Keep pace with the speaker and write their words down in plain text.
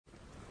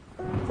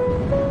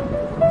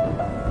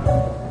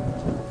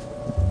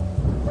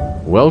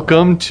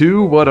Welcome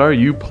to What Are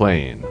You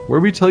Playing, where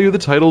we tell you the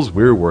titles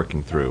we're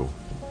working through.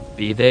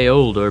 Be they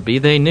old or be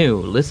they new,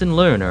 listen,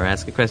 learn, or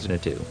ask a question or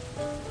two.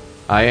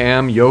 I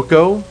am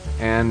Yoko,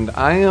 and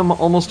I am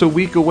almost a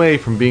week away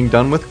from being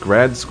done with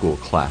grad school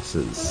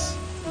classes.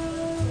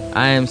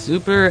 I am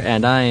Super,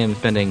 and I am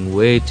spending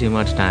way too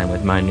much time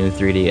with my new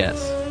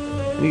 3DS.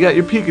 You got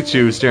your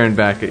Pikachu staring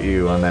back at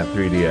you on that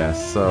 3DS,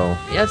 so...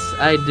 Yes,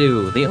 I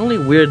do. The only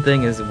weird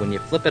thing is when you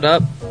flip it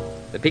up,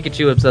 the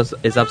Pikachu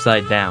is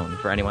upside down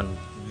for anyone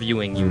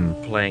viewing you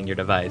playing your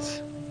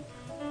device.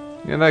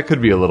 Yeah, that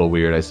could be a little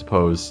weird, I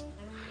suppose.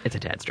 It's a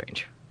tad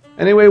strange.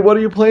 Anyway, What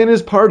Are You Playing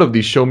is part of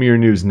the Show Me Your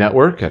News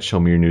network at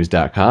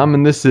showmeyournews.com,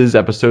 and this is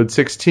episode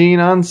 16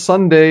 on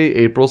Sunday,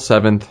 April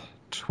 7th,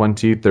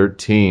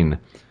 2013.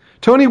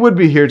 Tony would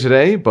be here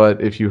today,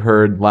 but if you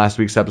heard last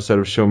week's episode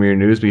of Show Me Your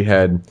News, we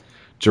had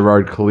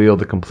Gerard Khalil,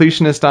 the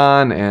completionist,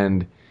 on,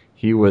 and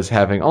he was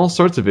having all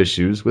sorts of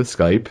issues with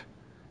Skype,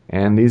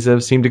 and these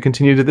have seemed to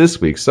continue to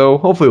this week, so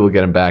hopefully we'll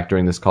get him back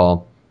during this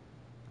call.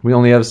 We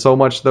only have so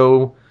much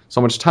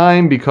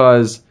time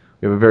because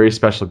we have a very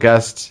special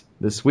guest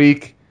this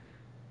week.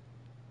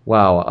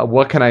 Wow,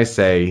 what can I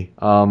say?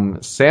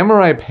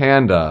 Samurai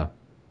Panda,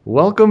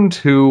 welcome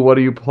to What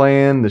Are You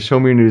Playing? The Show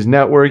Me Your News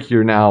network.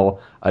 You're now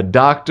a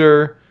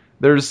doctor.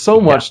 There's so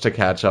much to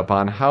catch up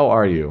on. How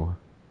are you?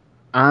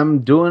 I'm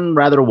doing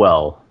rather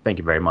well. Thank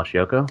you very much,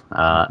 Yoko.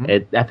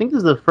 I think this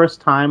is the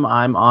first time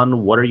I'm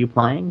on What Are You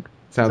Playing?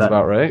 Sounds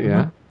about right,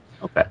 yeah.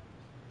 Okay.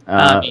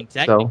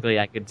 Technically,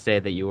 I could say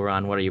that you were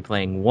on What Are You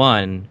Playing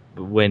 1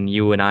 when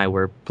you and I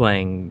were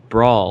playing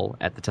Brawl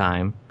at the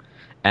time,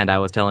 and I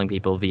was telling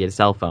people via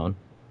cell phone.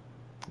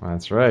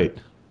 That's right.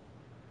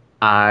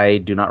 I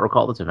do not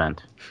recall this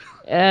event.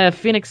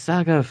 Phoenix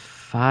Saga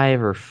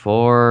 5 or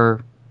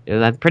 4.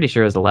 I'm pretty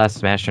sure it was the last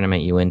Smash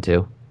tournament you went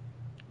to.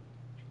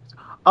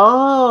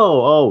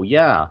 Oh,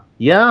 yeah.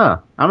 Yeah,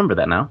 I remember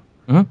that now.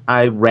 Mm-hmm.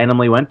 I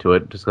randomly went to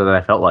it just because I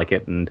felt like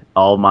it, and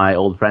all my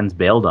old friends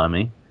bailed on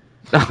me.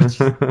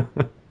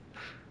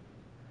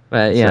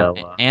 But yeah,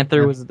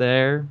 Anther was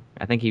there.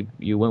 I think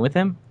you went with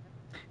him?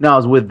 No, I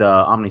was with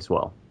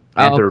Omniswell.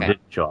 Anther okay.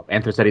 didn't show up.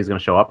 Anther said he was going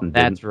to show up and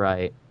didn't. That's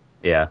right.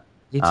 Yeah.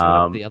 It's one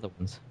of the other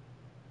ones.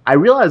 I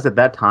realized at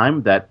that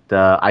time that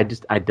I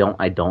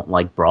don't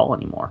like Brawl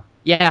anymore.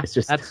 Yeah, it's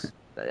just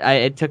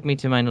it took me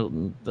to mine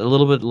a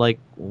little bit, like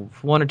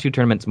 1 or 2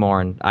 tournaments more,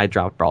 and I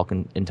dropped Brawl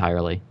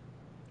entirely.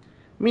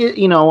 I mean,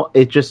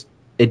 it just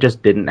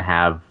didn't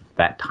have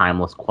that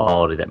timeless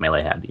quality that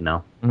Melee had.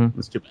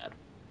 It's too bad.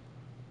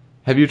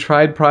 Have you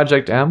tried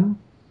Project M?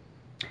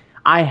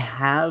 I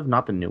have,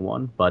 not the new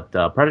one, but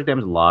Project M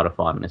is a lot of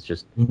fun. It's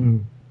just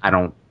I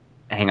don't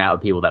hang out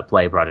with people that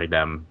play Project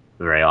M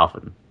very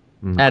often.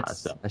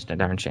 That's a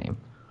darn shame.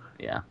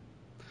 Yeah.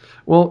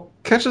 Well,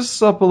 catch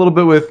us up a little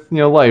bit with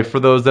life for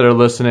those that are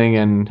listening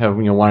and have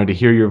wanted to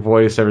hear your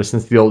voice ever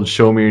since the old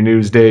Show Me Your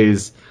News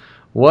days.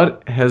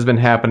 What has been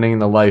happening in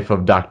the life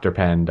of Dr.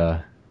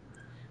 Panda?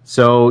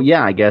 So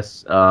yeah, I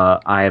guess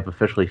I have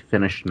officially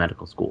finished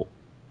medical school.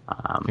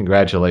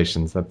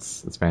 Congratulations,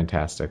 that's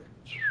fantastic.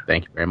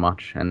 Thank you very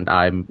much. And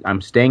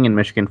I'm staying in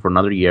Michigan for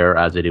another year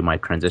as I do my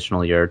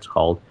transitional year. It's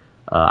called.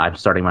 I'm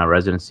starting my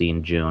residency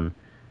in June,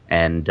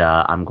 and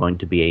I'm going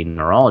to be a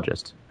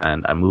neurologist.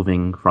 And I'm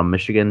moving from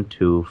Michigan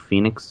to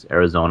Phoenix,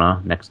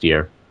 Arizona next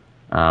year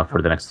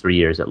for the next 3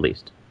 years at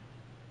least.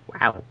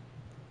 Wow.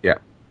 Yeah.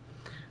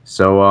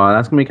 So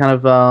that's gonna be kind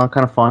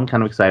of fun,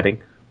 kind of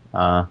exciting.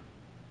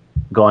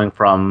 Going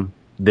from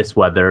this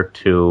weather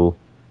to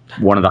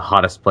one of the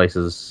hottest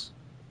places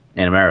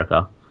in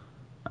America,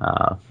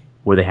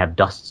 where they have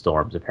dust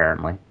storms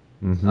apparently.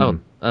 Mm-hmm.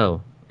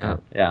 Oh.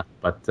 Yeah,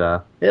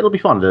 but it'll be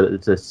fun.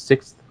 It's the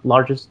 6th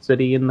largest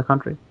city in the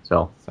country,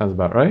 so sounds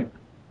about right.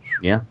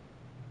 Yeah,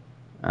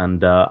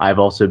 and I've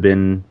also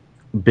been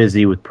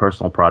busy with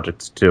personal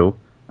projects too.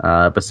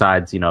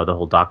 Besides, the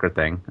whole Docker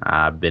thing,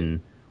 I've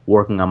been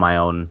working on my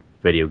own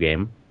video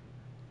game.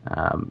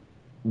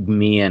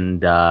 Me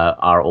and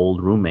our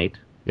old roommate,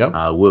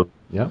 Woo.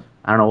 Yep.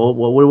 I don't know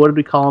what did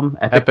we call him?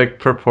 Epic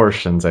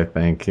Proportions, I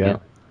think. Yeah.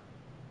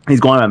 He's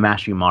going by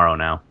Mashimaru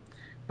now,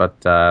 but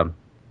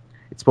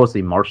it's supposed to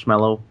be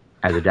marshmallow,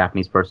 as a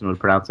Japanese person would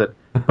pronounce it,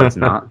 but it's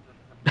not.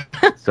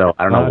 So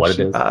I don't know what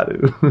it is.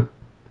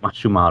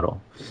 Mashimaru.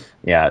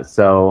 Yeah.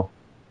 So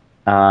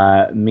he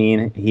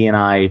and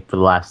I for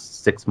the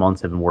last 6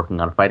 months have been working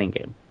on a fighting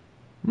game.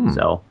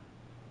 So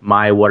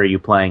my What Are You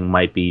Playing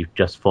might be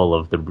just full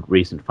of the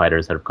recent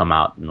fighters that have come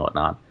out and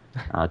whatnot,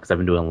 because I've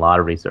been doing a lot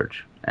of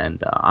research.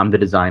 And I'm the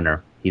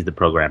designer. He's the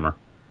programmer.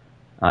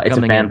 It's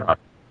a fan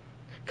project.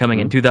 Coming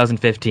in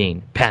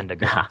 2015, Panda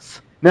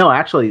Girls. No,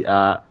 actually,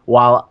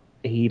 while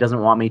he doesn't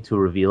want me to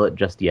reveal it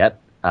just yet,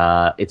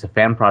 it's a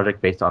fan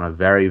project based on a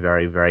very,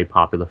 very, very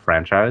popular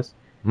franchise.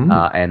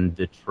 And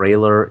the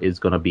trailer is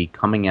going to be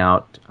coming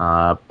out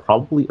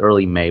probably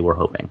early May, we're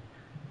hoping.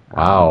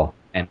 Wow.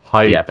 And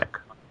Hype. be epic.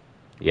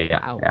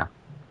 Yeah. Wow. Yeah.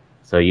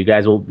 So you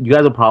guys will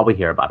probably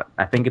hear about it.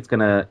 I think it's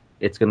gonna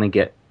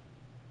get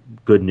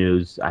good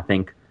news. I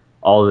think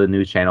all the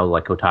news channels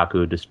like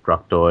Kotaku,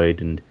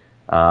 Destructoid,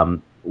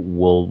 and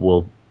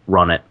will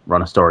run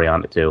a story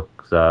on it too.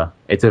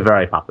 It's a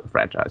very popular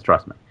franchise.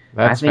 Trust me.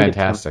 That's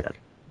fantastic.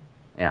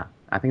 Yeah,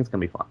 I think it's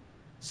gonna be fun.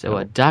 So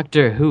a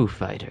Doctor Who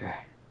fighter.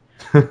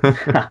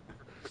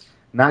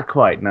 Not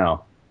quite.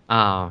 No.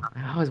 Oh,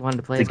 I always wanted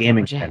to play. It's a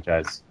gaming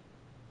franchise.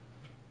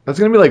 That's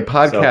gonna be like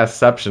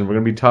Podcastception. We're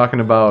gonna be talking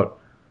about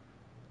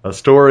a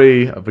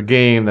story of a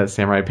game that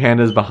Samurai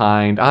Panda is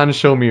behind on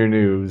Show Me Your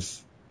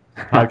News.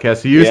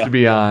 Podcast he used to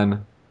be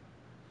on.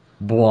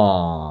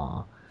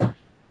 Blah. Well,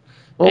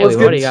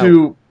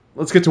 anyway,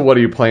 let's get to what are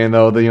you playing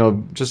though.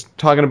 Just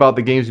talking about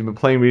the games you've been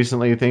playing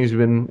recently, things you've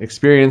been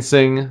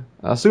experiencing.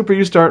 Super,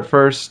 you start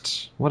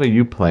first. What are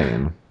you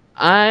playing?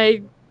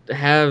 I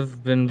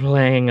have been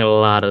playing a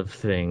lot of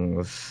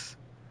things.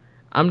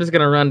 I'm just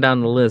gonna run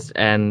down the list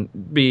and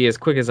be as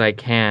quick as I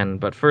can.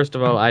 But first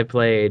of all, I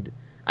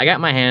got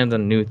my hands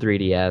on a new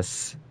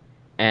 3DS,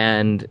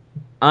 and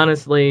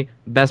honestly,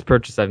 best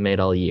purchase I've made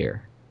all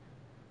year.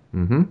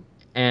 Mm-hmm.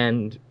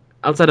 And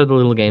outside of the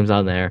little games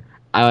on there,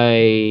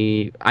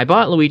 I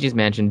bought Luigi's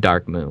Mansion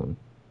Dark Moon.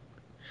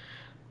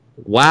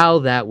 Wow,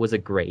 that was a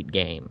great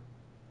game.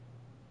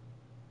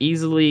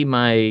 Easily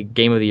my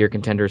Game of the Year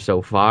contender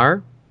so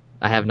far.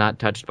 I have not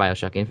touched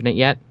BioShock Infinite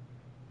yet,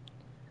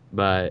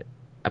 but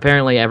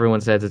apparently everyone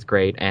says it's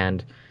great,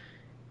 and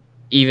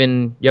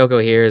even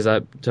Yoko here has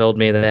told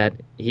me that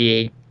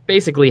he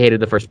basically hated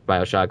the first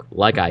BioShock,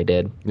 like I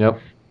did. Yep.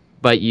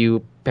 But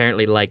you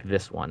apparently like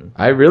this one.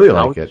 I really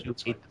like it. How did you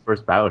hate the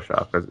first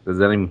BioShock? Is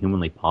that even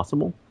humanly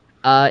possible?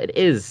 It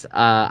is.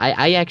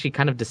 I actually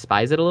kind of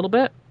despise it a little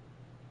bit,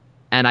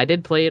 and I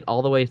did play it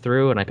all the way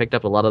through, and I picked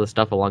up a lot of the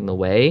stuff along the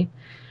way,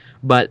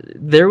 but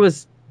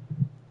it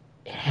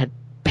had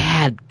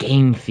bad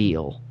game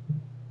feel.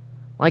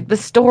 Like, the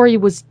story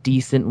was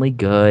decently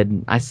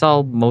good. I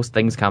saw most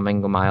things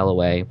coming a mile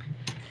away.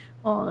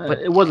 Well, but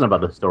it wasn't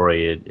about the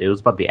story. It was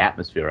about the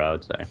atmosphere, I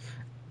would say.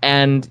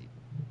 And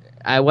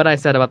what I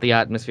said about the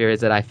atmosphere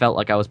is that I felt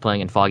like I was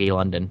playing in foggy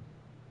London.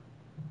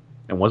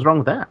 And what's wrong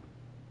with that?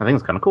 I think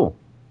it's kind of cool.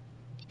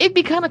 It'd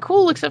be kind of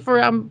cool, except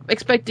for I'm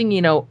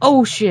expecting,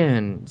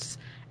 oceans.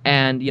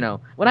 And,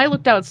 when I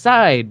looked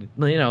outside,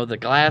 the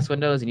glass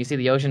windows, and you see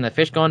the ocean, the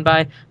fish going by,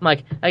 I'm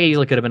like, that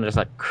easily could have been just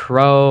a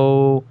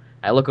crow.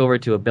 I look over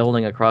to a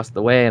building across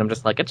the way, and I'm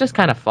just like, it's just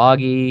kind of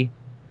foggy.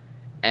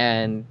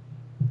 And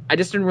I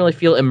just didn't really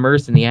feel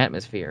immersed in the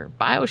atmosphere.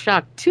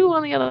 BioShock 2,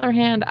 on the other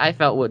hand, I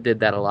felt did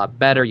that a lot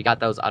better. You got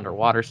those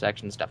underwater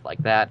sections, stuff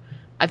like that.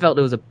 I felt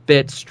it was a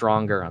bit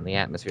stronger on the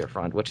atmosphere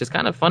front, which is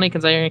kind of funny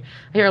considering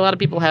I hear a lot of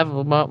people have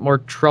a lot more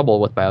trouble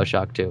with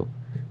BioShock 2.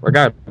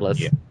 Regardless.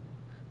 Yeah.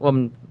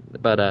 Well,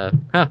 but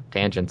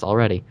tangents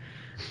already.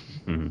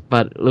 Mm-hmm.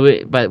 But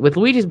with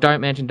Luigi's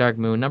Mansion Dark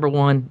Moon, number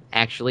one,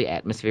 actually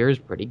atmosphere is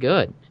pretty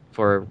good.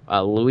 For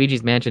a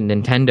Luigi's Mansion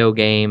Nintendo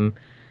game,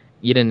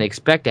 you didn't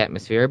expect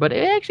atmosphere, but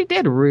it actually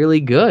did really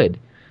good.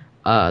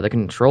 The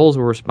controls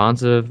were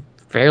responsive,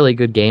 fairly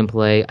good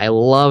gameplay. I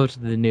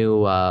loved the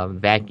new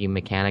vacuum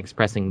mechanics,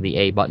 pressing the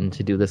A button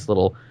to do this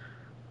little,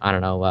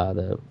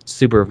 the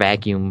super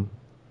vacuum.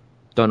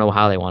 Don't know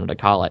how they wanted to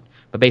call it,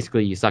 but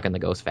basically you suck in the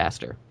ghost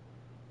faster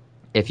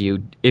if you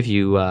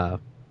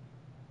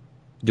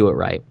do it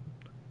right.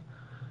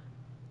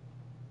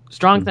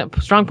 Strong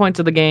points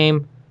of the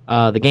game,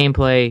 the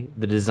gameplay,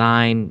 the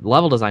design,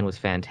 level design was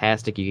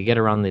fantastic. You could get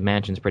around the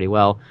mansions pretty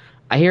well.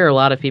 I hear a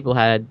lot of people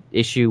had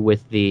issue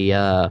with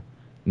the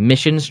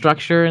mission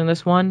structure in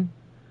this one.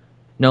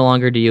 No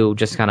longer do you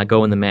just kind of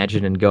go in the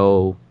mansion and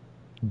go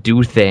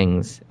do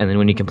things, and then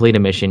when you complete a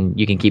mission,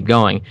 you can keep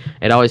going.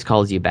 It always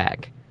calls you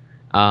back.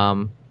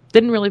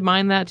 Didn't really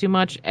mind that too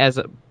much. As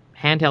a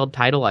handheld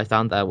title, I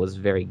found that was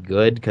very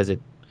good, because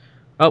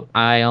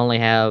I only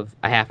have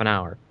a half an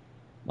hour.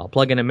 I'll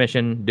plug in a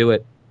mission, do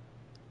it,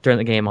 turn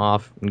the game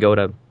off, and go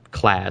to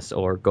class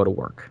or go to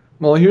work.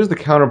 Well, here's the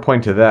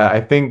counterpoint to that. I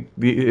think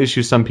the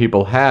issue some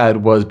people had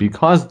was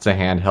because it's a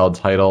handheld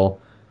title,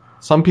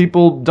 some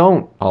people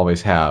don't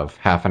always have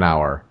half an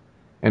hour.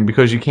 And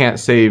because you can't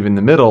save in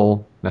the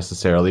middle,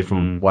 necessarily,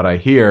 from what I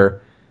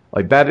hear,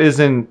 like, that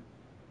isn't,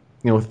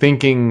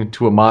 thinking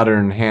to a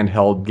modern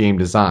handheld game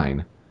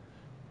design.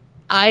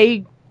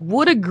 I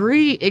would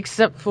agree,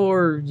 except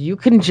for you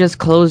can just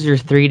close your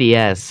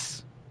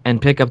 3DS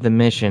and pick up the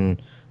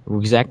mission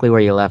exactly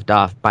where you left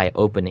off by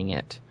opening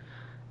it.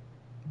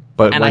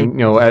 But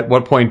at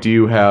what point do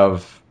you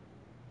have,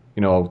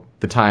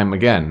 the time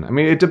again? I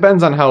mean, it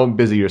depends on how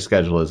busy your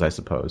schedule is, I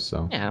suppose.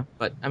 So yeah,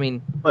 but I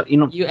mean,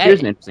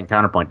 here's an interesting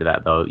counterpoint to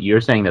that, though. You're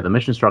saying that the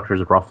mission structure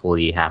is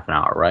roughly half an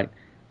hour, right?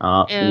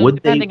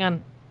 Depending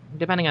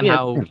on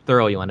how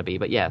thorough you want to be,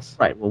 but yes.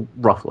 Right. Well,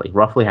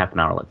 roughly half an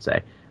hour, let's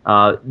say.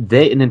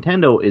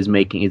 Nintendo is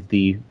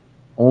the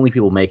only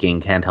people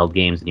making handheld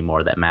games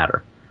anymore that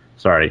matter.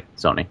 Sorry,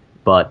 Sony,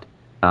 but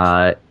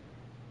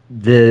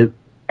the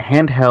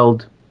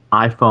handheld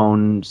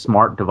iPhone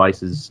smart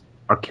devices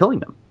are killing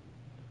them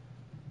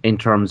in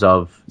terms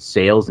of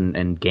sales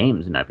and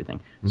games and everything.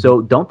 Mm-hmm.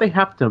 So don't they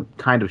have to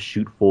kind of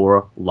shoot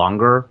for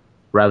longer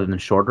rather than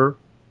shorter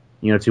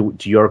to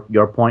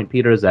your point,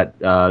 Peter, is that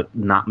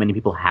not many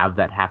people have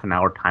that half an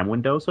hour time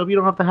window. So if you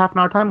don't have the half an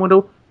hour time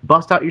window,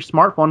 bust out your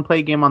smartphone, play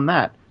a game on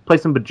that, play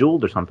some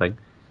Bejeweled or something.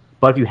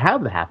 But if you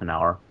have the half an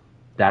hour,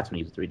 that's when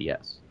you use the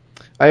 3DS.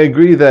 I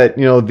agree that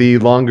the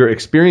longer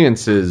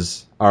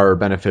experiences are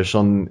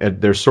beneficial and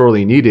they're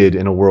sorely needed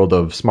in a world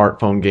of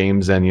smartphone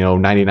games and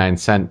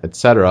 99-cent,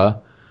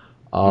 etc.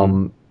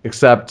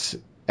 Except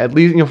at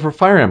least for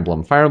Fire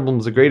Emblem. Fire Emblem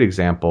is a great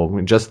example. I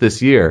mean, just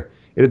this year,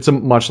 it's a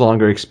much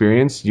longer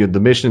experience. The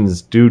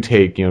missions do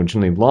take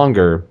generally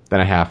longer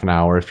than a half an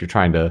hour if you're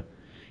trying to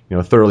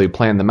thoroughly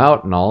plan them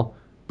out and all.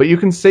 But you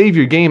can save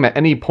your game at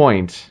any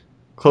point,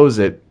 close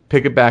it,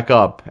 pick it back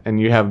up,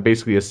 and you have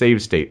basically a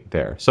save state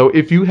there. So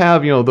if you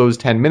have those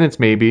 10 minutes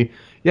maybe,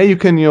 yeah, you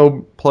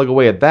can plug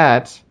away at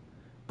that.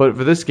 But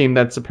for this game,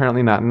 that's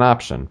apparently not an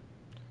option.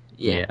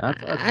 Yeah,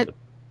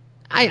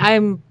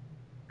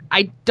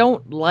 I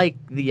don't like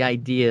the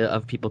idea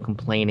of people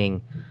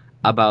complaining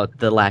about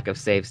the lack of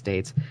save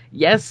states.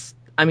 Yes,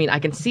 I mean, I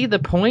can see the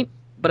point,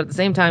 but at the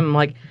same time, I'm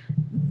like,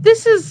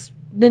 this is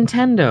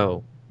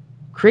Nintendo.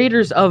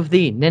 Creators of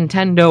the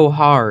Nintendo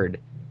Hard.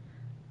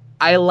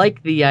 I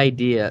like the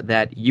idea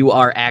that you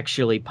are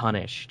actually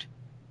punished.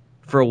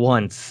 For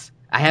once.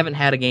 I haven't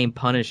had a game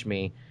punish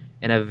me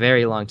in a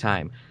very long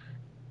time.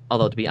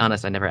 Although, to be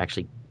honest, I never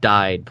actually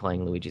died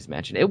playing Luigi's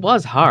Mansion. It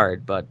was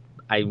hard, but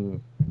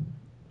I'm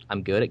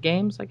good at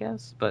games, I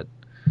guess. But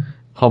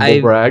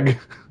Humble brag.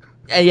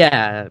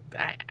 Yeah,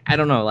 I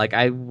don't know. Like,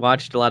 I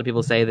watched a lot of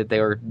people say that they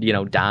were,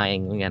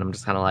 dying, and I'm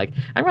just kind of like,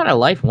 I ran out of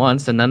life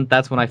once, and then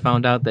that's when I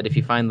found out that if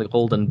you find the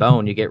golden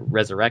bone, you get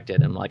resurrected.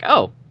 And I'm like,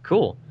 oh,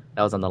 cool.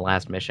 That was on the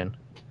last mission,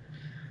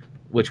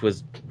 which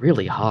was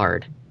really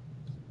hard.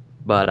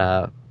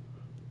 But,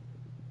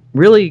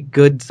 really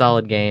good,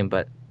 solid game,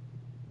 but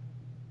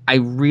I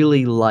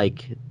really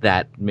like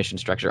that mission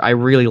structure. I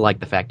really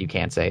like the fact you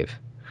can't save.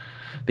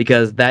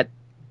 Because that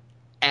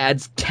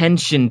adds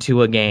tension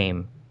to a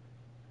game.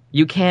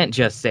 You can't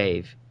just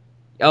save.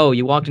 Oh,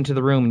 you walked into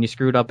the room and you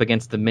screwed up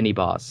against the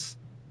mini-boss.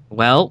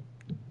 Well,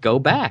 go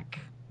back.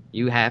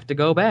 You have to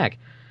go back.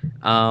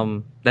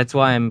 That's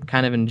why I'm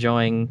kind of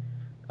enjoying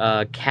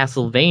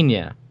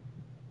Castlevania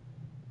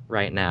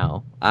right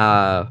now.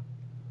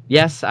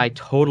 Yes, I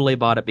totally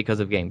bought it because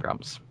of Game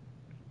Grumps.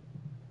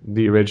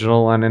 The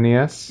original on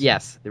NES?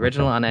 Yes, the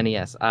original on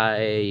NES.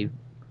 It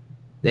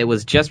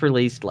was just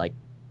released like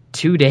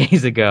 2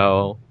 days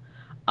ago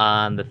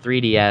on the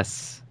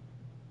 3DS.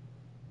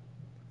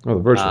 Oh,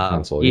 the Virtual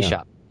Console,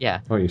 eShop. Yeah.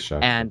 Oh,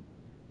 eShop. And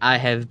I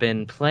have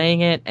been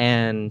playing it,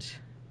 and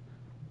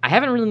I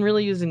haven't been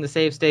really using the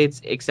save states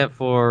except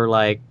for,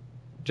 like,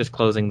 just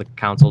closing the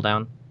console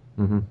down.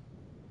 Mm-hmm.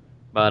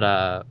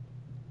 But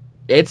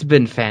it's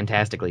been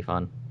fantastically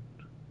fun.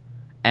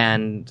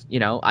 And,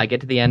 I get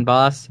to the end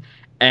boss,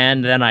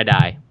 and then I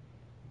die.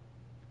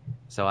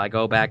 So I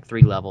go back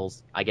 3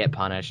 levels, I get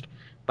punished,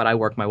 but I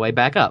work my way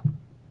back up.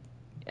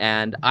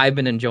 And I've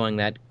been enjoying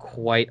that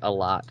quite a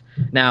lot.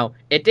 Now,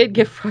 it did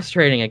get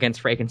frustrating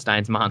against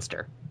Frankenstein's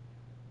monster.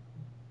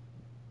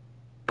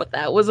 But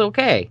that was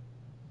okay.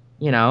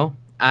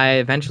 I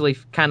eventually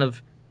kind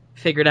of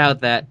figured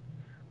out that,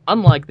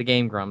 unlike the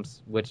Game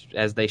Grumps, which,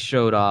 as they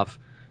showed off,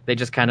 they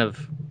just kind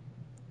of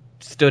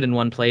stood in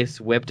one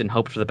place, whipped, and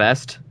hoped for the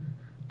best,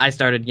 I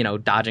started,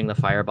 dodging the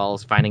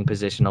fireballs, finding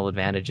positional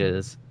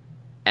advantages,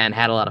 and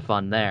had a lot of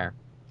fun there.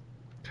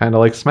 Kind of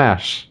like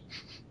Smash.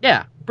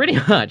 Yeah, pretty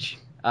much.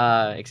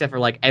 Except for,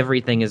 like,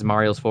 everything is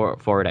Mario's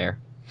forward air.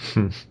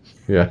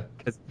 Yeah.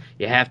 Because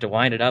you have to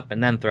wind it up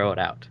and then throw it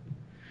out.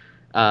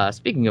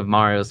 Speaking of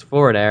Mario's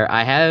forward air,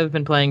 I have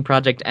been playing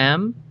Project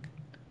M.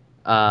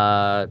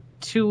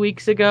 2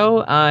 weeks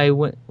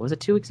ago, was it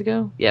 2 weeks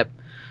ago? Yep.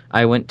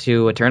 I went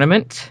to a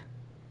tournament,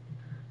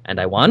 and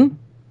I won.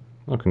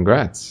 Oh,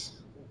 congrats.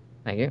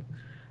 Thank you.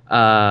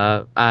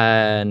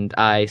 And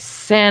I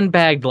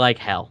sandbagged like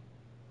hell.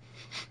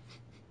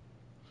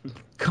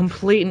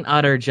 Complete and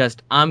utter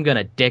just, I'm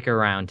gonna dick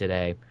around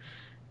today.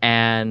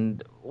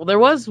 And there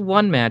was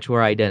one match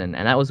where I didn't,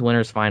 and that was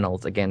Winners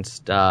Finals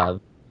against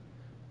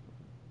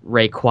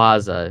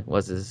Rayquaza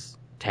was his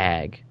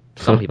tag.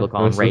 Some people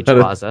call him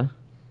Rayquaza. I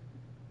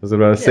was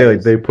about to say,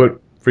 they put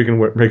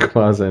freaking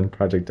Rayquaza in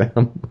Project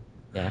M.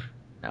 Yeah.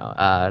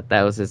 No,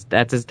 that's his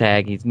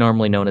tag. He's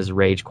normally known as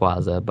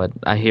Ragequaza, but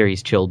I hear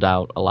he's chilled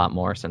out a lot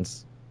more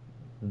since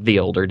the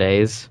older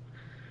days.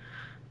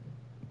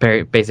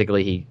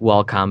 Basically, he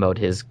wall comboed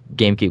his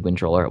GameCube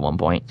controller at one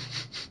point.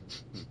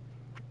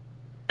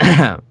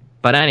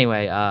 But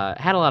anyway,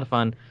 had a lot of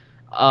fun.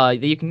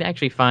 You can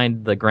actually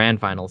find the grand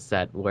final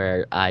set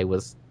where I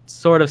was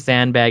sort of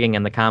sandbagging,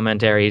 and the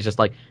commentary is just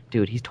like,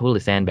 dude, he's totally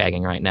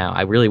sandbagging right now.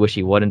 I really wish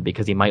he wouldn't,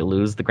 because he might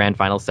lose the grand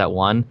final set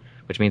 1,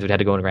 which means we'd have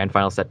to go into grand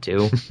final set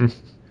 2. And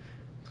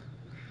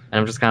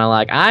I'm just kind of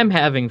like, I'm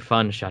having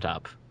fun, shut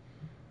up.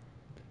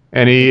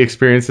 Any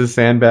experiences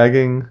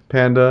sandbagging,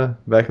 Panda,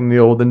 back in the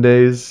olden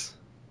days?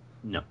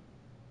 No.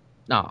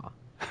 Aw.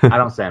 I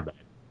don't sandbag.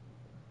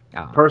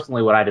 Aw.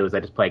 Personally, what I do is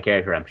I just play a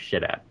character I'm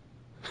shit at.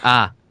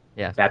 Ah,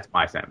 yes. That's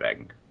my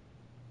sandbagging.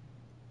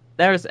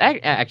 there's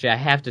actually I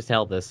have to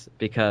tell this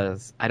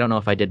because I don't know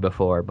if I did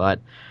before,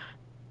 but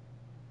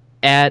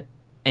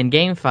in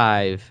Game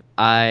 5,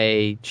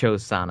 I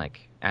chose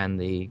Sonic, and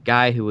the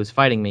guy who was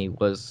fighting me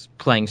was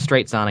playing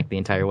straight Sonic the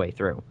entire way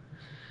through.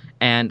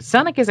 And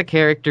Sonic is a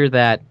character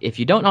that, if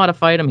you don't know how to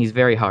fight him, he's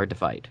very hard to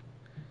fight.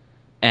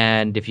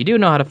 And if you do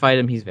know how to fight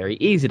him, he's very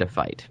easy to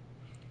fight.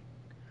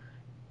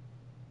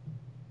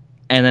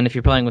 And then if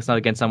you're playing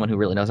against someone who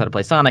really knows how to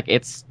play Sonic,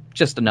 it's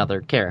just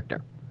another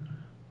character.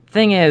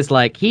 Thing is,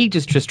 like, he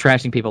just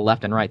trashing people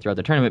left and right throughout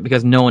the tournament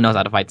because no one knows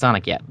how to fight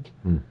Sonic yet.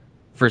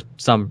 For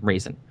some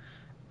reason.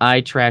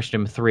 I trashed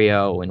him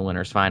 3-0 in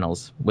winners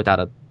finals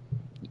without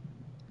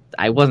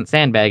I wasn't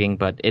sandbagging,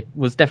 but it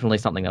was definitely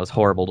something that was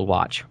horrible to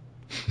watch.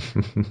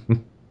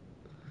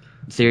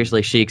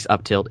 Seriously, Sheik's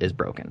up tilt is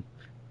broken.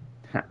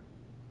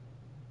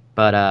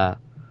 But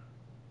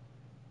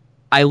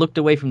I looked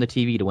away from the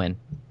TV to win.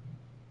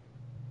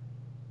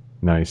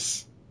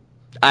 Nice.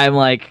 I'm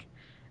like,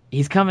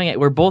 he's coming.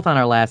 We're both on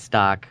our last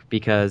stock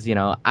because,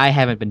 I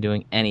haven't been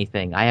doing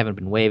anything. I haven't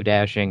been wave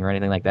dashing or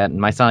anything like that. And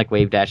my Sonic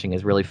wave dashing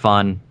is really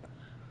fun.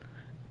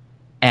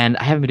 And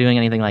I haven't been doing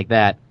anything like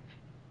that.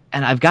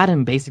 And I've got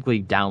him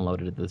basically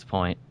downloaded at this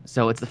point.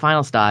 So it's the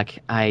final stock.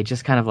 I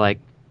just kind of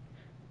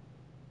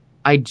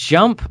I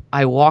jump,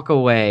 I walk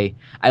away,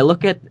 I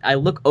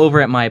look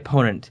over at my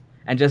opponent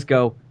and just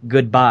go,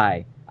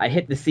 goodbye. I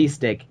hit the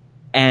C-stick,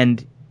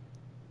 and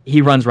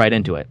he runs right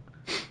into it.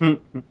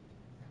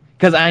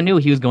 Because I knew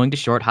he was going to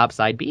short hop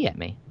side B at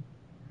me.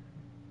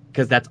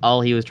 Because that's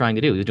all he was trying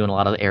to do. He was doing a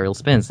lot of aerial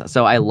spins.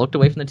 So I looked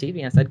away from the TV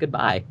and I said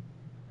goodbye.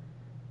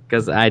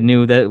 Because I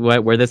knew that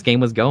where this game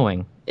was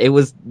going. It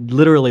was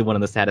literally one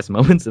of the saddest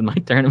moments in my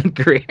tournament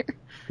career.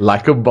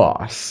 Like a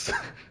boss.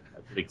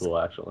 That's pretty cool,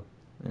 actually.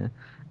 Yeah.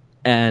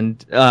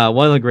 And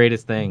one of the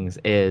greatest things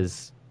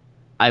is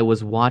I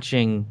was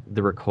watching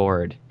the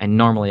record, and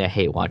normally I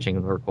hate watching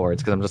the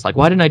records because I'm just like,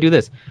 why didn't I do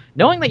this?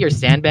 Knowing that you're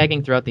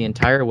sandbagging throughout the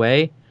entire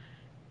way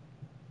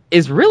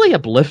is really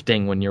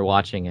uplifting when you're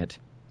watching it.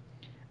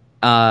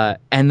 And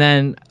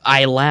then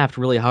I laughed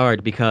really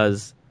hard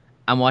because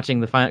I'm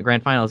watching the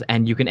grand finals,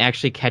 and you can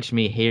actually catch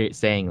me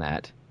saying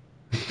that.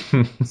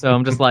 So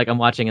I'm just I'm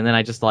watching, and then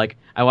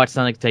I watch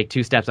Sonic take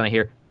 2 steps, and I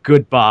hear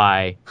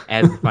goodbye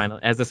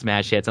as the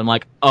smash hits. I'm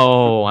like,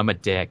 oh, I'm a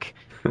dick.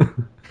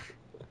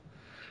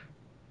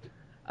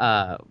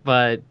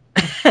 But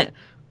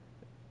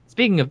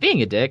speaking of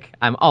being a dick,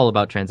 I'm all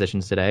about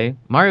transitions today.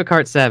 Mario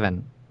Kart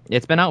 7.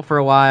 It's been out for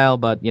a while,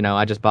 but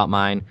I just bought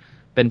mine.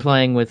 Been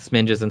playing with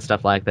Sminges and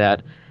stuff like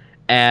that,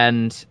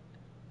 and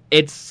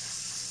it's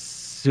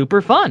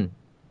super fun.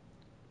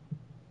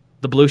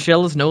 The blue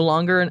shell is no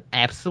longer an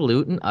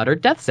absolute and utter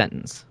death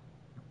sentence.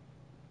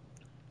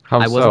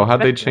 How so?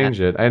 How'd they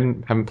change it? I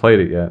haven't played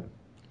it yet.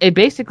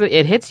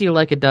 It hits you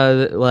like it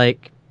does,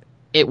 like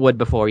it would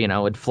before,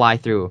 it'd fly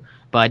through.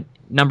 But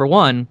number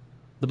one,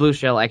 the blue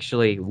shell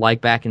actually,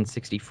 like back in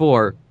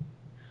 64,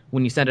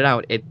 when you send it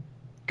out, it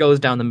goes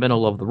down the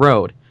middle of the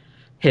road,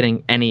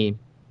 hitting any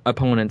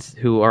opponents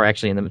who are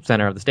actually in the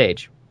center of the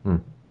stage.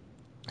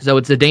 So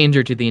it's a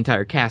danger to the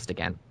entire cast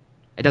again.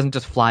 It doesn't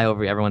just fly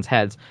over everyone's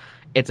heads.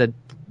 It's a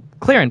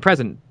clear and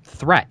present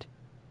threat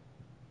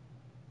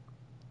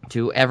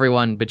to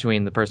everyone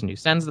between the person who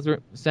sends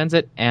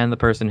it and the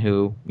person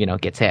who,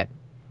 gets hit.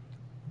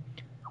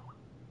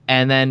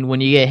 And then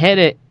when you get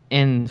hit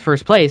in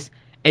first place,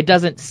 it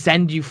doesn't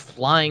send you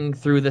flying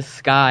through the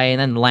sky and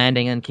then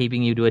landing and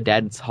keeping you to a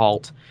dead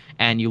halt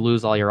and you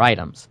lose all your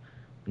items.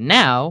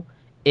 Now,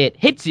 it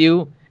hits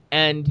you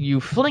and you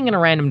fling in a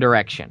random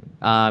direction.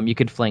 You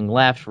could fling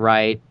left,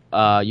 right.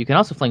 You can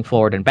also fling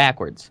forward and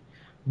backwards,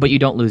 but you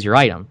don't lose your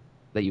item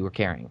that you were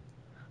carrying.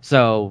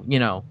 So,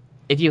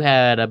 if you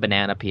had a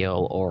banana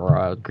peel or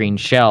a green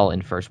shell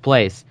in first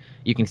place,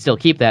 you can still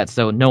keep that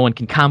so no one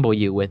can combo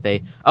you with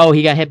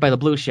he got hit by the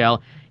blue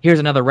shell, here's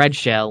another red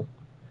shell,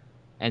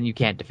 and you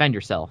can't defend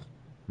yourself.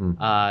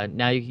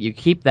 Now you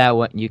keep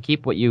you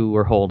keep what you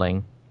were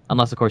holding,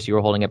 unless, of course, you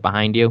were holding it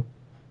behind you,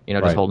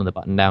 just holding the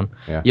button down.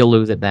 Yeah. You'll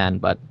lose it then,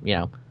 but,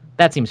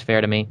 that seems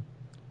fair to me.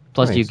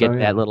 Plus, you get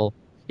that little...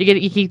 You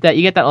get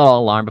that little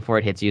alarm before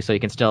it hits you, so you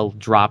can still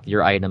drop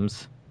your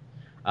items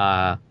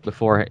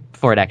before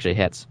it actually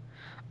hits.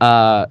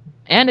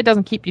 And it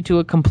doesn't keep you to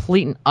a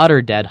complete and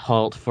utter dead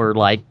halt for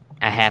like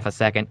a half a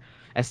second.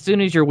 As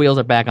soon as your wheels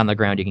are back on the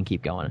ground, you can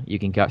keep going. You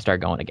can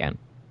start going again.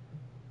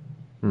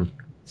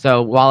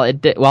 So while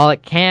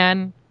it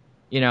can,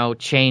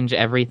 change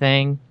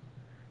everything,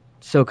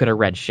 so could a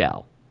red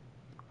shell.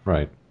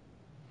 Right.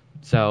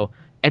 So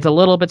it's a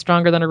little bit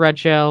stronger than a red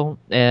shell.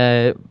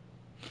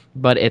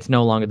 But it's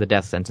no longer the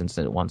death sentence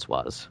that it once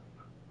was.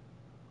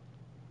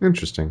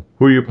 Interesting.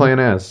 Who are you playing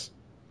as?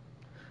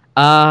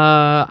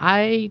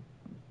 When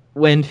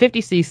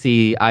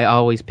 50cc, I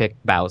always pick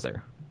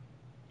Bowser.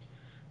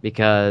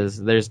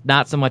 Because there's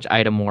not so much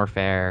item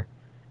warfare,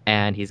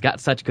 and he's got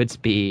such good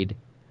speed.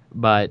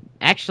 But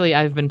actually,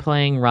 I've been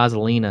playing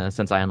Rosalina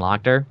since I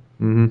unlocked her.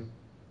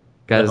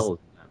 Because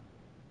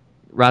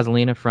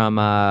Rosalina from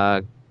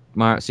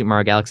Super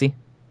Mario Galaxy.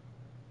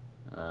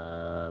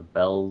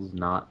 Bell's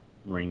not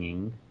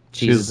ringing.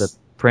 She's the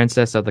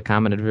princess of the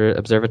Comet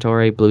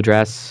Observatory, blue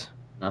dress.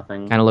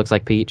 Nothing. Kind of looks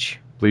like Peach.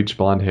 Bleach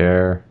blonde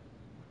hair.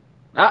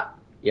 Ah,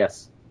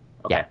 yes.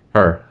 Okay. Yeah.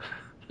 Her.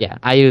 Yeah,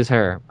 I use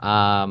her.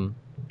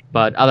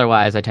 But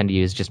otherwise, I tend to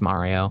use just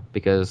Mario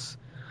because,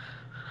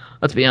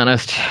 let's be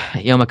honest,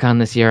 at Youmacon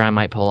this year, I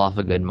might pull off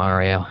a good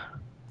Mario.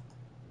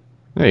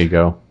 There you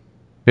go.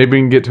 Maybe we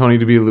can get Tony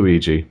to be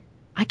Luigi.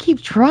 I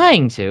keep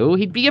trying to.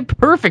 He'd be a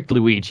perfect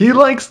Luigi. He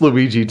likes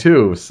Luigi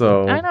too,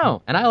 so... I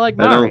know, and I like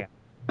Mario.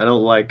 I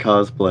don't like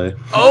cosplay.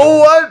 Oh,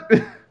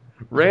 what?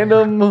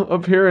 Random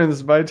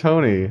appearance by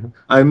Tony.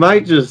 I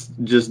might just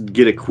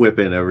get a quip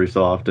in every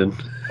so often.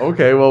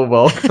 Okay, well,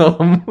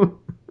 welcome.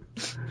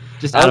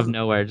 Just out of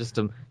nowhere, just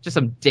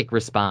some dick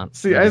response.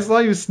 See, I saw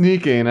you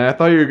sneaking, and I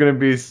thought you were going to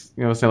be,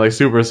 saying like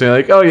super, saying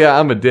like, oh yeah,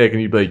 I'm a dick,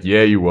 and you'd be like,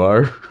 yeah, you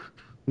are.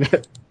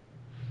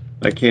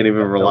 I can't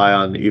even rely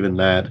on even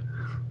that.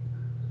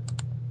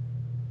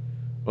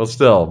 Well,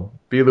 still,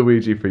 be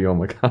Luigi for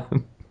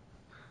Youmacon.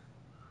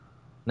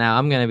 Now,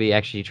 I'm going to be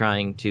actually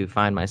trying to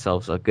find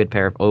myself a good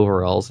pair of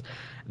overalls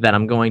that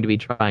I'm going to be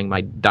trying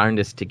my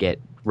darndest to get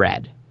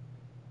red.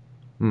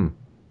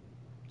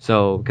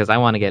 So, because I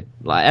want to get...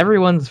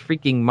 Everyone's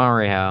freaking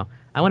Mario.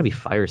 I want to be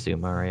Fire Suit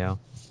Mario.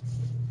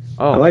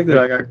 Oh, I like that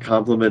I got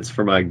compliments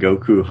for my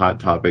Goku Hot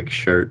Topic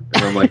shirt.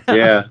 And I'm like,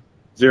 yeah,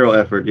 zero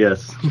effort,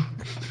 yes.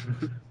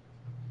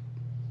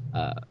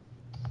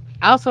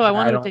 Also,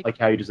 I don't like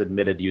how you just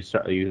admitted you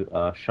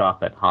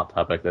shop at Hot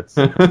Topic. That's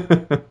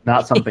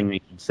not something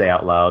you can say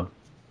out loud.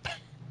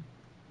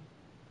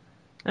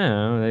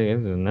 Oh,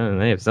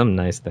 they have some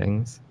nice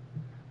things.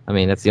 I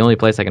mean, that's the only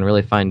place I can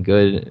really find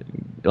good...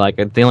 Like,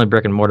 it's the only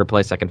brick-and-mortar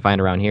place I can find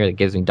around here that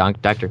gives me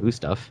Doctor Who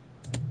stuff.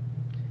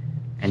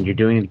 And you're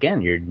doing it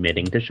again. You're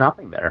admitting to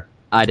shopping there.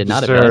 I did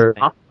not Hipster.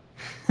 admit.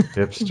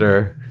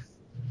 Hipster.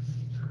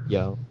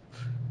 Yo.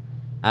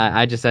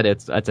 I just said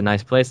it's a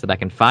nice place that I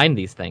can find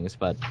these things,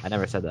 but I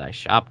never said that I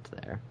shopped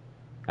there.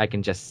 I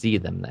can just see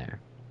them there.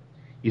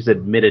 You said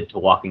admitted to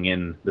walking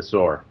in the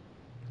store.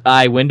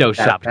 I window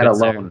shopped.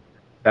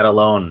 That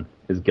alone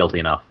is guilty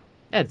enough.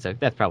 That's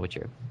probably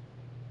true.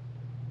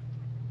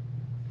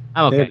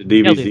 I'm okay. They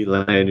had a DVC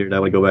lanyard I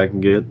would go back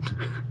and get.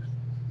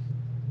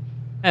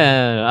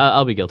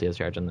 I'll be guilty as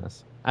charged on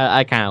this.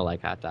 I kind of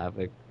like Hot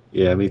Topic.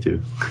 Yeah, me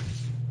too.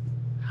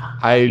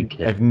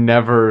 I've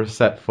never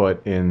set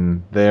foot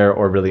in there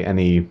or really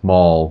any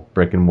mall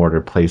brick and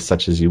mortar place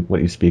such as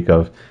what you speak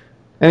of.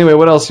 Anyway,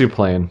 what else are you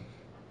playing?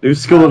 New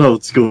school and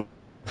old school.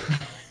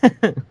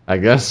 I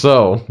guess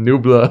so. New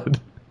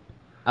blood.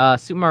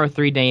 Super Mario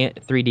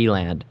 3D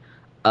Land.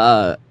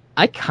 I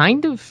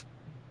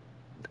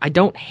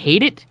don't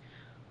hate it,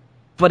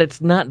 but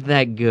it's not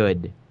that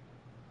good.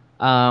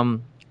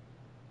 Playing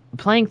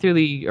through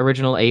the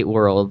original 8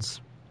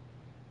 worlds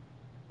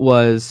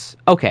was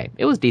okay.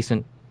 It was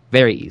decent.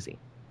 Very easy.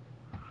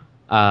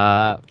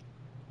 I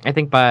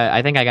think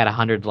I got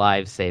 100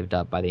 lives saved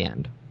up by the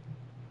end.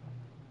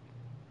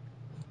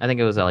 I think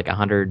it was like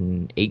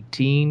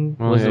 118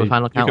 was the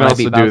final count. You can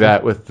also do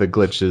that with the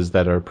glitches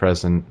that are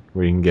present,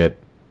 where you can get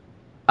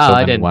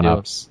I didn't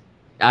one-ups.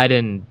 I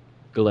didn't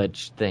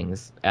glitch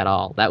things at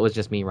all. That was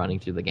just me running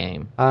through the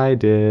game. I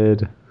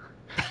did.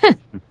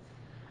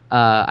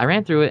 I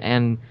ran through it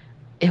and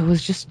it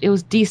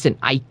was decent.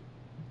 I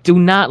do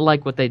not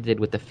like what they did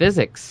with the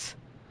physics.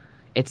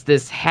 It's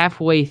this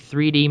halfway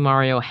 3D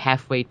Mario,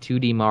 halfway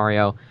 2D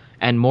Mario,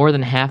 and more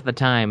than half the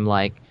time,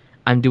 like,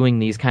 I'm doing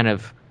these kind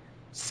of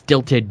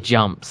stilted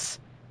jumps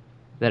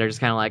that are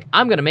just kind of like,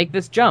 I'm going to make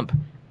this jump.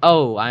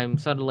 Oh, I'm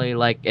suddenly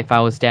like if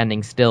I was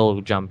standing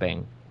still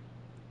jumping.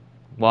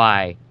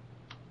 Why?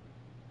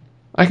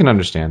 I can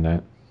understand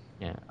that.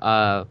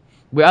 Yeah.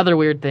 Other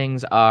weird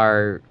things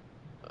are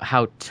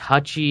how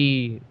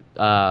touchy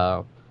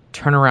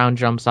turnaround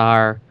jumps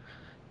are.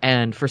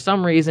 And for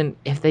some reason,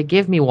 if they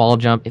give me wall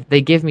jump, if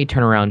they give me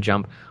turnaround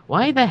jump,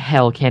 why the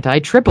hell can't I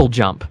triple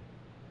jump?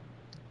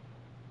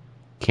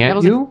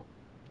 Can't you?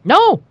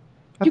 No!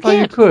 I thought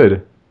you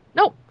could.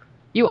 Nope.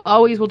 You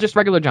always will just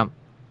regular jump.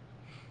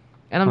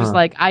 And I'm just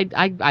like,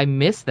 I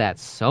miss that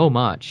so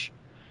much.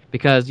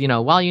 Because,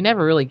 while you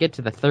never really get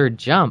to the third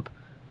jump,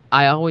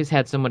 I always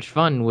had so much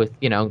fun with,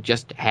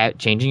 just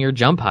changing your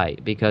jump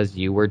height because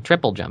you were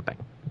triple jumping.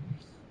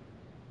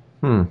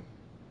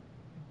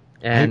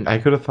 And I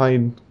could have thought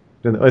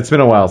it's been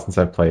a while since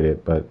I've played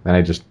it, but then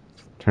I just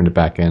turned it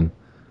back in.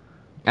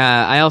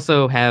 I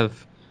also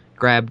have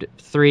grabbed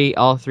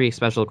all three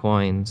special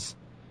coins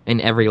in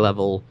every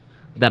level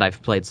that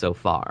I've played so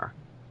far.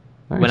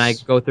 Nice. When I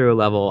go through a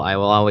level, I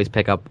will always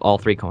pick up all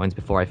 3 coins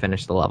before I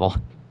finish the level.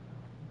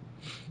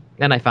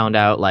 Then I found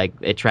out,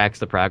 it tracks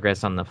the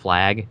progress on the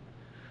flag.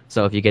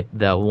 So if you get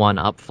the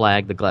 1-up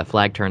flag, the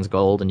flag turns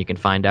gold, and you can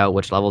find out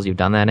which levels you've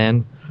done that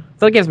in.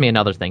 So it gives me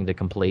another thing to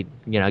complete.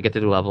 Get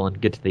through the level and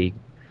get to the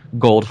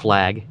gold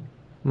flag.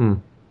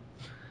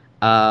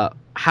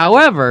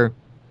 However,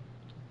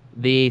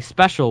 the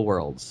special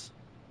worlds,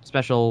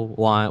 Special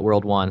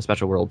World 1,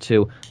 Special World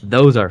 2,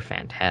 those are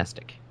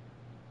fantastic.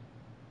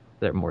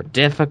 They're more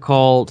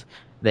difficult.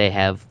 They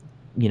have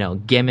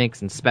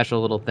gimmicks and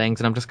special little things,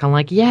 and I'm just kind of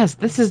like, yes,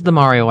 this is the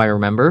Mario I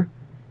remember.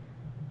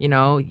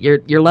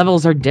 Your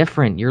levels are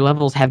different. Your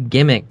levels have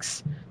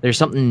gimmicks. There's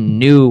something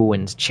new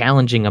and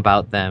challenging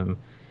about them,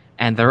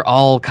 and they're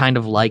all kind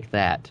of like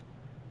that.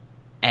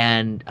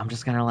 And I'm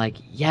just kind of like,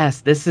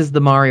 yes, this is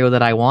the Mario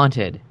that I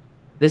wanted.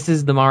 This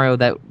is the Mario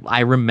that I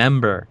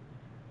remember.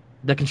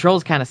 The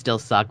controls kind of still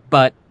suck,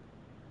 but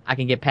I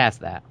can get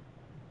past that.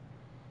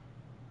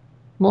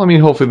 Well, I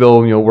mean, hopefully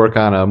they'll work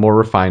on a more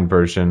refined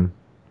version.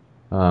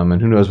 And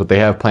who knows what they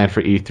have planned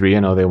for E3. I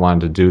know they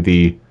wanted to do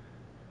the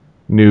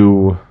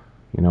new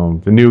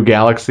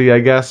Galaxy, I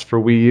guess, for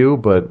Wii U,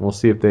 but we'll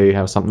see if they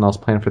have something else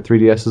planned for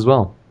 3DS as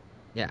well.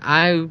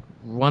 Yeah,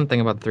 one thing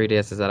about the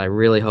 3DS is that I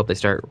really hope they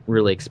start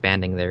really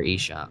expanding their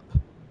eShop.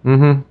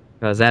 Mm-hmm.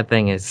 Because that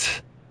thing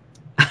is...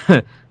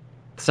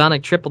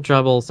 Sonic Triple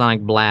Trouble,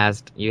 Sonic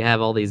Blast, you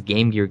have all these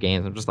Game Gear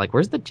games. I'm just like,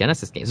 where's the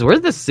Genesis games?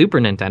 Where's the Super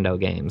Nintendo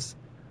games?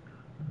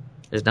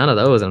 There's none of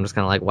those, and I'm just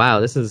kind of like, wow,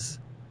 this is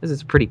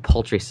a pretty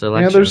paltry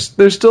selection. Yeah,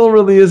 there still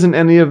really isn't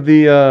any of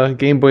the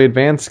Game Boy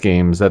Advance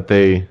games that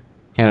they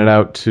handed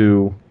out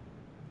to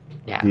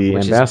the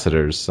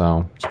ambassadors.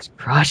 So it's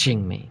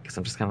crushing me, because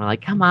I'm just kind of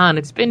like, come on,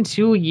 it's been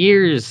 2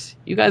 years.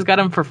 You guys got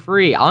them for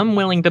free. I'm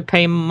willing to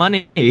pay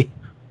money.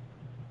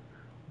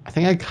 I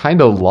think I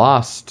kind of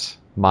lost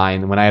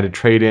mine when I had to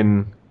trade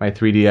in my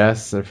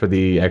 3DS for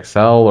the XL,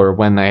 or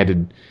when I had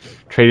to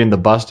trade in the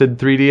busted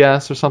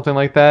 3DS or something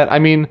like that. I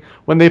mean,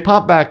 when they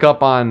pop back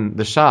up on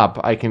the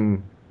shop,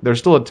 they're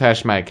still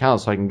attached to my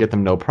account, so I can get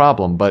them no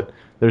problem, but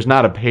there's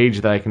not a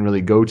page that I can really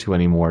go to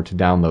anymore to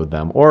download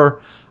them,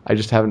 or I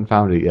just haven't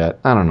found it yet.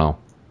 I don't know.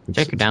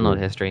 Check your download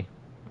history.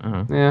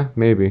 Uh-huh. Yeah,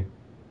 maybe.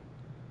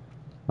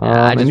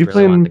 And you're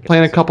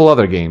playing a couple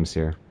other games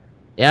here.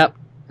 Yep.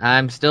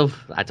 I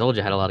told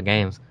you I had a lot of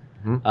games.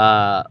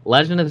 Mm-hmm.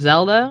 Legend of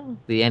Zelda,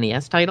 the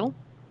NES title.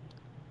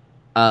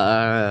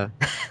 I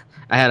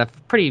had a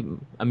pretty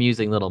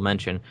amusing little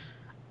mention.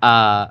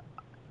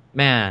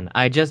 Man,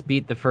 I just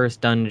beat the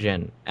first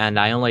dungeon, and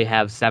I only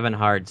have 7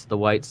 hearts, the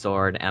white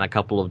sword, and a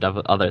couple of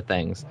other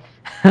things.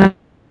 I'm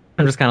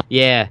just kind of,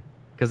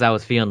 because I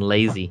was feeling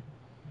lazy.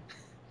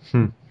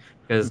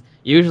 Because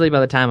usually by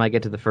the time I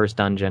get to the first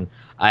dungeon,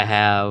 I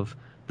have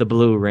the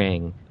blue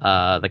ring,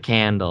 the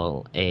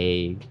candle,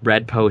 a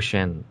red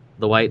potion,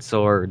 the white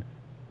sword,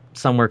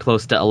 somewhere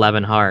close to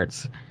 11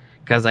 hearts.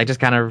 Because I just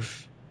kind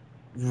of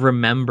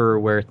remember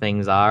where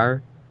things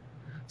are.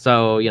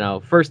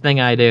 So, first thing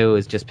I do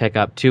is just pick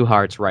up 2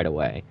 hearts right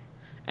away.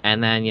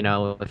 And then,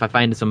 if I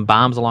find some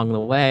bombs along the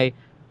way,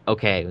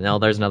 okay,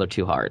 there's another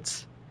 2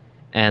 hearts.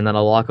 And then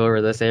I'll walk over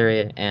to this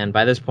area, and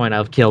by this point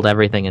I've killed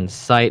everything in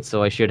sight,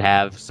 so I should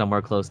have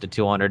somewhere close to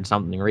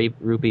 200-something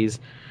rupees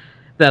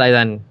that I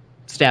then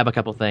stab a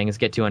couple things,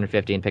 get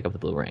 250, and pick up the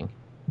blue ring.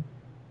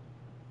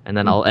 And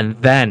then I'll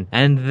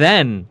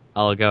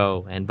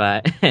go and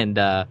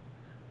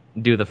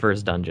do the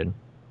first dungeon.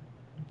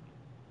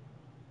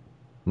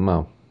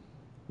 Wow.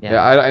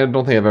 Yeah, I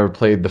don't think I've ever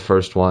played the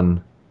first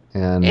one,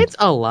 and it's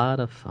a lot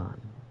of fun.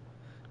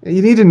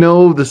 You need to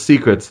know the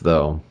secrets,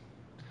 though,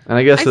 and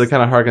I guess it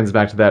kind of harkens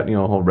back to that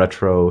whole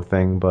retro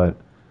thing. But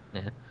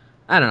yeah,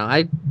 I don't know.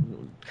 I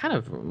kind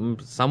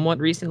of somewhat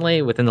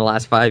recently, within the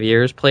last 5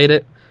 years, played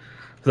it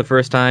for the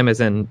first time. As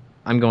in,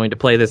 I'm going to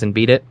play this and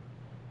beat it.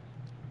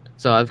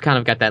 So I've kind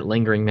of got that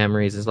lingering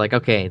memories. It's like,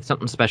 okay,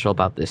 something special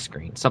about this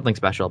screen, something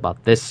special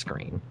about this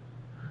screen,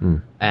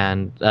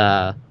 and.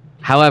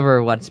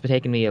 However, what's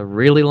taken me a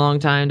really long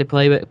time to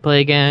play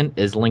again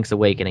is Link's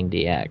Awakening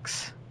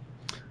DX.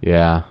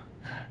 Yeah.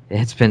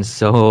 It's been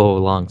so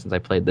long since I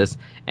played this,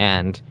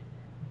 and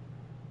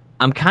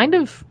I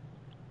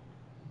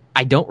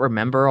don't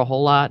remember a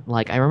whole lot.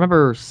 Like, I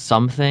remember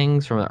some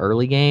things from the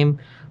early game,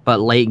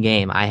 but late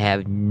game, I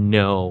have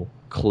no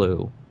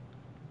clue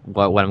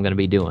what I'm going to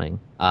be doing.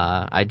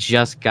 I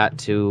just got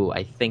to,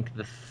 I think,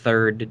 the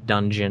 3rd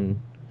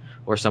dungeon,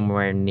 or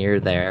somewhere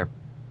near there.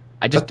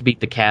 I just beat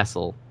the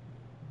castle.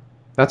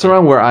 That's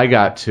around where I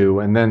got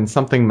to, and then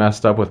something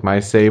messed up with my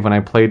save when I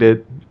played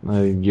it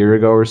a year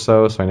ago or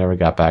so I never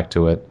got back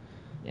to it.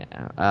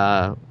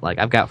 Yeah,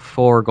 I've got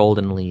 4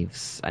 golden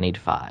leaves. I need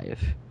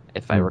 5,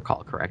 if I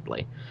recall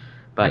correctly.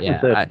 But you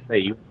have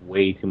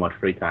way too much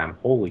free time.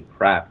 Holy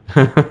crap!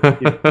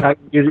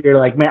 you're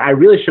like, man, I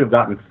really should have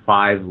gotten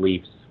 5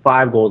 leaves,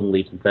 5 golden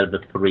leaves instead of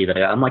the 3 that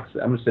I'm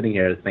just sitting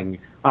here thinking,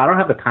 I don't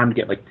have the time to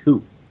get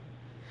 2.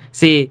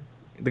 See.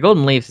 The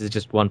Golden Leaves is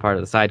just one part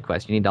of the side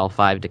quest. You need all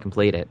 5 to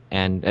complete it.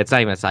 And it's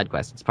not even a side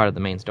quest. It's part of the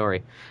main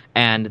story.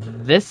 And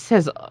this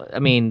has...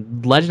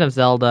 Legend of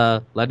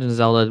Zelda,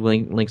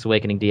 Link's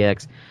Awakening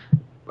DX,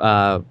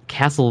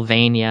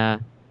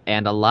 Castlevania,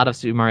 and a lot of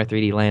Super Mario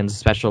 3D Land's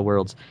special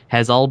worlds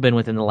has all been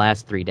within the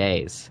last 3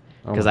 days.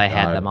 Because I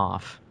had them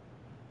off.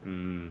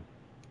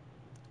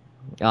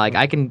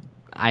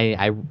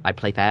 I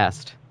play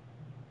fast.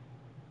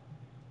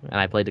 And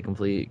I played to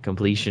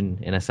completion,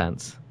 in a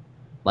sense.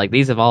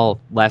 These have all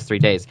last 3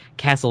 days.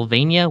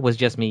 Castlevania was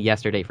just me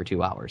yesterday for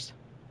 2 hours.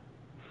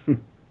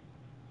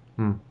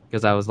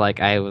 Because I was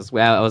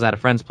at a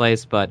friend's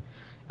place, but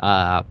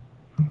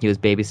He was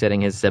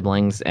babysitting his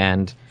siblings,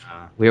 and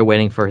we were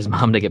waiting for his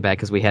mom to get back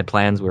because we had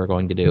plans we were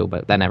going to do,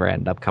 but that never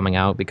ended up coming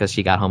out because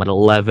she got home at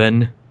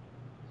 11.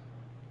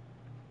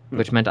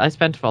 Which meant I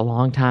spent a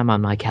long time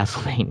on my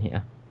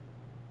Castlevania.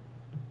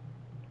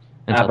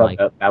 I thought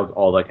that was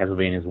all that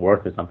Castlevania's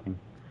worth or something.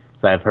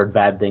 So I've heard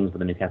bad things about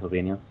the new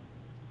Castlevania.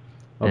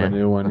 Oh, the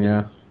new one,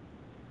 yeah.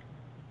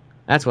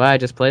 That's why I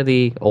just play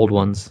the old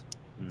ones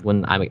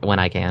when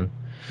I can.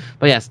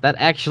 But yes, that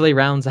actually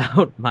rounds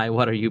out my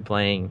What Are You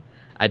Playing?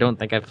 I don't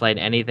think I've played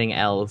anything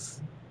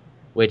else,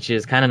 which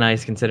is kind of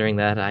nice considering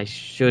that I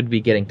should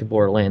be getting to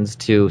Borderlands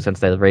 2 since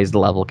they've raised the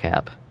level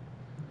cap.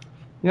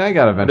 Yeah, I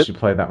gotta eventually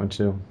play that one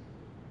too.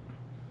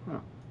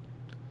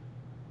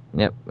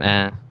 Yep.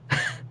 Man,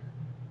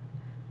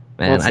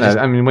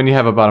 I mean, when you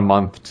have about a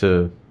month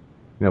to,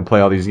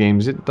 play all these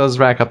games, it does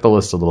rack up the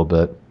list a little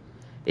bit.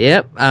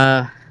 Yep.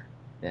 Yeah.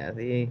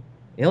 The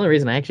only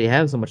reason I actually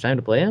have so much time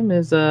to play them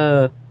is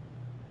I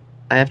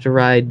have to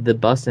ride the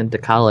bus into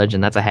college,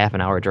 and that's a half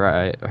an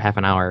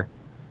hour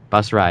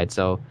bus ride.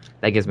 So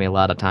that gives me a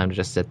lot of time to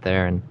just sit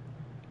there and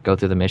go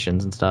through the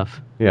missions and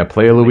stuff. Yeah,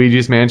 play a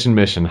Luigi's Mansion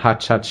mission. Ha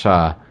cha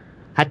cha.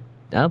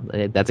 Oh,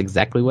 that's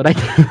exactly what I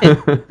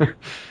did.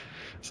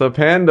 So,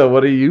 Panda,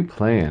 what are you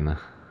playing?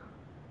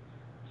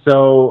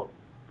 So,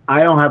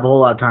 I don't have a whole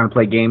lot of time to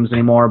play games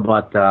anymore,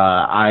 but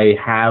I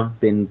have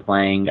been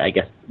playing, I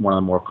guess, one of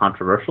the more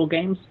controversial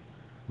games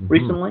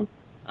recently,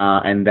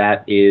 and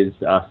that is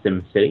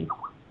SimCity.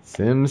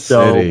 SimCity.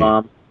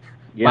 So,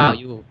 yeah. Wow,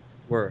 you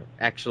were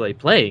actually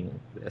playing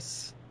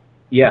this.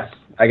 Yes,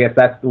 I guess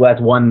that's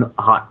one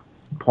hot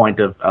point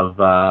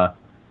of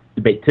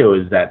debate, too,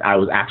 is that I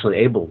was actually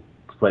able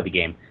to play the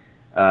game.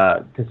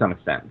 To some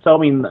extent. So, I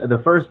mean,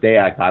 the first day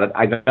I got it,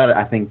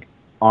 I think,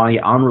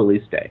 on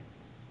release day.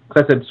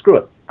 Because I said, screw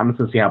it. I'm just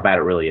going to see how bad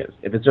it really is.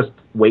 If it's just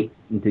wait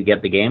to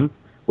get the game,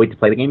 wait to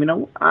play the game,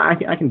 I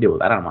can deal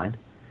with that. I don't mind.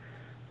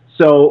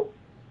 So,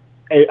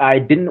 I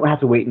didn't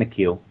have to wait in a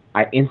queue.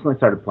 I instantly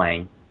started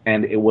playing,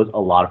 and it was a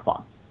lot of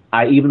fun.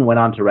 I even went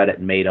on to Reddit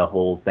and made a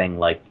whole thing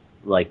like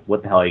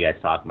what the hell are you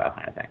guys talking about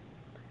kind of thing.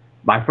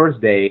 My first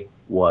day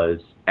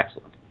was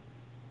excellent.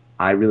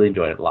 I really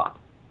enjoyed it a lot.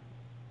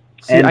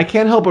 See, I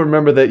can't help but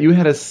remember that you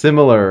had a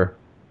similar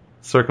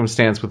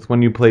circumstance with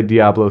when you played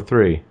Diablo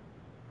 3.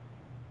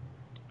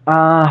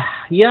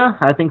 Yeah,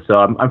 I think so.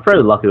 I'm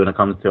fairly lucky when it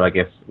comes to, I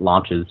guess,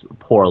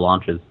 poor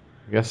launches.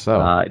 I guess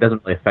so. It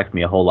doesn't really affect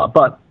me a whole lot,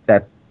 but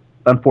that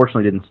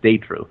unfortunately didn't stay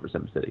true for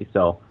SimCity.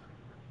 So,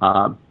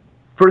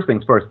 first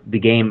things first, the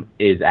game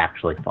is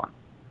actually fun.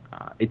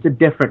 It's a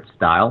different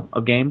style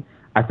of game.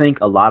 I think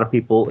a lot of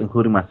people,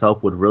 including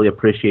myself, would really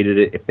appreciate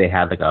it if they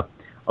had like a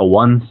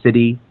one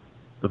city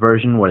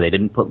version where they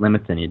didn't put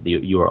limits and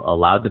you were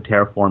allowed to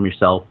terraform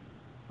yourself.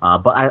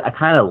 But I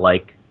kind of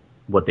like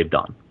what they've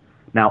done.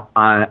 Now,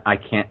 I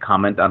can't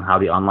comment on how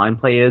the online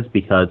play is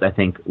because I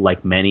think,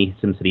 like many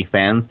SimCity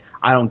fans,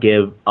 I don't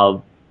give a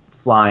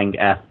flying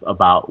F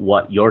about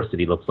what your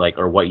city looks like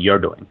or what you're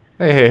doing.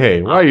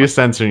 Hey, why are you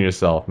censoring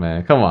yourself,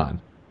 man? Come on.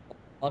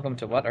 Welcome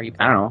to What Are You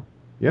Playing? I don't know.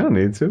 You don't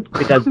need to.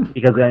 Because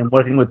I'm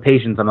working with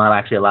patience, I'm not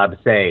actually allowed to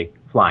say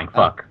flying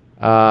fuck.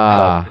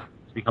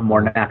 It's become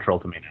more natural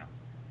to me now.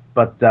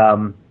 But,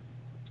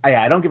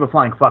 I don't give a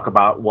flying fuck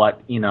about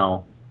what,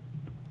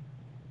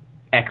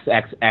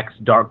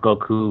 XXX Dark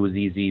Goku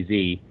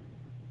ZZZ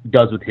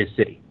does with his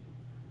city.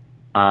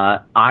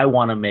 I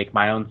want to make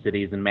my own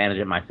cities and manage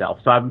it myself.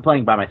 So I've been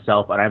playing by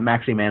myself, and I'm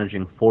actually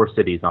managing 4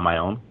 cities on my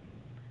own.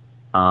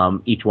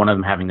 Each one of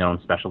them having their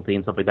own specialty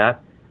and stuff like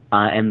that.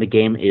 And the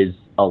game is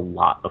a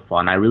lot of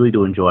fun. I really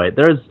do enjoy it.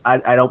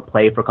 I don't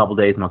play for a couple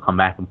days, and I'll come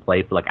back and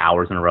play for like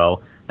hours in a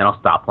row. Then I'll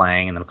stop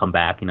playing, and then I'll come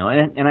back, and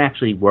it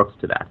actually works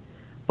to that.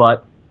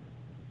 But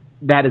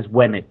that is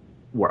when it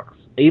works.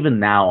 Even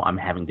now, I'm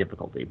having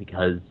difficulty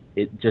because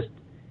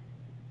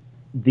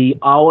the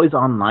always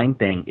online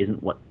thing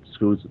isn't what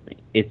screws with me.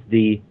 It's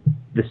the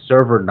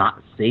server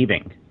not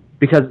saving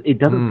because it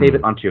doesn't save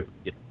it onto your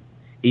computer.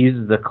 It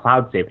uses the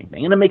cloud saving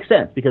thing, and it makes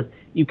sense because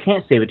you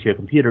can't save it to your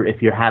computer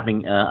if you're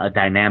having a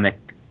dynamic,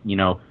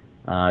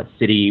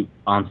 city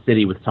on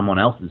city with someone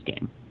else's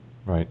game.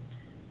 Right.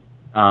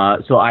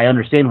 So I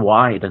understand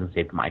why it doesn't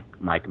save to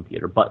my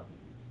computer, but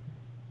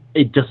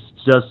it just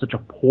does such a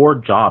poor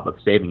job of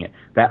saving it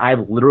that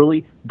I've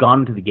literally gone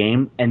into the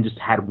game and just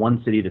had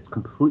one city that's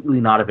completely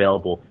not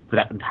available for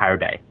that entire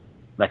day.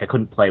 Like I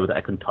couldn't play with it,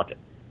 I couldn't touch it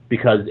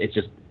because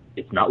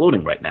it's not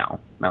loading right now.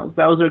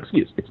 That was their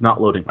excuse. It's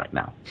not loading right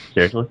now.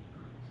 Seriously.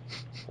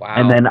 Wow.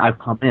 And then I've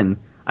come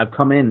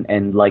in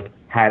and like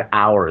had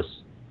hours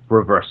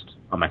reversed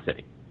on my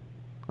city.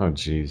 Oh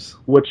jeez.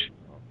 Which,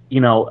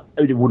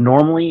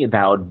 normally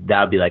that would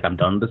be like I'm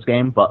done with this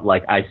game, but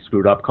like I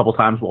screwed up a couple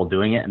times while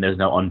doing it, and there's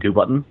no undo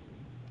button.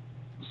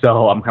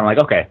 So I'm kind of like,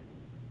 okay,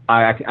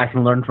 I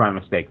can learn from my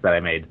mistakes that I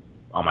made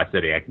on my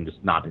city. I can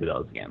just not do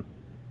those again,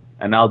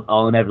 and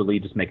I'll inevitably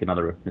just make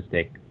another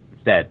mistake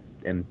instead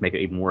and make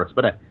it even worse.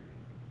 But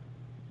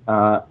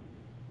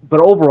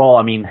overall,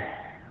 I mean,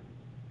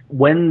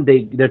 when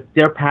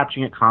they're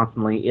patching it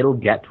constantly, it'll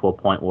get to a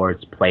point where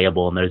it's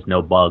playable and there's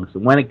no bugs.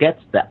 When it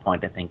gets to that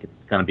point, I think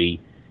it's going to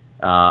be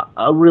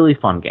a really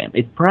fun game.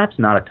 It's perhaps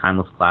not a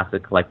timeless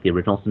classic like the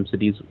original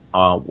SimCities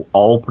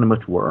all pretty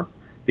much were,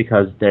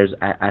 because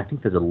I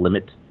think there's a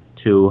limit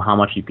to how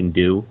much you can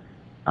do,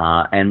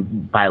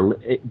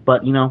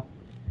 but you know,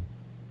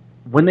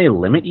 when they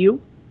limit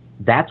you,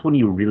 that's when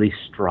you really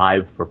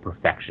strive for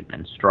perfection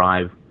and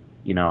strive,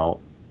 you know,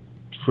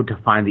 to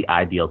find the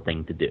ideal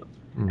thing to do.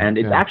 And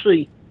it's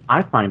actually,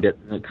 I find it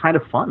kind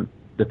of fun,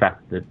 the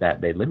fact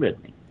that they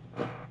limited me.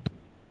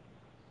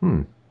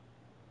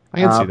 I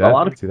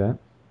can see that.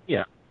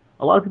 Yeah,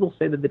 a lot of people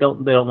say that they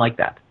don't like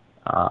that.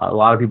 A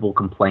lot of people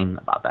complain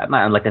about that.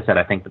 And like I said,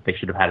 I think that they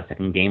should have had a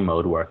second game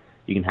mode where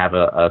you can have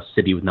a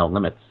city with no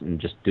limits and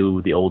just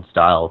do the old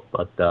style.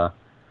 But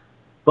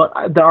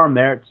there are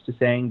merits to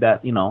saying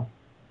that, you know,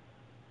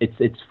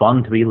 it's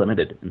fun to be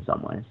limited in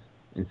some ways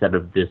instead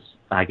of this,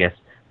 I guess,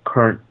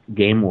 current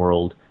game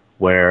world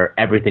where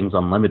everything's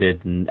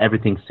unlimited and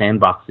everything's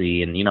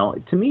sandboxy. And, you know,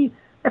 to me,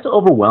 that's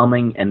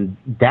overwhelming, and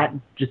that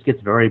just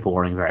gets very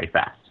boring very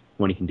fast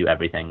when you can do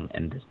everything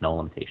and there's no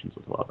limitations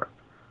whatsoever.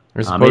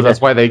 I suppose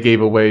that's why they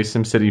gave away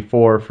SimCity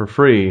 4 for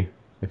free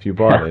if you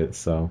bought it.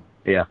 So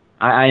yeah,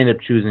 I ended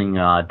up choosing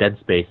Dead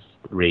Space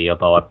 3,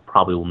 although I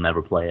probably will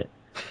never play it.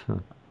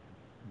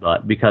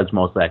 But because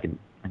mostly I can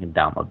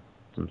download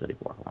SimCity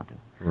 4 if I want to.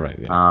 Right.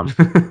 Yeah.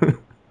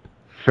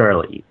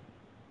 Surely,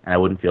 and I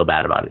wouldn't feel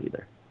bad about it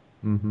either.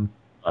 Mm-hmm.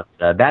 But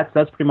that's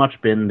pretty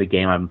much been the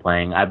game I've been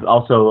playing. I've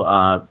also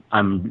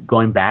I'm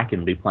going back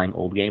and replaying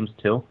old games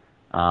too.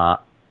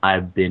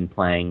 I've been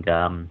playing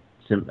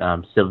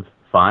Civ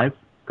 5,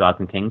 Gods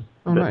and Kings,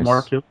 a bit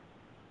more too.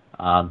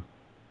 And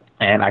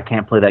I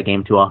can't play that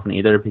game too often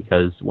either,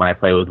 because when I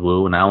play with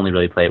Wu, and I only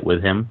really play it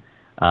with him,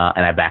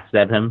 and I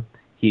backstab him,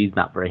 he's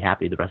not very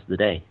happy the rest of the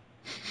day.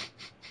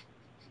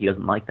 He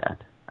doesn't like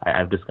that.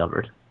 I've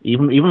discovered.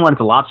 Even when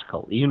it's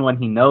logical, even when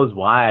he knows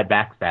why I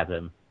backstab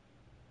him,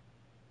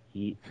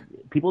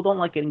 people don't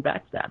like getting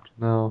backstabbed.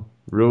 No,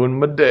 ruin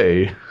my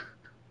day.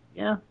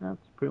 Yeah, that's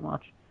pretty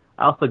much.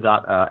 I also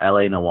got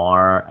LA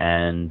Noire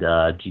and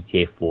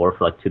GTA 4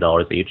 for like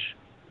 $2 each.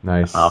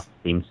 Nice. Off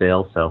Steam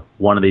sale. So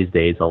one of these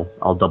days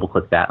I'll double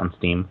click that on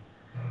Steam.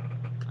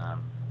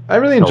 I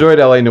really enjoyed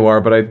LA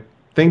Noire, but I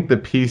think the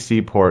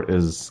PC port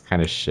is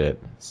kind of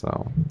shit.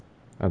 So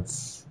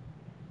that's.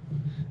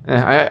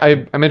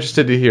 I'm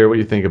interested to hear what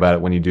you think about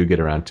it when you do get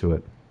around to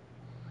it.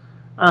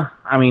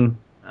 I mean,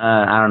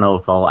 I don't know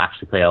if I'll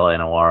actually play LA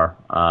Noire.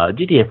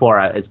 GTA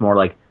 4, it's more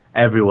like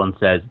everyone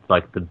says it's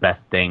like the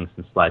best thing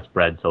since sliced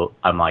bread, so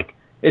I'm like,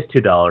 it's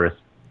 $2.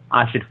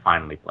 I should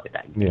finally play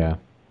that game. Yeah.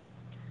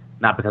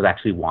 Not because I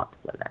actually want to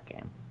play that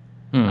game.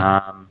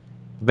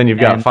 Then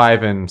you've got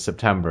 5 in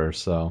September,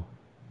 so.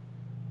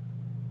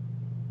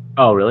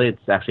 Oh, really?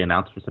 It's actually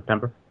announced for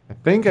September? I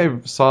think I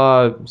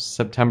saw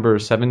September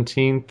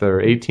 17th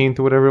or 18th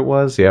or whatever it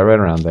was. Yeah, right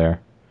around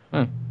there.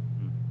 And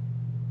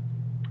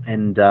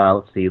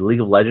let's see,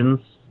 League of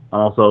Legends.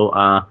 Also,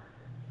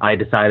 I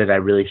decided I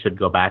really should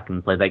go back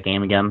and play that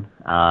game again.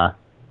 I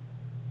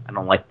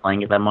don't like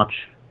playing it that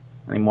much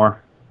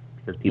anymore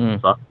because people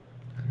suck.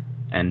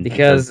 And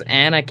because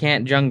Anna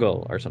can't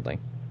jungle or something.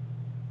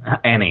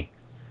 Annie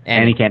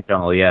can't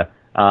jungle. Yeah.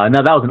 No,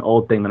 that was an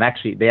old thing. That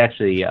they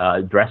actually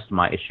addressed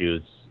my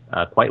issues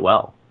quite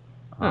well.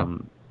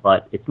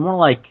 But it's more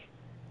like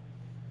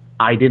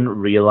I didn't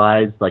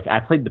realize. Like,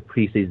 I played the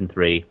pre-season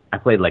 3. I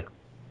played like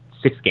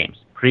 6 games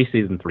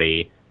pre-season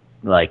 3,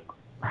 like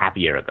half a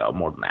year ago,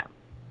 more than that.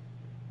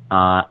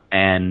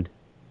 And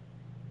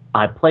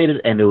I played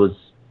it, and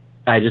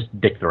I just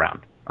dicked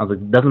around. I was like,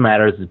 it doesn't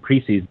matter. This is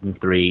pre-season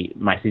 3.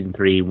 My season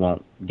 3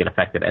 won't get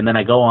affected. And then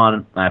I go on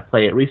and I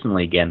play it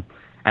recently again.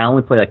 I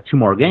only play like 2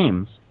 more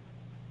games,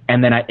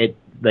 and then it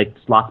like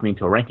slots me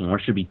into a ranking where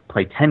it should be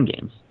play 10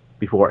 games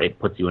before it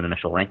puts you in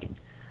initial ranking.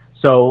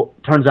 So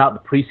turns out the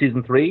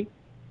pre-season 3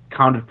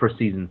 counted for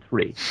season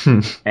 3,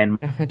 and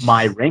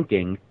my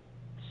ranking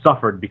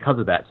suffered because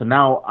of that. So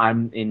now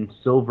I'm in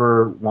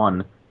Silver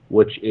 1,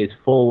 which is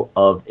full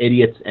of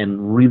idiots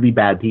and really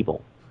bad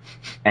people.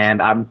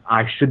 And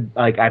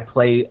I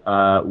play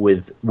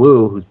with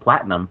Wu, who's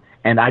Platinum,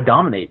 and I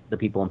dominate the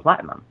people in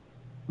Platinum,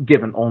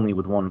 given only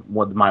with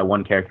my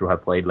one character who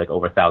I've played like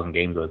over 1,000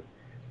 games with.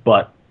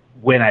 But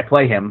when I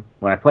play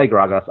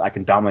Gragas, I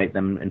can dominate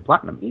them in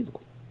Platinum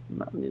easily.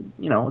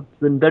 You know,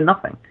 they're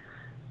nothing.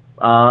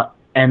 And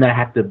then I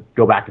have to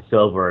go back to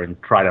Silver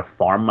and try to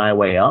farm my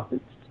way up.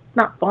 It's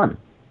not fun.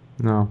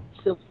 No.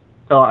 So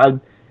I'm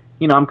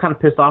kind of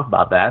pissed off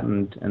about that,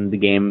 and the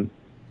game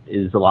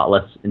is a lot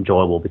less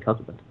enjoyable because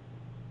of it.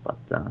 But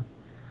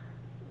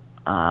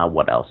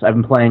what else? I've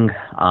been playing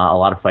a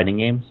lot of fighting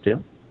games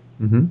too.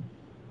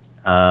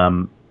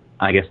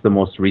 I guess the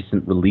most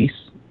recent release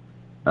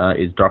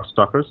is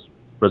Darkstalkers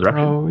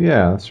Resurrection. Oh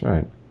yeah, that's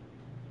right.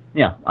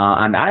 Yeah,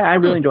 and I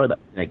really enjoyed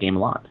that game a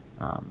lot.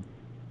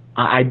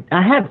 I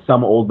had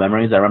some old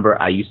memories. I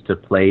remember I used to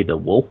play the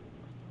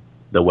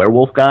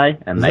werewolf guy,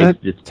 and is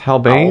that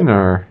Talbane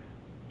or?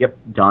 Yep,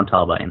 John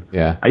Talbine.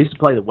 Yeah. I used to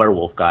play the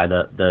werewolf guy,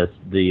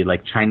 the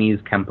like Chinese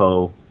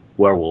Kempo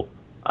werewolf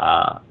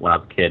when I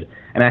was a kid.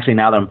 And actually,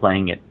 now that I'm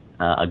playing it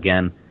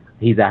again,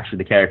 he's actually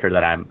the character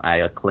that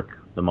I click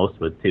the most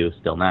with too.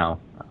 Still now,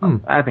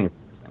 I think it's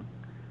interesting.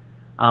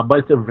 But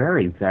it's a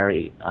very,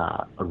 very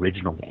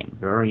original game.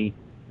 Very,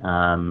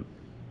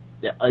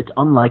 it's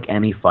unlike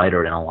any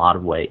fighter in a lot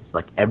of ways.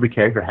 Like every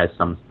character has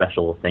some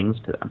special things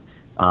to them.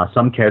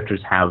 Some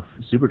characters have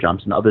super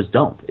jumps and others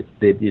don't.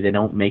 They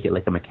don't make it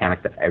like a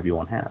mechanic that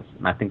everyone has.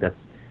 And I think that's,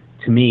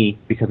 to me,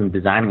 because I'm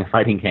designing a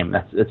fighting game,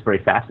 that's very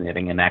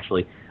fascinating. And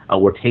actually,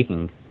 we're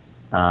taking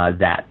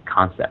that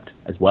concept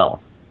as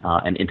well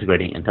and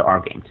integrating it into our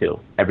game too.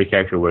 Every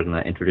character we're going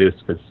to introduce,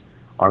 because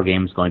our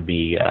game is going to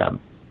be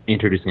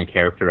introducing a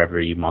character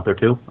every month or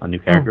two, a new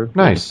character.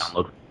 Nice.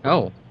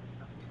 Oh.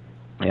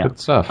 Yeah. Good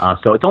stuff.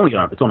 So it's only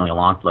going to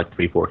launch like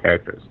 3-4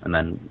 characters, and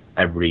then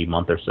every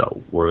month or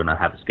so we're going to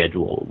have a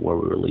schedule where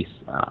we release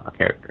a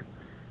character,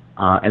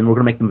 and we're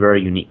going to make them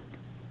very unique.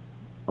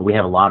 We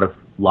have a lot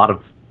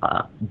of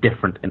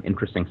different and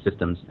interesting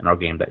systems in our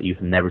game that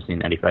you've never seen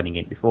in any fighting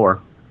game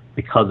before,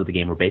 because of the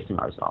game we're basing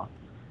ours off,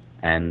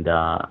 and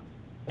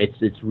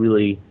it's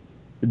really,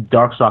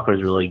 Darkstalkers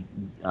has really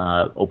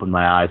opened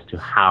my eyes to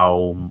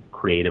how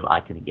creative I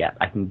can get.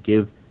 I can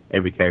give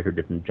every character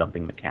different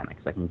jumping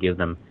mechanics. I can give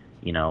them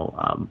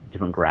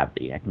different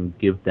gravity. I can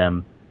give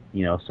them,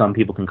 some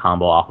people can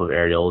combo off of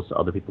aerials,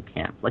 other people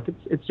can't. Like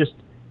it's just,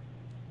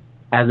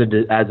 as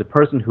a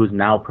person who's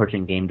now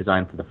approaching game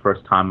design for the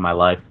first time in my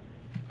life,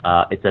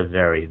 it's a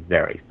very,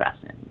 very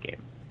fascinating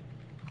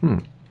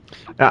game.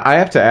 Now, I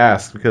have to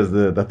ask, because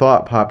the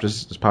thought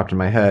just popped in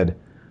my head.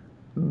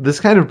 This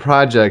kind of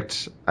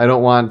project, I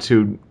don't want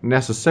to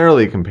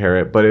necessarily compare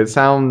it, but it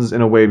sounds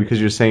in a way, because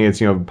you're saying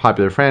it's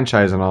popular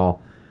franchise and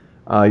all.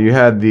 You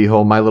had the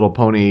whole My Little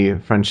Pony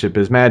Friendship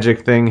is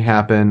Magic thing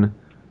happen,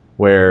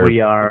 where we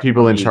are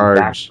people in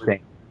charge.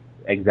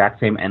 Exact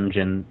same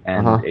engine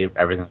and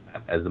everything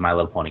as the My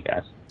Little Pony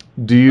guys.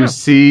 Do you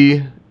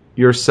see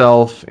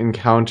yourself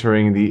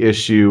encountering the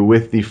issue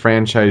with the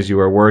franchise you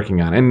are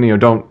working on? And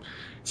don't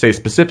say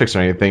specifics or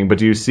anything, but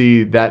do you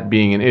see that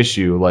being an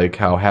issue, like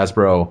how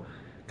Hasbro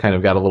kind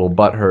of got a little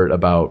butthurt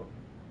about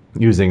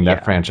using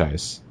that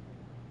franchise?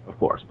 Of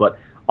course, but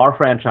our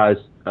franchise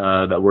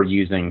that we're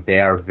using, they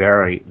are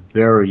very,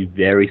 very,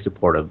 very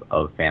supportive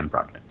of fan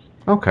projects.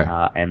 Okay.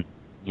 And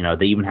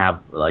they even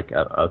have like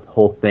a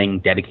whole thing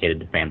dedicated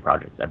to fan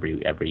projects.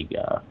 Every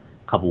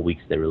couple of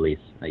weeks they release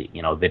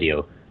a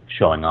video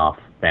showing off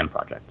fan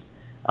projects.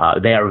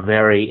 They are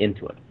very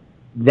into it.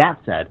 That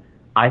said,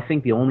 I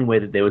think the only way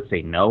that they would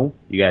say no,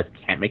 you guys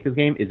can't make this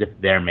game, is if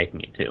they're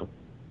making it too.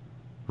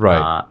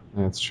 Right.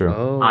 That's true.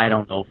 Oh. I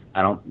don't know.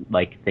 I don't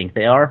think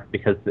they are,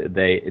 because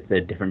it's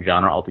a different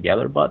genre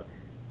altogether. But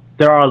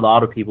there are a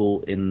lot of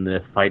people in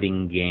the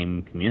fighting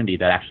game community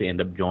that actually end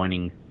up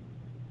joining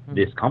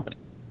this company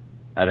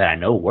that I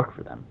know work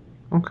for them.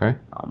 Okay.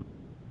 I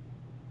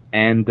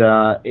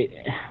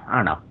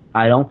don't know.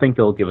 I don't think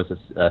they'll give us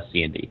a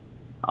C&D,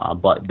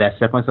 but that's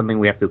definitely something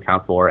we have to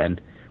account for.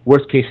 And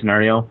worst case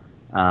scenario,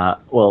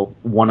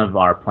 one of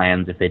our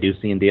plans, if they do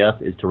C&D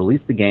us, is to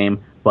release the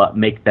game, but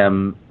make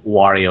them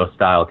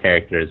Wario-style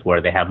characters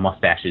where they have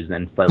mustaches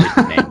and slightly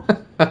different names.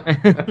 I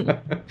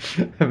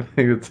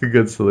think it's a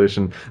good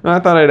solution. No, I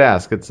thought I'd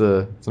ask. It's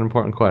an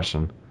important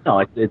question. No,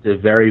 it's a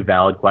very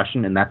valid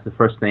question, and that's the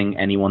first thing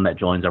anyone that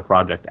joins our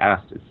project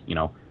asks is,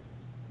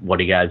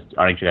 aren't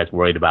you guys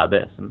worried about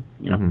this?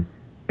 And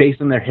based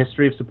on their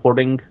history of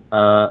supporting,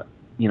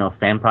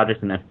 fan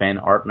projects and fan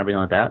art and everything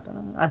like that,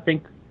 I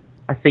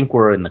think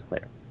we're in the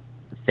clear.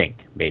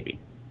 Maybe.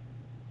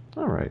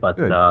 All right. But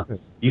good.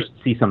 You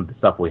should see some of the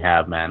stuff we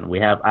have, man.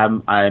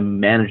 I'm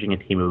managing a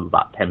team of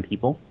about 10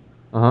 people.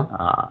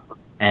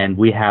 And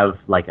we have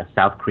like a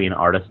South Korean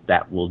artist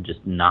that will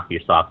just knock your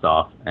socks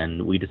off,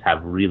 and we just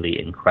have really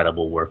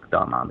incredible work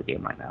done on the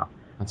game right now.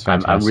 That's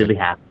fantastic. I'm really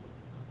happy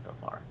so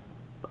far,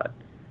 but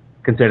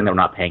considering that we're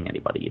not paying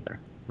anybody either.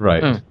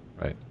 Right.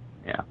 Right.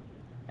 Yeah.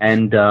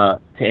 And to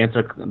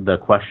answer the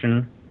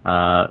question,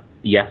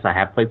 yes, I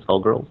have played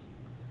Skullgirls.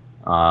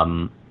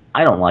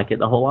 I don't like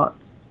it a whole lot.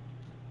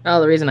 Oh,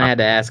 the reason I had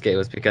to ask it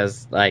was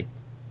because, I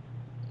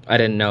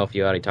didn't know if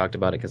you already talked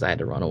about it because I had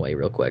to run away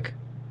real quick.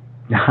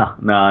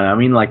 No, I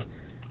mean,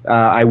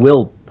 I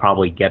will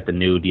probably get the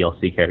new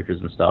DLC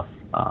characters and stuff.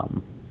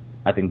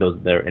 I think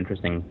they're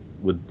interesting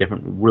with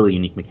different, really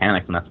unique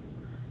mechanics, and that's,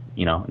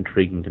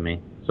 intriguing to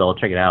me. So I'll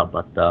check it out.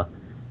 But,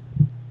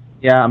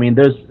 yeah, I mean,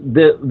 there's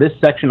this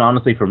section,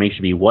 honestly, for me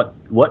should be what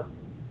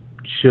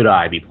should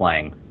I be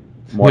playing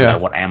more than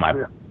what am I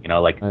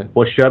playing?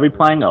 What should I be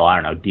playing? Oh, I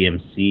don't know,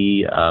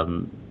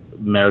 DMC,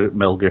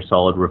 Metal Gear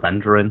Solid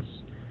Revengeance,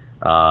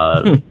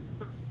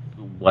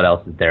 what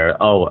else is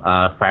there? Oh,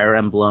 Fire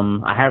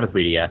Emblem. I have a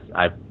 3DS.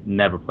 I've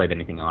never played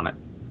anything on it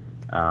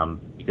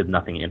because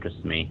nothing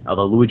interests me.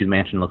 Although Luigi's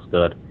Mansion looks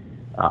good.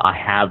 I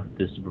have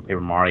the Super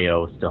Paper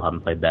Mario. Still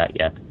haven't played that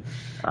yet.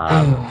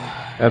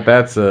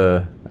 That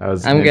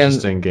was an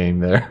interesting game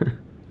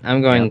there.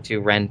 I'm going to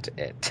rent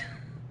it.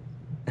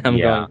 I'm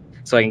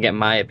so I can get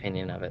my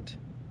opinion of it.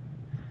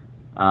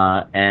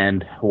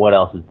 And what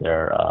else is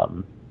there?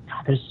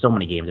 There's so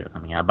many games that are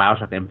coming out.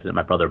 BioShock Infinite,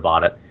 my brother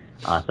bought it,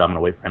 so I'm going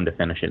to wait for him to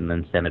finish it and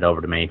then send it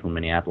over to me from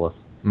Minneapolis.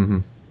 Mm-hmm.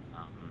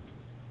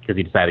 Because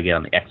he decided to get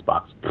on the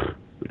Xbox.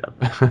 Who does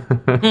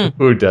that?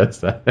 Who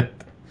does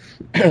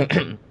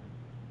that?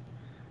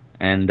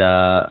 And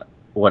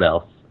what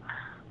else?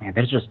 Man,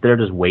 there are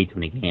just way too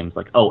many games.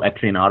 Like,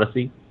 Etrian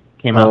Odyssey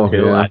came out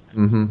too. Yeah.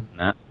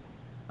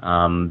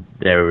 That.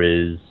 There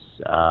is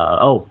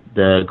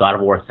the God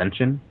of War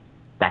Ascension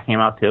that came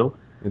out too.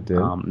 It did.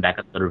 That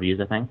got good reviews,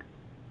 I think.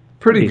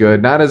 Pretty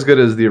good. Not as good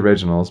as the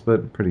originals,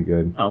 but pretty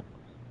good.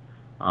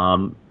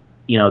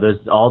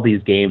 There's all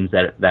these games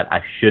that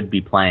I should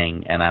be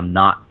playing, and I'm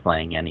not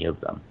playing any of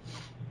them.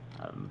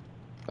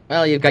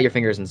 Well, you've got your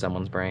fingers in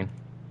someone's brain.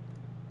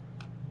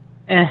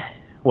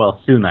 Well,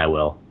 soon I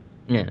will.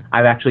 Yeah.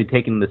 I've actually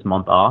taken this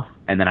month off,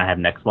 and then I have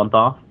next month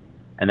off,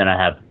 and then I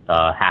have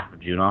half of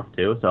June off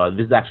too. So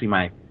this is actually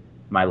my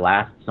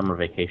last summer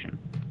vacation.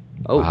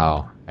 Oh.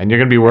 Wow. And you're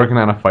going to be working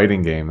on a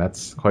fighting game.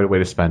 That's quite a way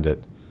to spend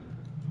it.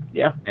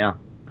 Yeah.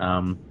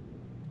 Actually,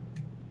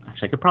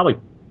 I could probably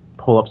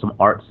pull up some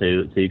art so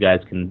you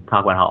guys can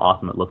talk about how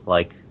awesome it looks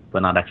like,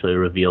 but not actually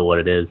reveal what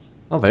it is.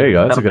 Oh, there you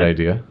go. That's a good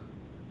idea.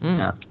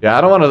 Yeah. Yeah,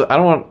 I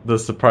don't want the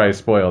surprise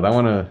spoiled. I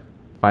want to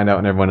find out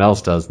when everyone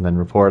else does and then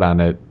report on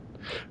it.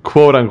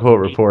 Quote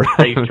unquote report.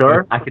 Are you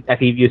sure? I could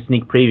give you a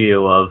sneak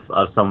preview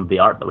of some of the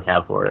art that we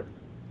have for it.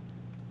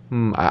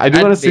 I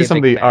do want to see some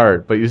of the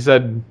art, but you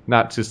said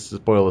not to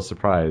spoil a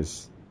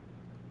surprise.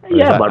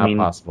 Yeah, but not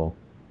possible?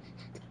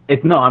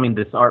 This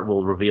art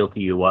will reveal to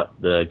you what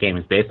the game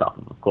is based off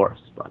of course,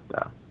 but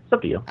it's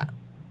up to you.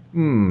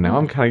 Now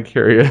I'm kind of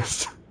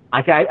curious.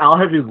 I'll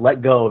have you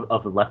let go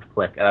of the left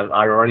click, and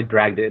I already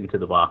dragged it into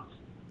the box.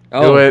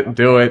 Oh.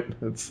 Do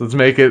it. Let's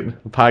make it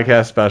a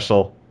podcast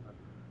special.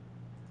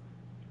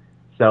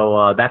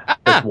 So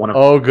that's one of.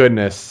 Oh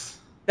goodness,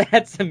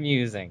 that's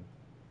amusing,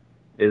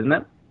 isn't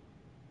it?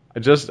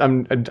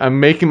 I'm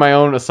making my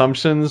own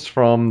assumptions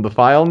from the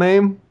file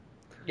name.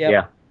 Yep.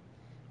 Yeah.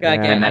 I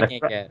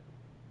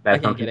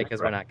can't get it because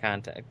right. we're not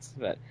contacts,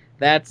 but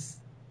that's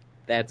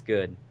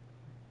good.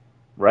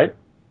 Right?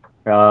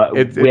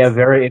 We have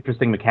very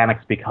interesting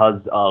mechanics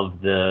because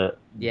of this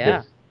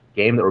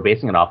game that we're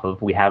basing it off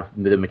of. We have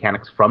the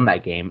mechanics from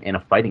that game in a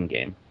fighting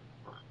game.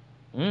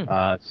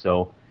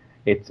 So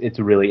it's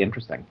really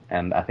interesting,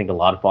 and I think a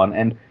lot of fun.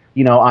 And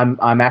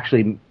I'm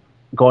actually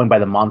going by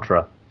the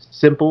mantra: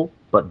 simple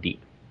but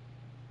deep.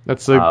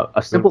 That's a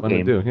simple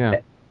game. To do,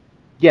 yeah.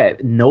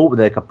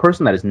 Like a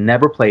person that has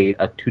never played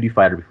a 2D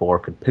fighter before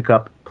could pick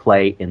up,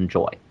 play,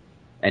 enjoy,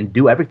 and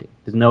do everything.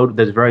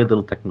 There's very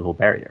little technical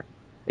barrier.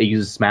 It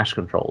uses Smash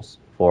controls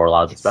for a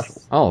lot of the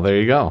specials. Oh, there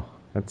you go.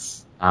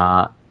 That's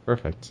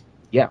perfect.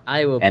 Yeah,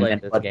 I will play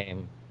this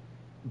game.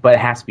 But it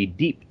has to be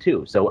deep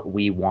too. So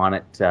we want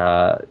it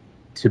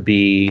to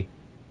be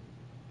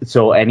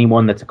so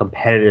anyone that's a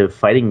competitive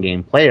fighting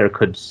game player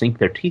could sink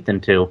their teeth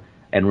into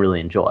and really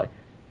enjoy.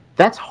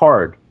 That's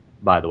hard,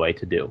 by the way,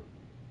 to do.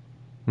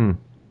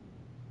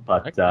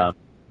 But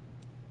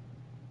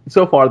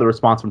so far, the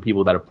response from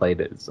people that have played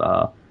it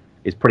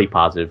is pretty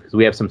positive because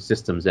we have some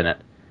systems in it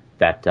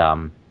that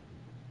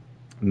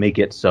make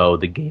it so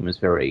the game is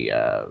very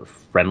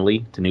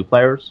friendly to new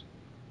players.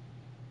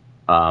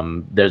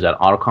 There's an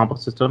auto combo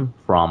system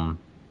from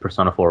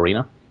Persona 4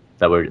 Arena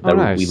that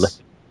nice. we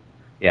lifted.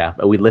 Yeah,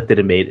 but we lifted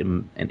and made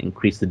and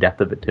increased the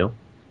depth of it too.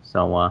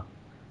 So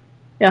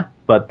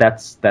but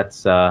that's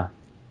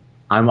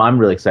I'm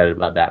really excited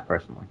about that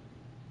personally.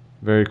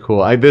 Very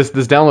cool. This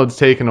download's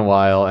taken a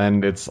while,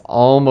 and it's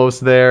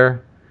almost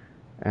there,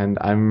 and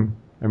I'm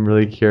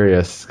really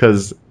curious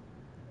because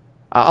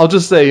I'll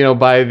just say,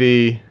 by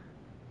the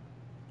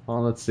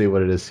let's see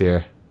what it is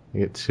here. I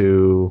get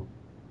to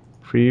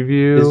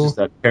preview. This is just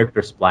a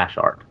character splash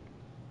art.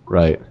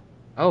 Right.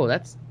 Oh,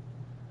 that's.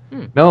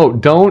 No,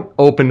 don't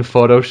open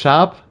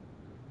Photoshop.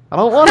 I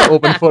don't want to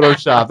open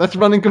Photoshop. That's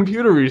running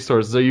computer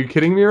resources. Are you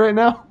kidding me right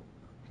now?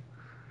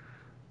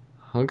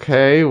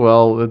 Okay,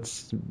 well,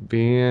 it's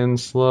being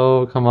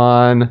slow. Come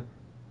on.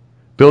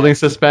 Building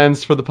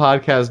suspense for the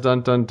podcast.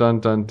 Dun, dun, dun,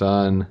 dun,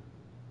 dun.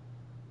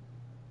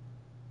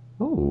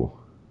 Oh.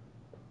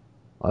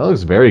 Well, that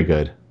looks very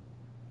good.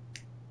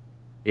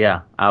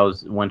 Yeah,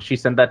 when she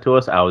sent that to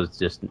us,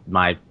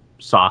 my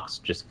socks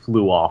just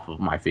flew off of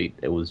my feet.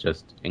 It was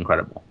just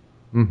incredible.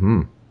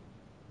 Mm-hmm.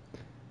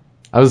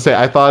 I would say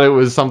I thought it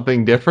was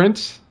something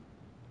different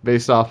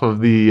based off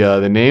of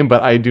the name,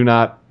 but I do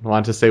not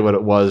want to say what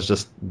it was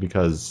just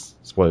because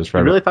spoilers for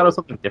everyone. You really thought it was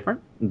something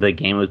different? The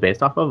game was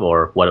based off of,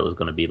 or what it was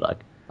going to be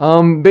like?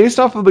 Based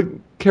off of the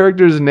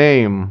character's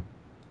name.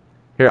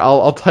 Here,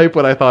 I'll type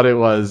what I thought it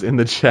was in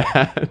the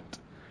chat.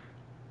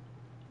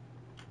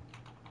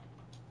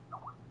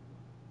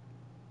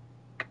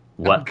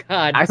 What? Oh,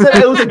 God. I said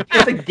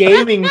it's a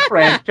gaming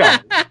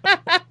franchise.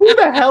 Who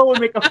the hell would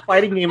make a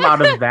fighting game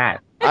out of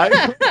that?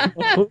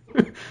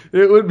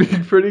 It would be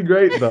pretty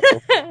great, though.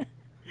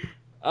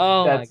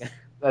 Oh, my God.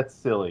 That's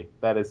silly.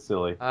 That is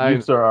silly.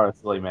 You, sir, are a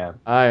silly man.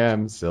 I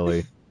am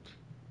silly.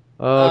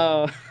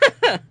 Well,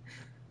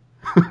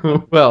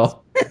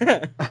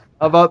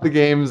 about the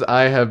games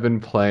I have been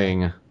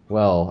playing.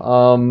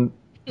 Well,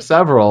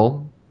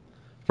 several.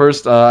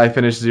 First, I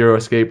finished Zero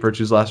Escape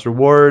Virtue's Last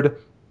Reward.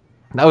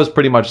 That was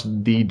pretty much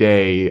the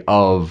day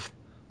of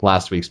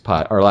last month's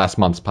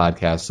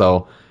podcast.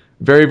 So,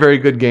 very, very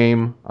good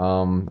game.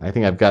 I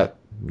think I've got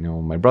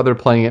my brother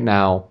playing it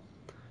now.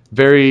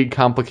 Very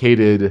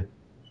complicated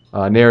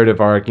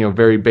narrative arc.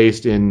 Very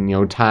based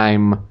in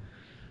time,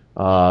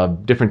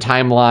 different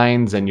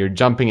timelines, and you're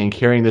jumping and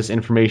carrying this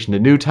information to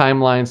new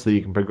timelines so that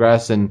you can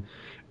progress. And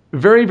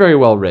very, very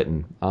well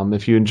written.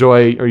 If you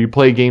enjoy or you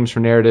play games for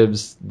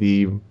narratives,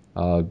 the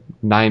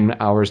 9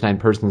 Hours, 9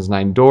 Persons,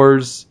 9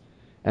 Doors,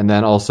 and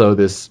then also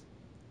this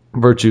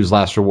Virtue's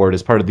Last Reward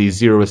is part of the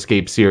Zero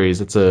Escape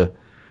series. It's a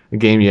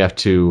game you have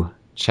to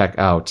check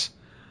out.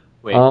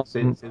 Wait,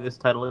 say this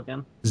title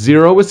again?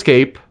 Zero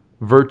Escape,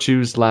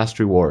 Virtue's Last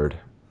Reward.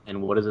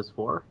 And what is this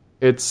for?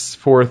 It's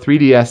for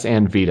 3DS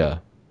and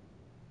Vita.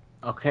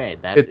 Okay,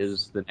 that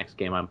is the next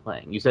game I'm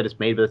playing. You said it's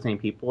made by the same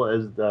people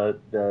as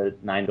the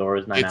 9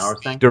 Doors, 9 Hours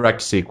thing?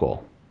 Direct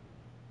sequel.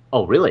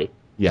 Oh, really?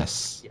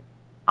 Yes.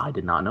 I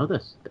did not know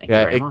this. Thank you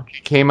very much.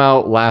 It came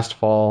out last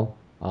fall.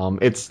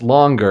 It's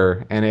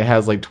longer, and it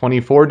has like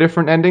 24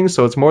 different endings,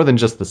 so it's more than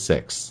just the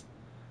 6.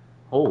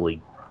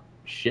 Holy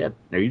shit.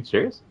 Are you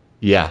serious?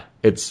 Yeah,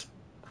 it's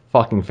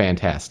fucking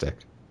fantastic.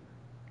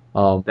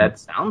 That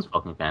sounds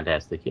fucking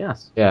fantastic,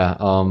 yes. Yeah,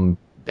 and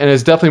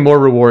it's definitely more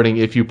rewarding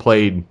if you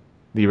played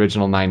the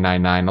original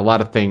 999. A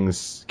lot of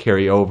things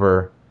carry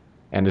over,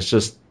 and it's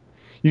just,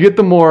 you get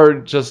the more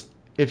just,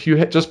 if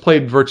you just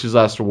played Virtue's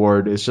Last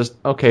Reward, it's just,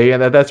 okay,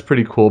 yeah, that's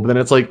pretty cool, but then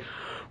it's like,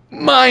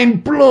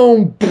 mind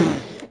blown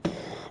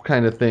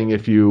kind of thing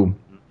if you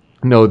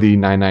know the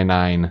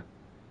 999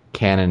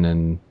 canon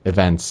and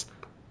events.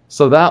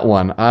 So that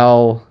one,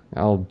 I'll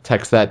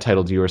text that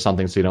title to you or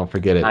something so you don't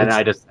forget it.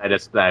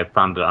 I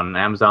found it on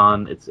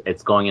Amazon.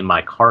 It's going in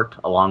my cart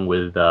along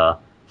with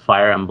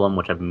Fire Emblem,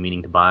 which I've been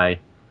meaning to buy.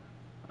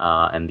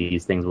 And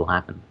these things will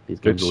happen.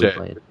 These games will be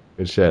played.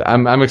 Good shit.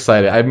 I'm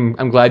excited.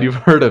 I'm glad you've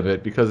heard of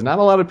it because not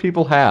a lot of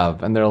people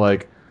have, and they're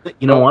like,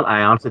 you know what?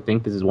 I honestly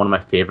think this is one of my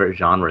favorite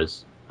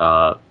genres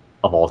of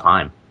all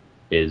time.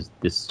 Is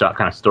this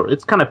kind of story?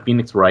 It's kind of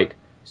Phoenix Wright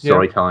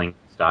storytelling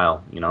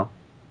style,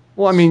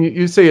 Well, I mean,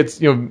 you say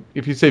it's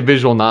if you say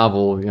visual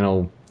novel,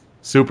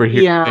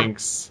 superhero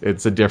thinks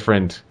it's a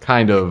different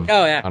kind of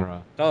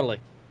genre. Totally,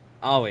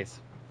 always.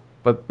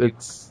 But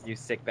it's you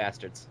sick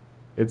bastards.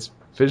 It's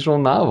visual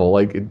novel,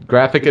 like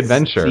graphic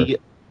adventure. See,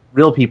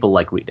 real people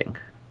like reading.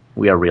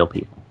 We are real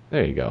people.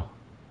 There you go.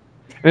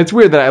 And it's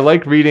weird that I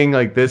like reading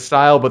like this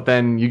style, but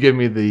then you give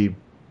me the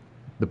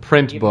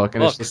print book,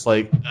 and it's just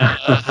like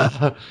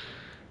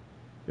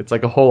it's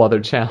like a whole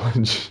other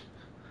challenge.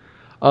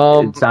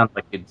 It sounds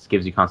like it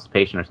gives you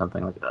constipation or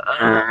something like that.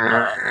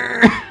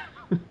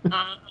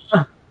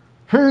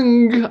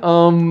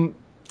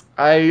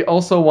 I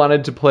also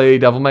wanted to play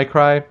Devil May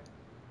Cry,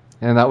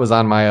 and that was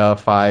on my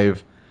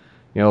 5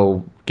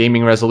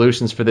 gaming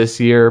resolutions for this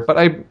year, but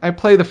I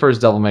play the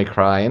first Devil May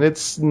Cry, and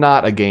it's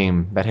not a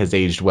game that has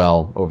aged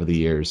well over the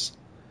years.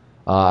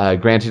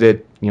 Granted,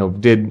 it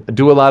did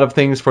do a lot of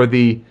things for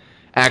the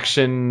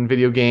action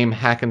video game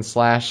hack and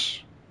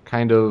slash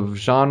kind of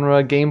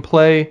genre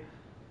gameplay,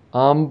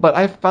 but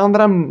I found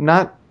that I'm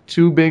not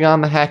too big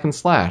on the hack and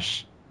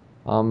slash.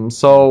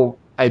 So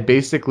I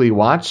basically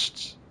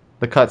watched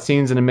the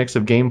cutscenes and a mix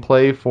of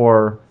gameplay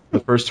for the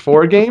first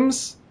 4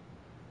 games.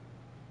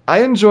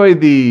 I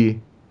enjoyed the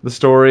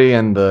story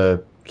and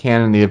the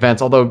canon, the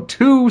events, although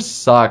 2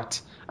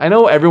 sucked. I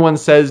know everyone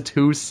says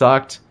 2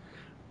 sucked,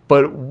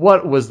 but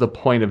what was the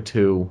point of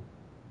 2?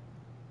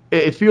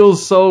 It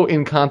feels so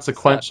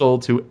inconsequential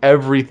to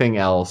everything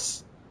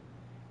else.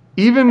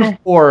 Even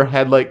 4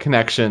 had like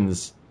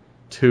connections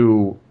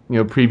to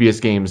previous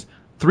games.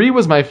 3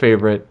 was my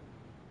favorite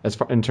as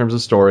far in terms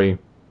of story.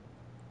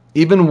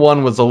 Even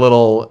 1 was a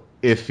little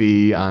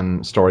iffy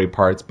on story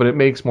parts, but it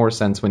makes more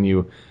sense when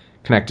you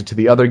connect it to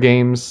the other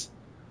games.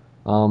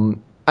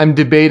 I'm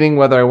debating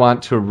whether I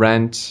want to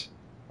rent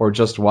or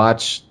just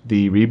watch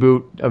the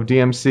reboot of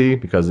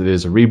DMC, because it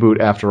is a reboot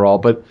after all.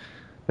 But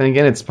then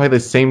again, it's probably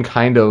the same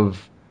kind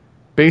of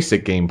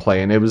basic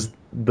gameplay, and it was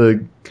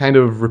the kind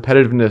of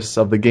repetitiveness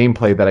of the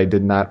gameplay that I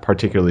did not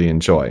particularly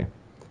enjoy.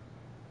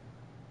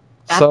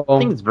 I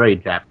think it's very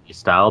Japanese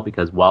style,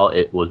 because while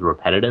it was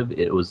repetitive,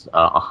 it was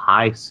a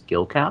high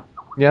skill cap.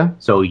 Yeah.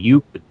 So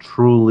you could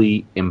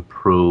truly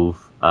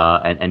improve,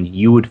 and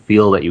you would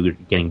feel that you were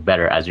getting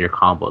better as your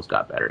combos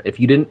got better. If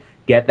you didn't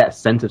get that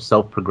sense of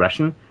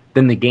self-progression,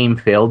 then the game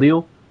failed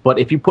you. But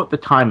if you put the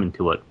time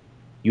into it,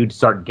 you'd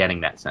start getting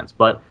that sense.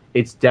 But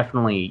it's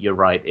definitely, you're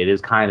right, it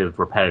is kind of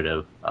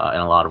repetitive in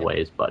a lot of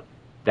ways, but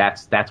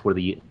that's where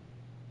the,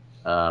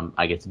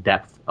 I guess,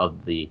 depth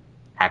of the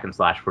hack and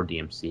slash for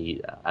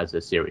DMC as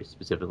a series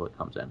specifically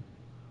comes in.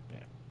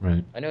 Yeah.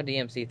 Right. I know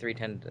DMC 3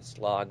 tended to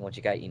slog once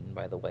you got eaten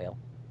by the whale.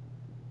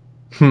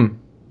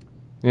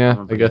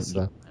 Yeah, I guess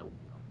so.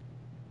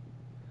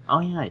 Oh,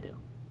 yeah, I do.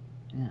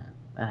 Yeah.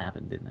 That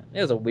happened, didn't it?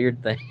 It was a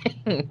weird thing.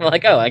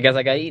 Like, oh, I guess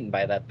I got eaten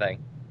by that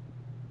thing.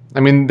 I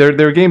mean,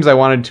 they're games I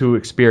wanted to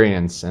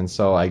experience, and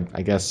so I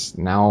guess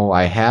now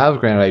I have.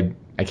 Granted,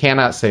 I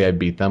cannot say I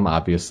beat them,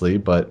 obviously,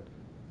 but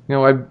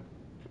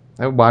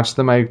I watched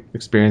them, I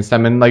experienced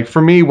them, and like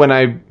for me, when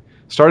I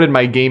started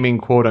my gaming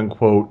quote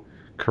unquote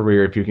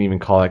career, if you can even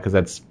call it, because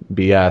that's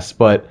BS,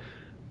 but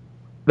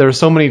there are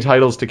so many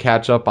titles to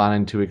catch up on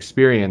and to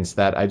experience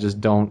that I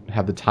just don't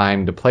have the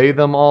time to play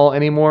them all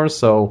anymore.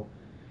 So,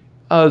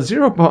 not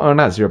zero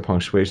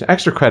punctuation,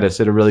 extra credits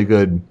did a really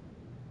good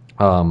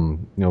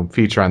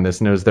feature on this,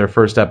 and it was their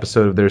first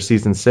episode of their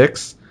season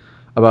 6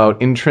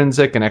 about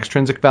intrinsic and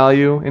extrinsic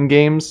value in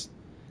games,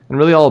 and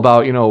really all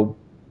about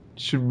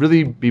should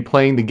really be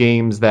playing the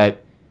games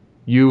that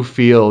you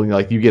feel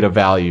like you get a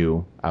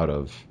value out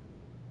of.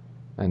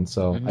 And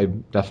so I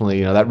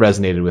definitely that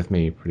resonated with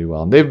me pretty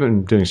well, and they've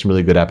been doing some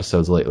really good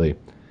episodes lately.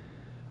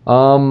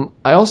 I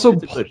also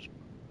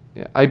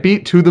I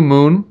beat To the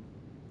Moon,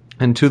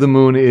 and To the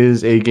Moon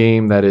is a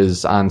game that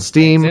is on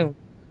Steam.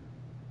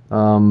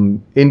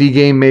 Indie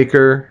game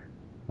maker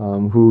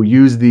who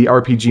used the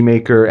RPG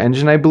Maker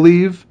engine, I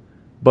believe,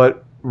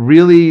 but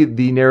really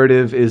the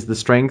narrative is the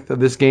strength of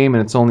this game,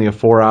 and it's only a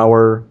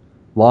 4-hour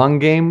long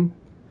game.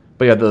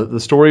 But yeah, the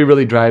story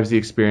really drives the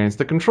experience.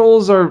 The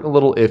controls are a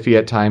little iffy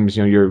at times.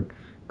 You're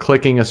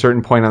clicking a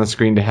certain point on the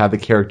screen to have the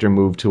character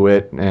move to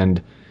it,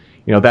 and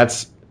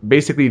that's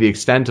basically the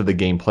extent of the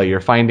gameplay.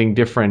 You're finding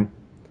different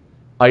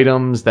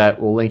items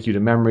that will link you to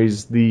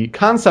memories. The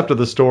concept of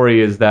the story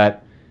is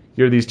that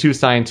you're these two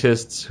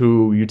scientists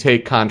who you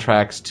take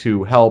contracts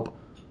to help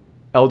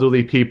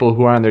elderly people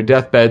who are on their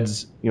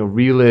deathbeds,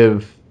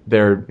 relive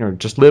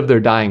just live their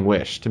dying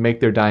wish, to make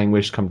their dying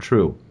wish come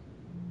true.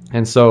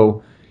 And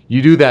so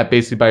you do that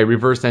basically by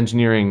reverse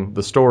engineering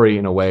the story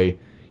in a way,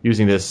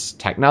 using this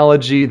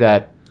technology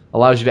that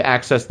allows you to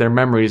access their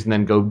memories and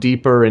then go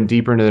deeper and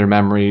deeper into their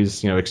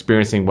memories,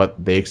 experiencing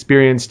what they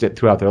experienced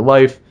throughout their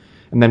life,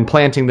 and then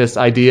planting this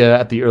idea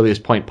at the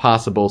earliest point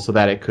possible so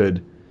that it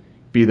could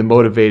be the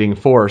motivating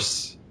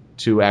force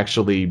to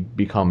actually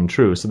become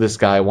true. So this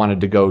guy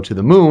wanted to go to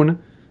the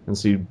moon, and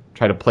so you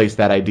try to place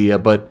that idea,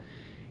 but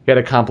he had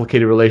a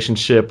complicated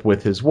relationship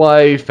with his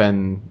wife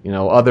and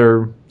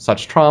other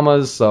such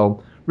traumas.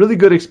 So really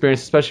good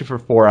experience, especially for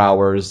 4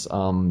 hours.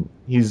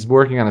 He's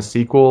working on a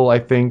sequel, I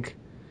think,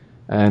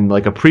 and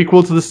like a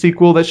prequel to the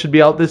sequel that should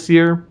be out this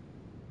year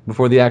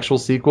before the actual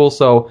sequel.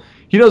 So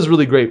he does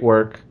really great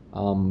work.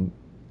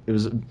 It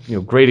was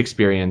great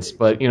experience,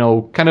 but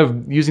kind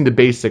of using the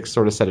basic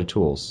sort of set of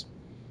tools.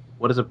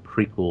 What is a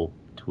prequel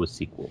to a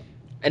sequel?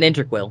 An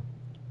interquel.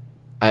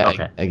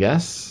 I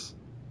guess.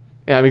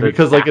 Yeah, I mean, so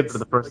because it's it's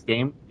the first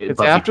game.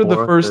 It's after the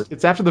first.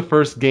 It's after the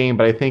first game,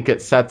 but I think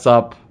it sets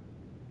up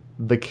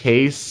the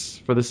case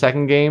for the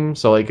second game.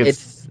 So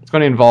it's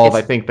going to involve,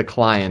 I think, the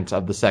client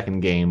of the second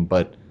game,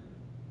 but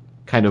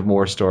kind of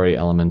more story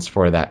elements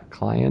for that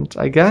client,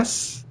 I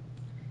guess.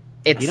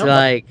 It's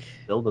like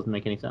still doesn't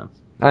make any sense.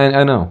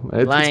 I know.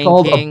 It's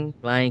called King,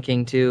 Lion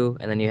King 2,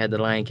 and then you had the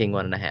Lion King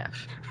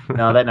 1.5.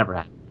 No, that never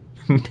happened.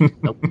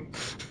 Nope.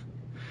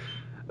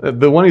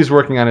 The one he's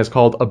working on is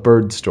called A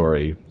Bird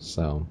Story,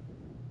 so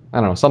I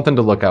don't know, something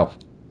to look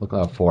out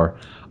for.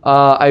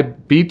 I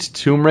beat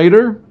Tomb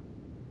Raider,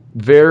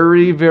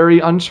 very, very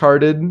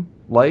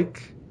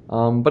Uncharted-like,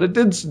 but it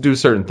did do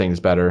certain things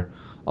better.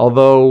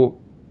 Although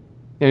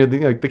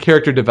the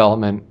character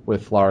development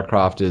with Lara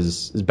Croft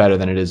is better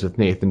than it is with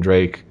Nathan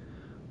Drake.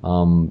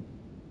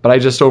 But I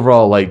just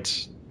overall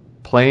liked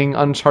playing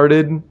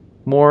Uncharted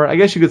more. I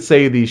guess you could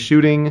say the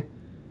shooting,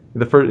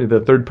 the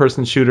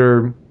third-person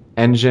shooter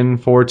engine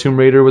for Tomb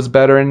Raider was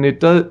better, and it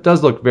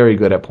does look very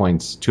good at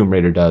points. Tomb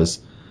Raider does.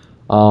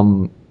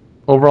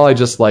 Overall, I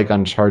just like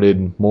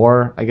Uncharted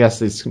more. I guess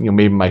it's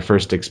maybe my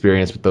first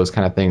experience with those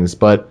kind of things,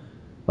 but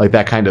like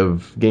that kind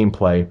of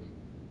gameplay.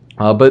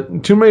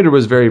 But Tomb Raider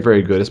was very,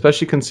 very good,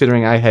 especially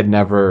considering I had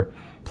never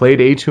played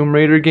a Tomb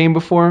Raider game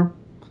before.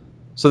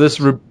 So this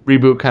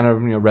reboot kind of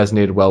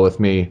resonated well with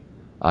me.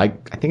 I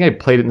think I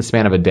played it in the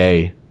span of a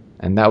day,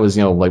 and that was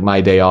like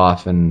my day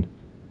off, and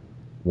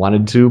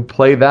wanted to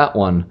play that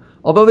one.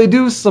 Although they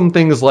do some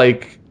things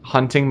like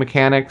hunting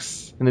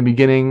mechanics in the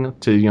beginning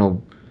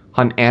to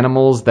hunt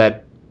animals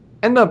that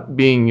end up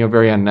being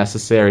very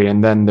unnecessary,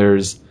 and then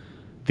there's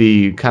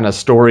the kind of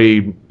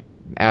story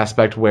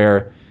aspect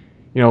where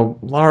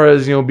Lara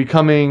is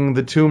becoming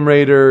the Tomb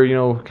Raider,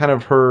 kind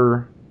of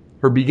her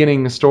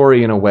beginning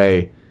story in a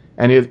way.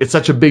 And it's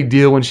such a big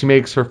deal when she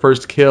makes her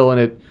first kill, and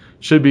it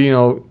should be,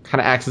 kind of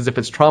acts as if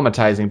it's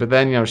traumatizing. But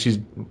then, she's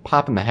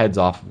popping the heads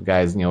off of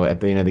guys, at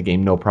the end of the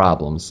game, no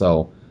problem.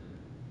 So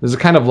there's a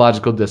kind of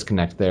logical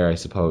disconnect there, I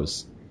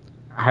suppose.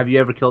 Have you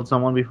ever killed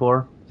someone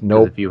before?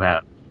 Nope.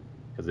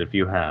 Because if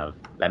you have,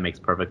 that makes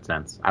perfect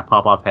sense. I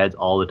pop off heads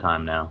all the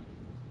time now.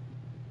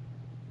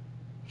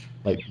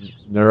 Like,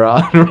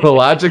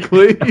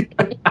 neurologically?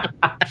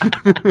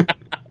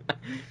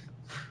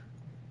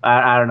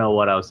 I don't know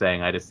what I was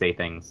saying. I just say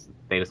things.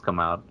 They just come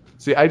out.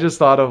 See, I just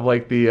thought of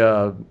like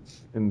the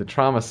in the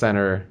trauma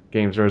center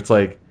games where it's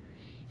like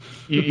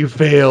you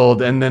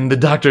failed, and then the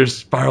doctor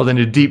spiraled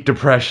into deep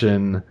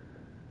depression.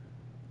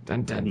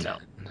 Dun, dun,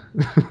 dun.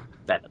 No.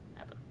 That doesn't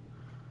happen.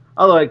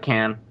 Although it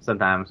can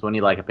sometimes. When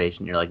you like a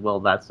patient, you're like, well,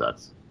 that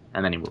sucks.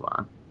 And then you move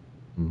on.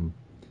 Mm-hmm.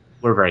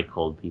 We're very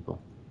cold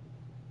people.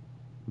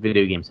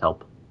 Video games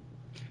help.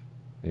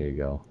 There you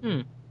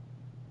go.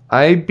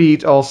 I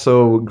beat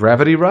also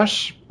Gravity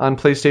Rush on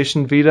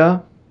PlayStation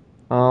Vita.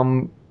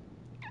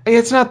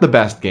 It's not the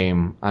best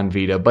game on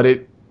Vita, but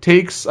it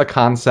takes a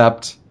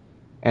concept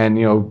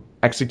and,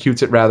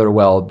 executes it rather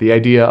well. The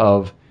idea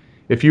of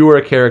if you were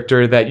a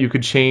character that you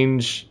could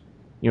change,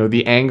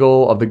 the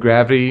angle of the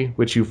gravity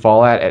which you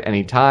fall at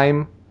any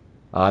time,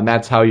 and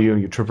that's how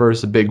you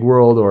traverse a big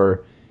world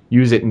or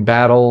use it in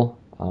battle.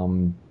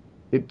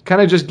 It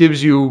kind of just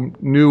gives you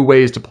new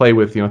ways to play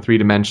with, 3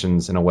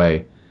 dimensions in a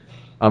way.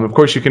 Of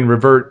course, you can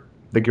revert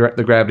the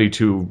gravity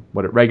to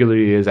what it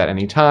regularly is at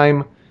any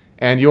time,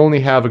 and you only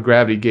have a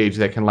gravity gauge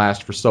that can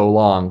last for so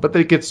long, but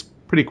it gets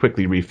pretty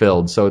quickly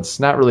refilled, so it's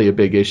not really a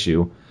big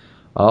issue.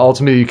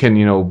 Ultimately, you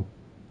can,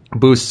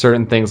 boost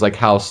certain things like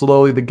how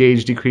slowly the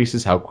gauge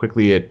decreases, how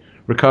quickly it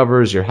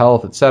recovers, your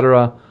health,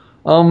 etc.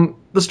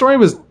 The story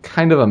was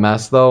kind of a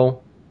mess,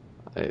 though.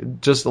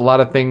 Just a lot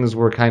of things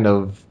were kind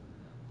of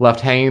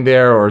left hanging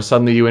there, or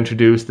suddenly you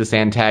introduced this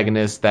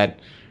antagonist that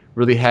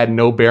really had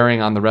no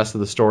bearing on the rest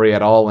of the story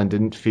at all and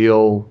didn't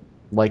feel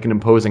like an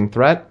imposing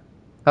threat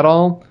at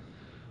all.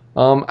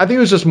 I think it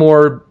was just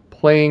more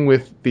playing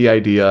with the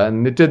idea,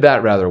 and it did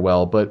that rather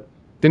well, but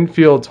didn't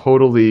feel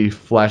totally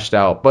fleshed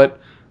out.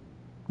 But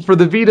for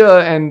the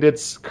Vita and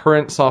its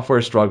current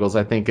software struggles,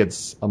 I think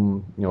it's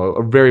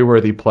a very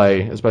worthy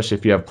play, especially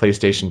if you have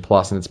PlayStation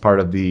Plus and it's part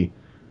of the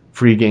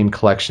free game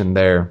collection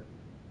there.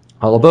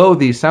 Although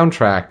the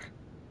soundtrack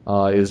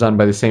is done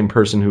by the same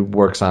person who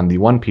works on the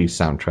One Piece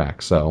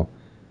soundtrack, so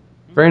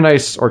very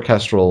nice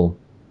orchestral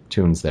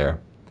tunes there.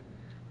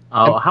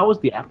 How was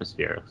the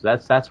atmosphere?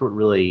 'Cause that's what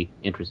really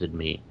interested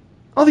me.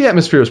 Oh, the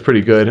atmosphere was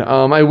pretty good.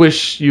 I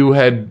wish you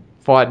had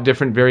fought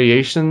different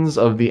variations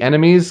of the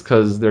enemies,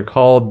 because they're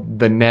called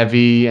the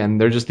Nevi, and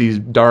they're just these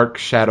dark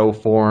shadow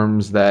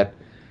forms that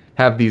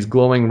have these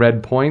glowing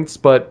red points,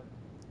 but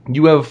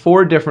you have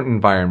 4 different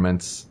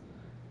environments,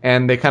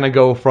 and they kind of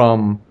go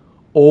from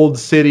old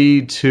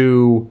city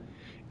to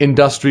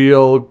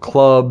industrial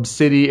club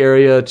city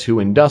area to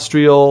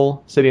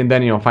industrial city, and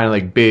then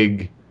finally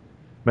big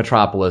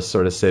metropolis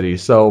sort of city.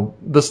 So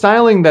the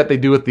styling that they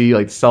do with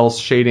the cell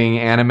shading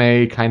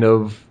anime kind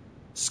of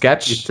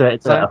sketch,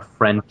 it's a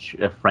French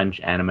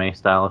anime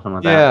style or something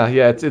like that.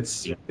 Yeah,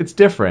 it's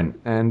different,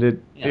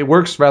 and it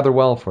works rather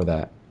well for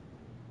that.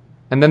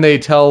 And then they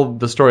tell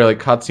the story like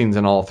cutscenes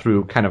and all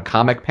through kind of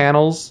comic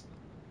panels,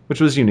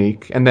 which was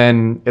unique. And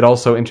then it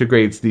also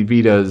integrates the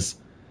Vita's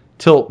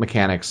tilt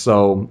mechanics.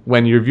 So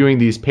when you're viewing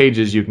these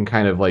pages, you can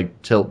kind of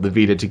tilt the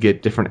Vita to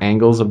get different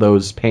angles of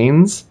those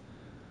panes.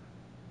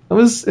 It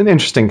was an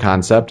interesting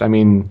concept. I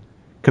mean,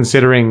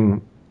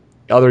 considering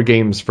other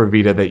games for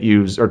Vita that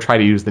use or try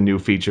to use the new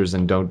features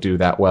and don't do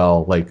that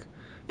well, like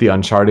the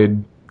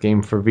Uncharted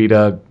game for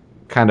Vita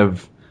kind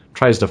of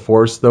tries to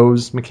force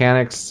those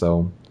mechanics.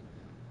 So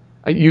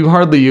you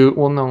hardly use...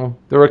 Well, no,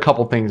 there were a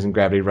couple things in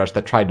Gravity Rush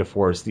that tried to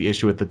force the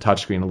issue with the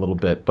touchscreen a little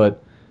bit,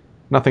 but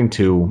nothing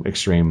too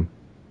extreme.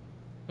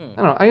 I don't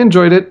know. I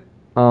enjoyed it.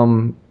 I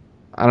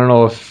don't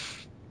know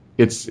if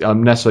it's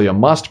necessarily a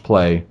must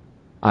play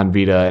on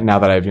Vita now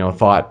that I've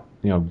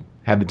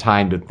had the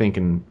time to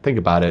think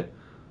about it.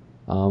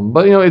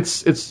 But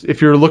it's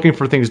if you're looking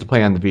for things to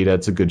play on the Vita,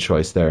 it's a good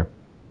choice there.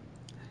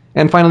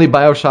 And finally,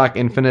 BioShock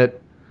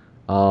Infinite.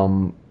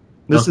 No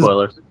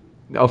spoilers.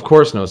 Of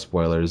course, no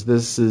spoilers.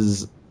 This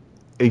is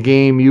a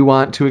game you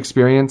want to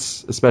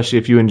experience, especially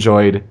if you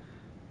enjoyed,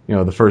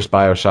 the first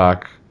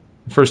BioShock,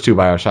 first 2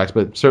 BioShocks,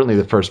 but certainly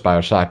the first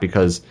BioShock,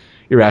 because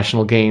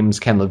Irrational Games,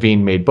 Ken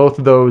Levine made both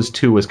of those.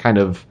 2 was kind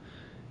of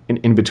an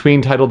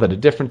in-between title that a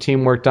different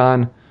team worked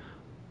on.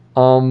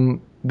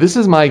 This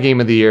is my game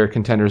of the year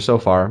contender so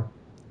far,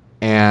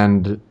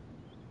 and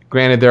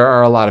granted, there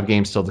are a lot of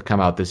games still to come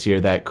out this year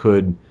that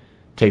could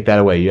take that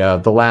away. You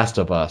have The Last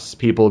of Us.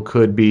 People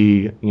could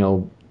be,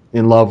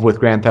 in love with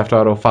Grand Theft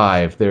Auto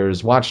 5.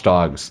 There's Watch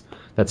Dogs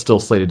that's still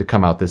slated to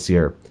come out this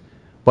year.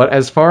 But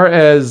as far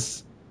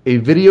as a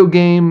video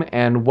game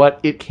and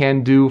what it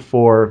can do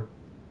for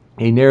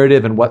a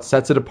narrative and what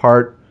sets it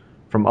apart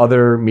from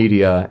other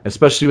media,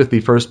 especially with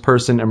the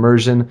first-person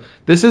immersion,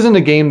 this isn't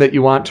a game that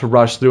you want to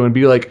rush through and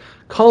be like,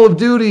 Call of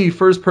Duty,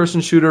 first-person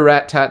shooter,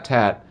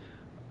 rat-tat-tat.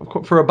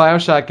 For a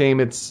BioShock game,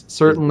 it's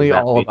certainly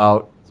all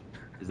about...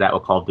 Is that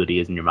what Call of Duty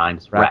is in your mind?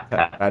 It's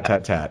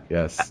rat-tat-tat,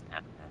 yes.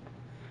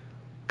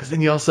 Because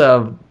then you also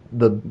have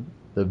the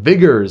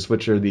Vigors,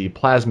 which are the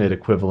plasmid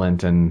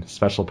equivalent, and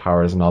special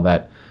powers and all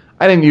that.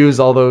 I didn't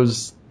use all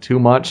those too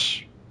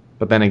much,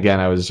 but then again,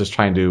 I was just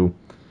trying to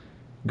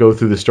go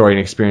through the story and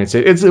experience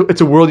it.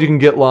 It's a world you can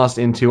get lost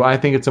into. I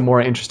think it's a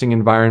more interesting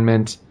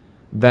environment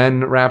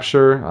than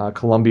Rapture.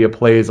 Columbia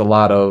plays off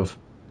of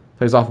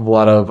a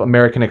lot of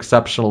American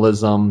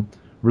exceptionalism,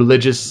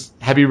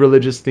 heavy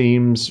religious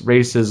themes,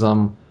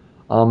 racism.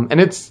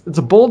 And it's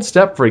a bold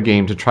step for a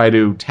game to try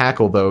to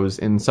tackle those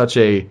in such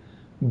a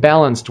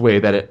balanced way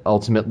that it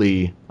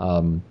ultimately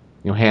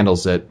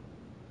handles it.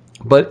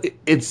 But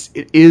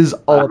it is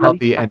all about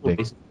the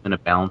ending. In a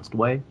balanced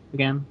way,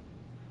 again?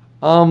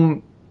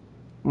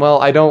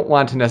 Well, I don't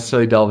want to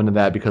necessarily delve into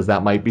that because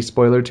that might be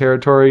spoiler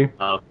territory.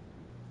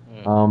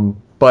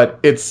 But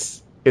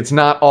it's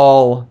not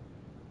all,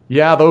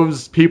 yeah,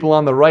 those people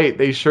on the right,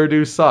 they sure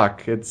do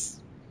suck. It's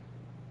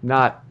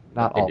not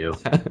all. Do.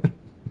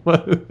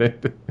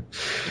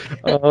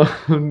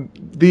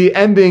 The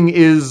ending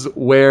is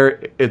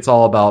where it's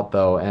all about,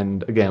 though.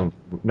 And again,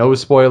 no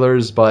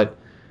spoilers, but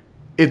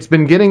it's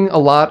been getting a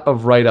lot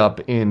of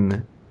write-up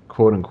in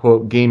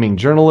quote-unquote gaming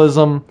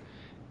journalism,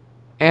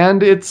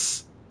 and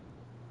it's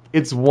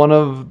one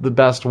of the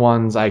best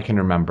ones I can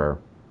remember.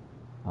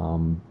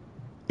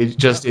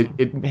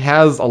 It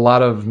has a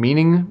lot of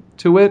meaning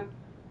to it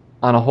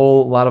on a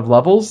whole lot of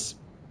levels,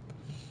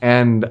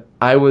 and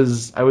I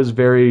was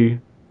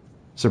very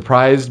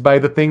surprised by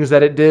the things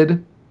that it did.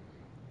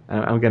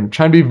 And I'm again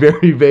trying to be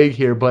very vague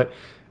here, but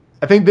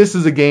I think this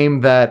is a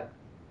game that,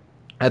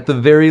 at the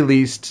very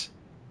least,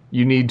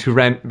 you need to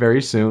rent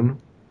very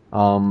soon.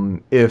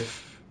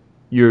 If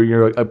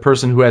you're a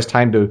person who has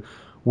time to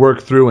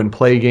work through and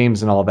play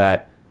games and all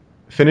that,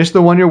 finish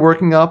the one you're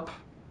working up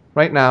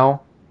right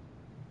now,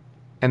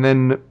 and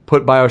then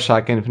put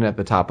BioShock Infinite at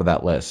the top of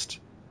that list.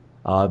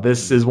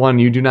 This is one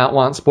you do not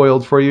want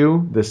spoiled for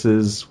you. This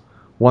is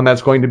one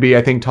that's going to be,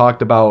 I think,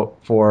 talked about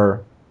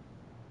for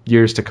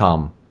years to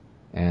come.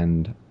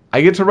 And I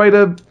get to write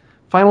a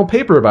final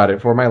paper about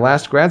it for my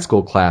last grad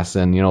school class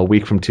in a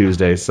week from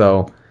Tuesday,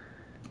 so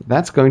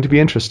that's going to be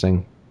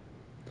interesting.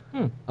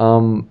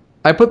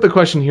 I put the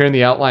question here in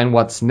the outline,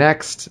 what's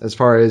next, as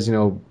far as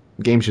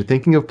games you're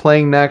thinking of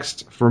playing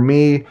next. For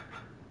me,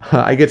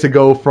 I get to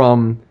go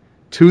from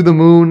To the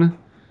Moon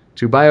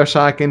to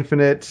BioShock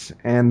Infinite,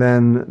 and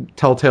then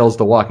Telltale's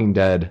The Walking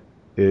Dead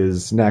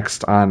is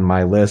next on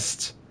my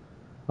list.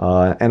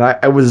 And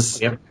I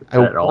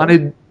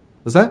wanted...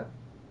 Was that?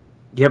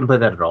 You haven't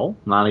played that at all?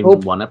 Not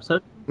even one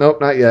episode?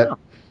 Nope, not yet. Oh.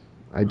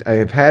 I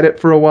have had it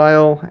for a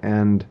while,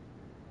 and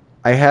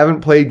I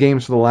haven't played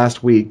games for the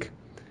last week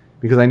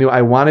because I knew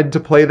I wanted to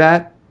play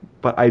that,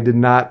 but I did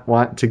not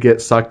want to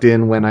get sucked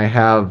in when I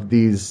have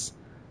these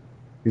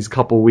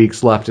couple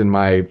weeks left in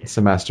my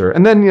semester.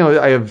 And then,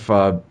 I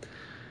have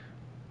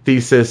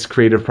thesis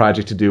creative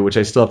project to do, which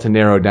I still have to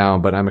narrow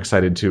down, but I'm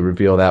excited to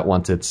reveal that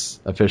once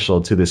it's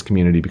official to this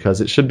community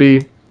because it should be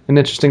an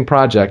interesting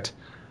project.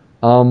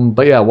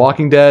 But yeah,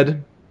 Walking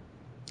Dead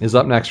is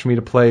up next for me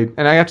to play.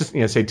 And I have to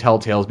say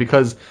Telltale's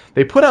because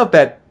they put out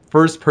that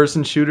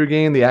first-person shooter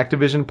game, the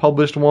Activision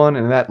published one,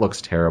 and that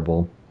looks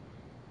terrible.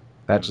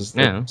 That just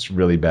looks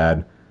really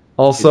bad.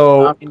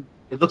 Also...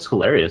 it looks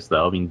hilarious,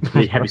 though. I mean,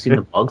 have you seen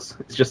the bugs?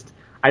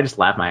 I just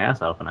laughed my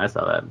ass off when I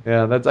saw that.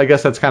 Yeah, I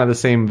guess that's kind of the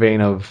same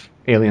vein of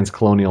Aliens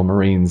Colonial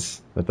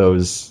Marines, with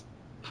those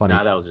funny...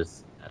 No, that was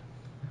just...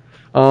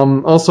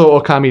 Also,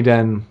 Okami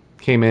Den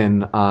came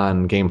in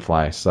on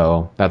GameFly,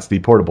 so that's the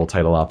portable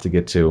title I'll have to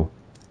get to.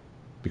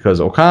 Because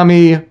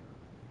Okami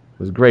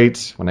was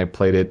great when I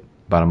played it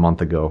about a month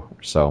ago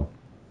or so.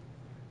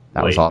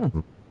 That was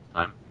awesome.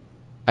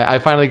 I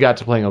finally got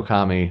to playing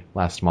Okami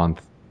last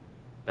month.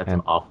 That's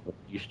awful.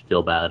 You should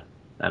feel bad.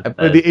 I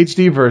played the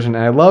HD version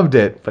and I loved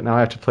it, but now I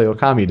have to play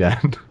Okami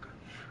Den.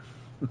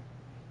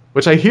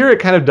 Which I hear it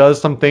kind of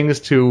does some things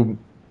to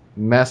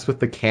mess with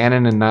the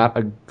canon in not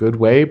a good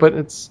way, but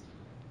it's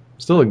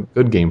still a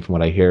good game from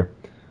what I hear.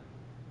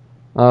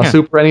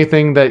 Super,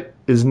 anything that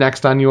is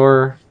next on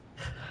your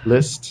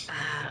list?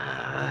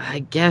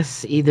 I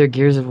guess either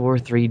Gears of War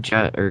 3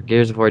 or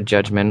Gears of War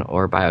Judgment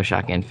or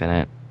BioShock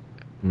Infinite.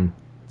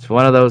 It's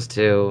one of those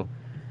two.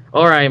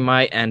 Or I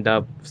might end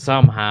up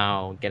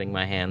somehow getting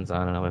my hands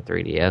on another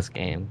 3DS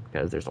game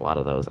because there's a lot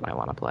of those that I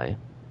want to play.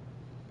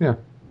 Yeah.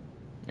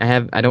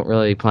 I don't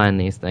really plan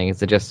these things.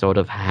 They just sort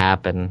of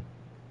happen.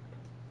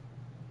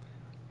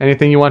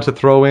 Anything you want to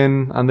throw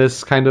in on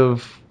this kind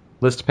of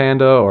list,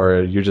 Panda,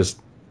 or you're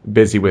just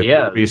busy with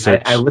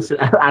research? I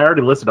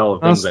already listed all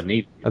the things I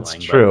need. That's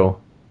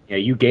true. Yeah,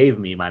 you gave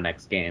me my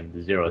next game,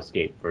 The Zero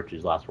Escape: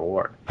 Virtue's Last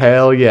Reward.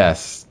 Hell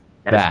yes.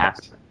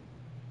 That.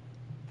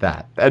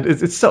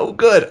 It's so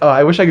good. Oh,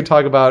 I wish I could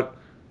talk about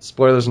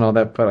spoilers and all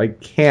that, but I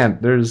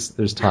can't. There's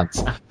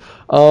tons.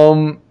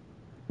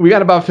 We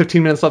got about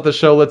 15 minutes left of the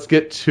show. Let's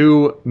get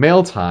to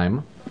mail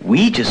time.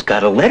 We just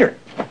got a letter.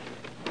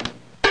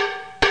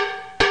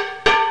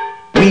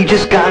 We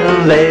just got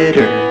a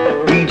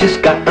letter. We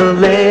just got a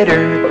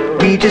letter.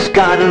 We just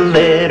got a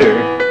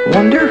letter.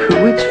 Wonder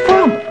who it's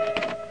from.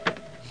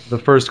 The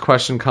first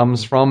question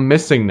comes from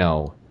Missing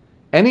No.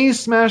 Any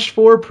Smash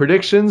 4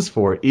 predictions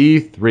for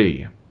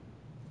E3?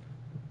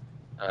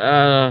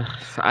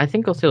 I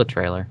think we'll see the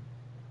trailer.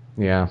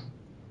 Yeah.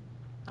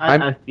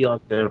 I feel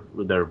like they're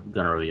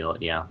gonna reveal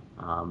it, yeah.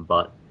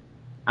 But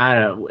I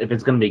don't know if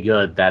it's gonna be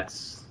good.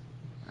 That's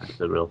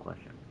the real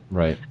question.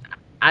 Right.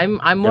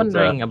 I'm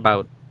wondering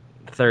about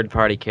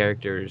third-party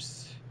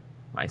characters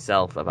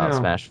myself about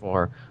Smash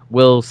 4.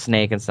 Will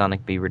Snake and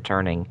Sonic be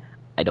returning?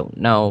 I don't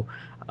know.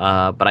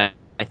 But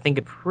I think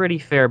a pretty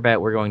fair bet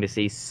we're going to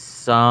see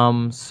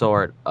some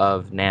sort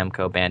of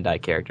Namco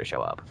Bandai character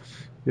show up.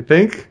 You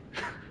think?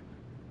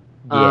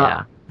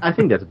 Yeah. I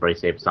think that's a pretty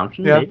safe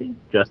assumption, Yeah. maybe.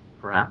 Just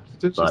perhaps.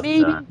 But,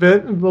 maybe. A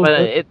little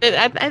bit.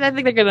 I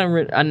think they're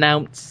going to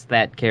announce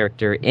that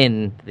character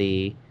in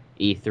the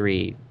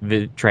E3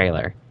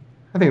 trailer.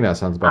 I think that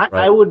sounds about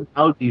right.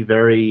 I would be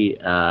very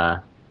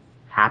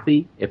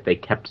happy if they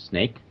kept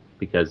Snake,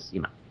 because,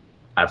 you know,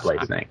 I play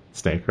Snake.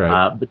 Snake,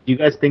 right. But do you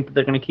guys think that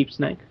they're going to keep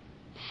Snake?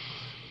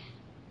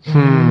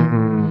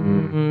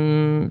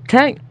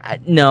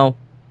 No.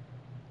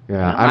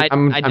 Yeah,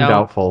 I'm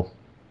doubtful.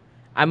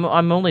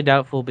 I'm only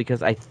doubtful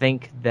because I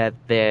think that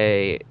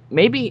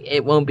maybe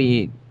it won't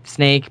be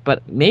Snake,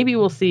 but maybe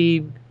we'll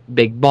see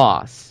Big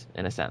Boss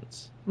in a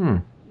sense.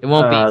 It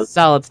won't be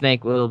Solid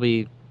Snake. It'll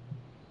be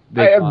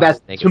Big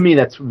Boss Snake. To me,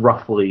 that's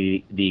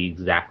roughly the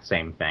exact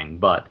same thing.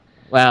 But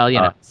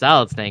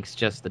Solid Snake's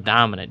just the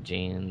dominant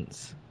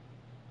genes.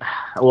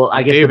 Well,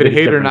 I guess David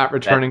Hayter not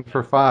returning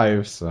for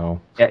 5,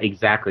 so yeah,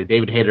 exactly.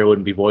 David Hayter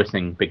wouldn't be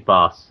voicing Big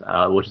Boss,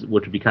 which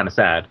would be kind of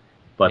sad.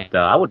 But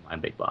I wouldn't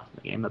mind Big Boss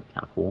in the game. That'd be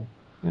kind of cool.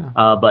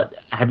 Yeah. But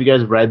have you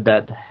guys read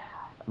that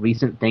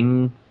recent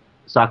thing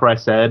Sakurai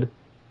said,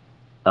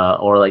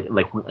 or like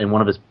in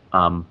one of his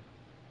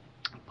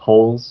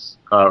polls,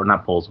 or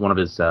not polls, one of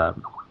his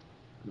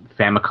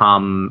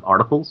Famicom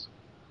articles,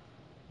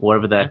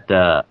 whatever that,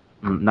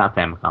 not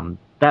Famicom,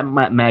 that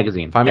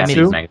magazine.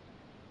 Famitsu? Magazine.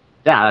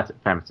 Yeah, that's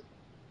it, Famitsu.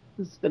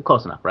 It's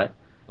close enough, right?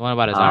 The one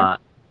about his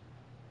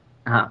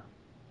arm?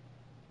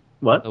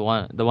 What?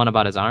 The one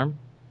about his arm?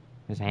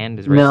 His hand,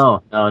 his wrist?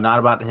 No, not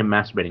about him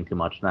masturbating too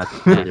much. That's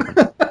different.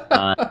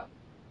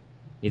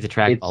 He's a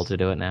trackball to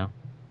do it now.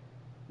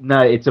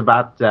 No, it's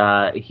about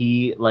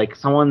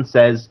someone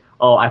says,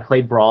 "Oh, I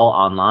play Brawl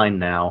online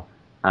now,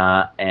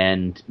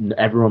 and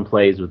everyone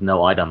plays with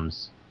no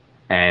items,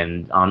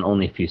 and on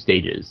only a few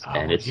stages,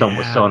 and it's so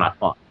not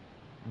fun."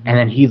 And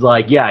then he's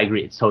like, "Yeah, I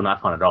agree. It's so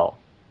not fun at all.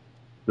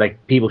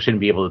 Like, people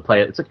shouldn't be able to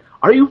play it." It's like,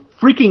 are you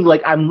freaking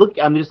like? I'm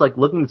just like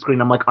looking at the screen.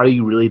 I'm like, are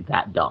you really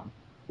that dumb?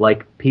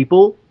 Like,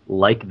 people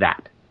like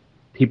that.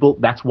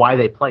 That's why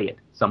they play it.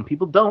 Some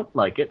people don't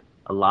like it.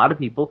 A lot of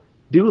people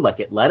do like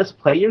it. Let us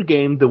play your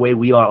game the way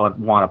we want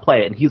to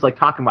play it. And he's like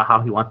talking about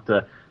how he wants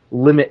to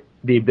limit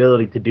the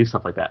ability to do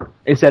stuff like that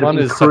instead fun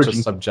of is such a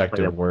encouraging.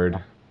 subjective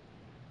word.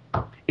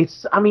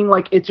 It's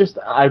just,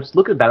 I just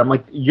look at that. I'm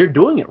like, you're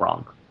doing it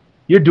wrong.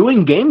 You're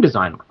doing game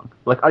design wrong.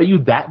 Like, are you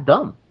that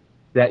dumb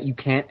that you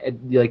can't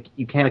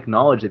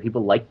acknowledge that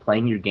people like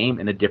playing your game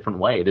in a different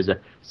way? It is a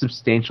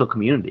substantial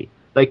community.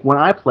 Like, when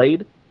I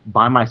played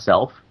by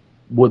myself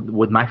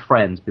with my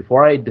friends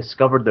before I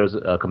discovered there's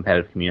a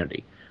competitive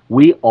community,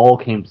 we all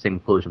came to the same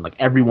conclusion. Like,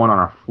 everyone on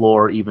our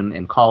floor, even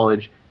in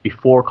college,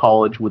 before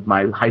college, with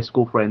my high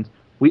school friends,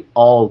 we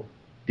all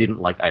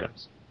didn't like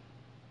items.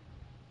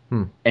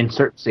 In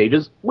certain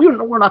stages, we're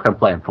not going to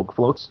play in poke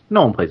floats.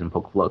 No one plays in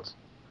poke floats.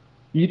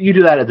 You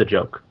do that as a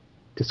joke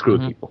to screw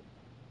with people.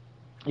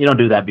 You don't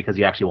do that because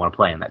you actually want to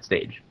play in that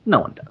stage.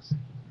 No one does.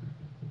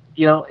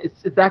 You know,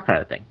 it's that kind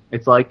of thing.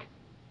 It's like,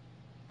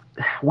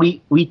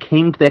 we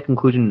came to that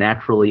conclusion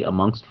naturally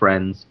amongst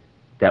friends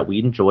that we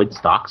enjoyed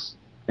stocks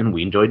and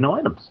we enjoyed no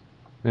items.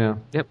 Yeah.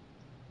 Yep.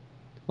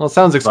 Well, it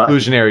sounds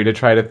exclusionary to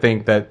try to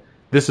think that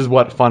this is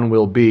what fun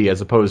will be,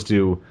 as opposed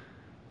to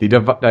the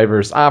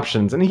diverse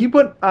options. And he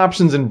put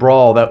options in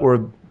Brawl that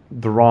were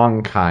the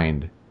wrong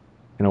kind,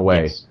 in a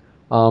way. Yes.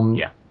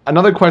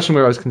 Another question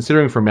where I was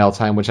considering for mail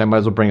time, which I might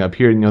as well bring up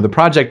here, the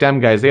Project M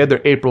guys, they had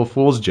their April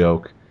Fool's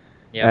joke.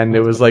 Yeah, and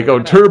it was like,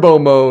 turbo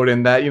mode,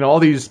 and that, all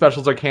these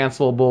specials are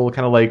cancelable,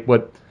 kind of like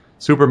what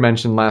Super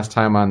mentioned last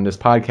time on this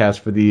podcast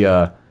for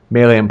the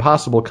Melee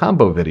Impossible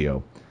combo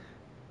video.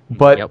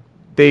 But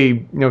they,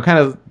 kind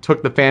of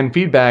took the fan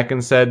feedback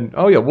and said,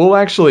 oh yeah, we'll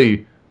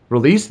actually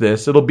release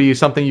this. It'll be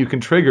something you can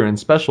trigger in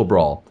Special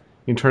Brawl.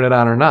 You can turn it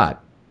on or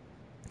not.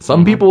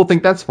 Some people will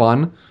think that's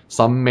fun,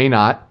 some may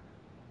not.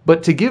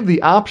 But to give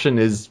the option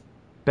is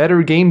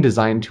better game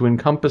design to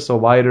encompass a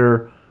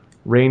wider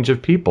range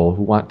of people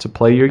who want to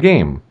play your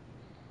game.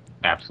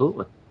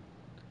 Absolutely.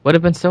 Would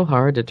have been so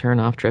hard to turn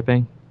off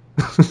tripping.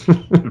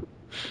 Because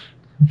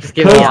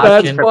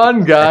that's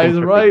fun, guys,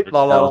 right?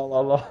 La, la, la,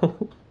 la.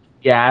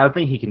 Yeah, I don't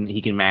think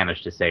he can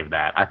manage to save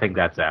that. I think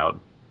that's out.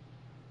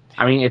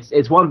 I mean,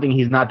 it's one thing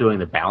he's not doing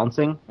the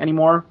balancing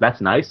anymore. That's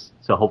nice.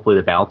 So hopefully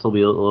the balance will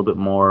be a little bit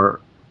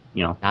more,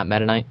 Not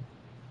Meta Knight?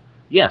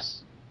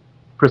 Yes,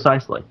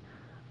 precisely.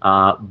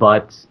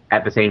 But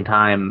at the same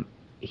time,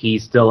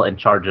 he's still in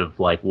charge of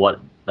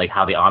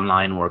how the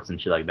online works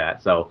and shit like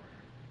that. So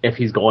if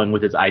he's going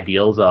with his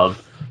ideals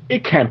of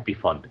it can't be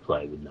fun to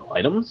play with no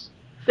items,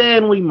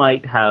 then we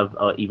might have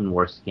an even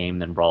worse game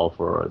than Brawl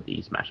for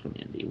the Smash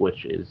community,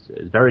 which is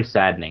very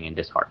saddening and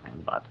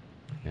disheartening. But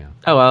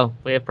oh well,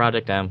 we have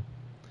Project M.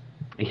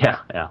 Yeah.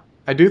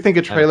 I do think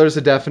a trailer is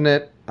a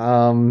definite.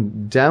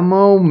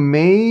 Demo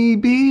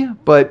maybe,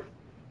 but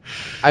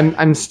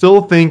I'm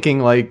still thinking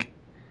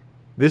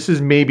this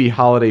is maybe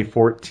Holiday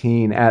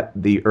 14 at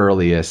the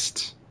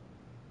earliest.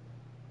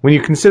 when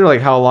you consider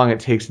like how long it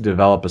takes to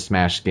develop a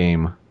Smash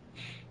game.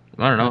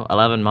 I don't know,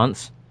 11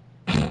 months.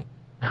 But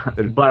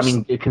I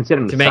mean,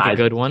 considering the To make size a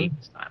good of the one? team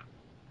this time,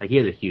 like he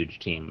has a huge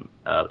team,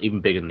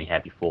 even bigger than he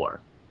had before,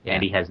 Yeah.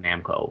 and he has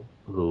Namco,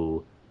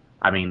 who,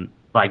 I mean,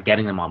 by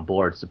getting them on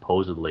board,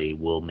 supposedly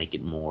will make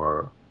it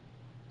more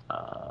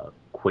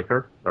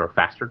quicker or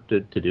faster to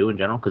do in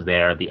general because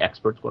they are the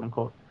experts, quote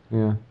unquote.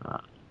 Yeah.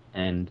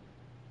 And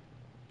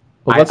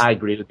Well, I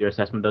agree with your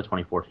assessment, though.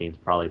 2014 is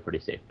probably a pretty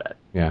safe bet.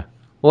 Yeah.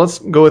 Well, let's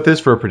go with this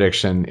for a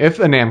prediction. If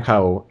a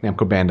Namco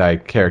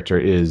Bandai character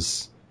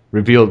is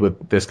revealed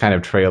with this kind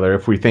of trailer,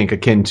 if we think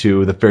akin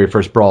to the very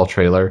first Brawl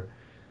trailer,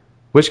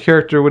 which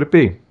character would it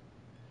be?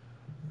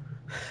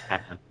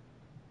 Pac-Man.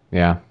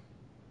 Yeah.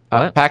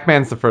 What?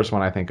 Pac-Man's the first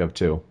one I think of,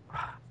 too.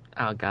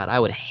 Oh god, I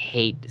would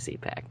hate to see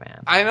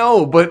Pac-Man. I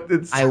know, but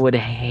it's... I would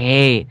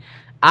hate.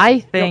 I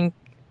think,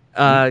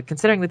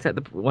 considering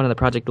one of the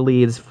project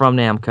leads from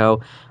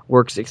Namco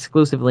works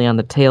exclusively on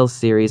the Tales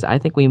series, I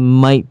think we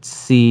might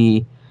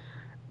see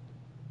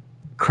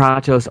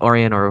Kratos,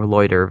 Orion, or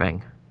Lloyd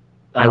Irving.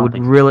 I would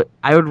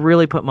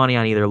really put money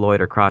on either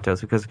Lloyd or Kratos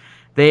because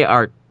they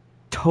are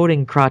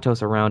toting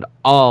Kratos around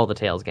all the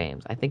Tales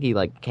games. I think he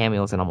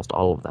cameos in almost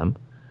all of them.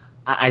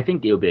 I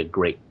think it would be a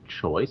great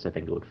choice. I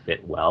think it would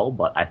fit well,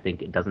 but I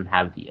think it doesn't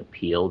have the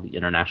appeal, the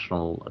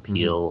international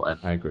appeal. And,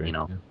 I agree. You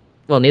know, Yeah.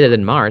 Well, neither did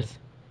Marth.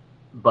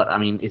 but I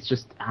mean, it's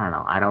just I don't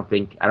know. I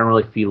don't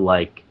really feel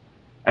like.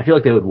 I feel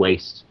like they would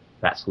waste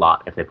that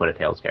slot if they put a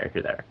Tails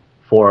character there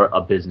for a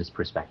business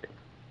perspective.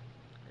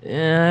 I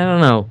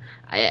don't know.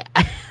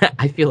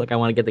 I feel like I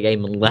want to get the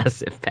game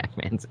less if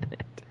Pac-Man's in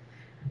it.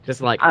 Just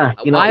like why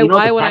the would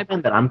I?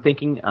 Pac-Man that I'm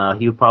thinking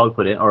he would probably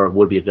put in, or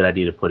would be a good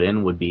idea to put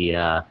in, would be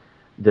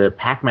the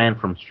Pac-Man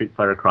from Street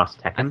Fighter Cross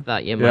I Tekken.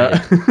 thought you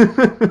might.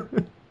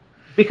 Yeah.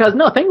 Because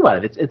no, think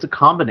about it. It's a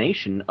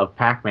combination of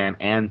Pac-Man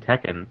and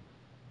Tekken.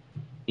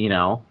 You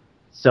know,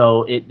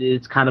 so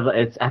it's kind of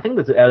I think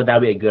that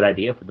would be a good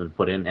idea for them to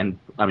put in. And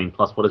I mean,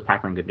 plus, what is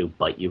Pac-Man going to do?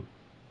 Bite you?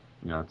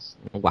 You know, it's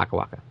Waka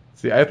Waka.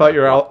 See, I thought you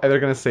were either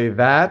going to say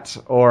that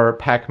or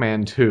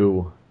Pac-Man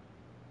 2,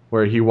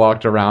 where he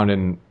walked around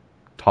and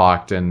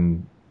talked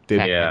and did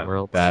Pac-Man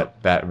World.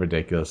 that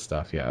ridiculous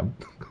stuff. Yeah.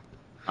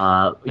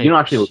 you know,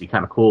 actually, it would be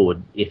kind of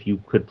cool if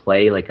you could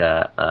play like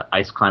a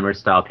Ice Climber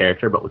style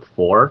character, but with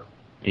 4,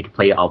 and you could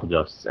play all the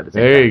ghosts at the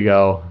same time. There you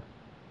go.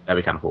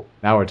 That'd be kind of cool.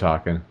 Now we're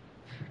talking.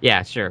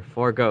 Yeah, sure.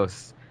 4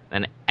 ghosts,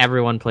 and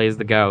everyone plays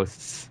the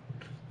ghosts.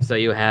 So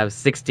you have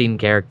 16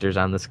 characters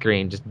on the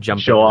screen just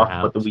jumping Show off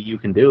around. what the Wii U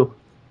can do.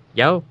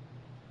 Yo,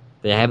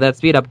 they have that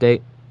speed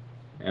update.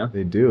 Yeah.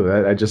 They do.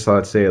 I just saw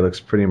it say it looks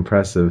pretty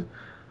impressive.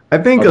 I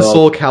think a Although-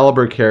 Soul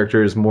Calibur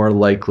character is more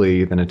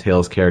likely than a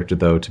Tails character,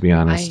 though, to be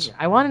honest.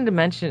 I wanted to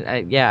mention,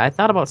 I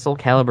thought about Soul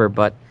Calibur,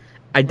 but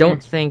I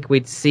don't think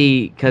we'd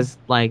see, because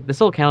the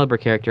Soul Calibur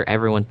character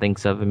everyone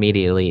thinks of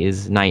immediately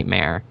is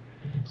Nightmare.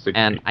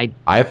 And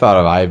I thought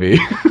of Ivy.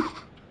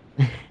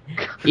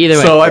 either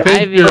way. So I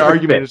think Ivy- your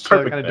argument is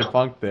Perfect kind of fit.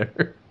 defunct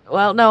there.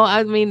 Well, no,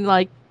 I mean,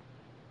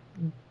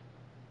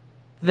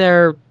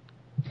 their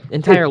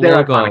entire It's their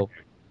logo. iconic.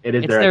 It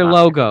is It's their iconic.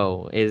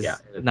 logo is Yeah,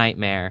 it is.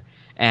 Nightmare.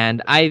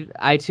 And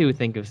I too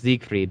think of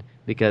Siegfried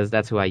because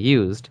that's who I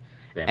used.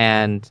 Yeah.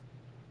 And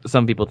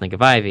some people think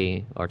of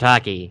Ivy or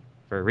Taki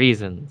for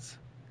reasons.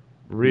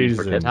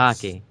 Reasons.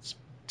 Taki.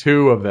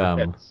 2 of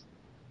them. Fits.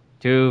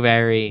 Two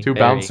very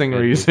Bouncing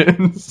good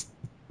reasons.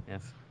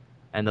 Yes.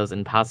 And those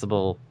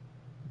impossible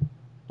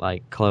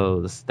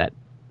clothes that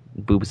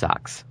boob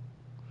socks.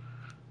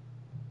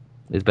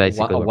 Is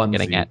basically what I'm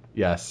getting onesie. at.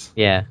 Yes.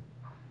 Yeah.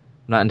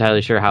 I'm not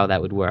entirely sure how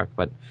that would work,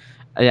 but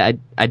I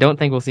don't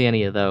think we'll see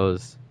any of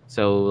those.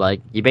 So,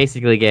 you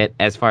basically get,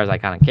 as far as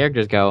iconic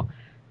characters go,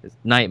 this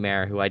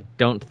Nightmare, who I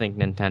don't think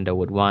Nintendo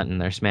would want in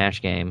their Smash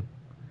game.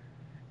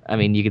 I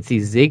mean, you could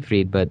see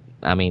Siegfried, but,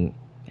 I mean,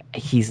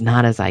 he's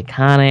not as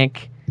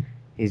iconic.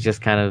 He's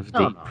just kind of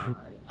the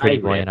pretty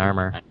boy in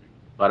armor.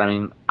 But I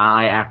mean,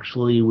 I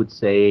actually would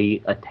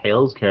say a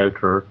Tails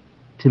character,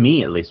 to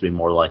me at least, would be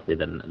more likely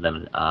than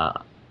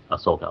a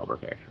Soul Calibur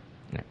character.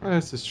 Well,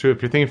 this is true.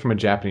 If you're thinking from a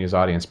Japanese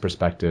audience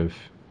perspective.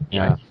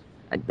 Yeah.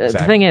 The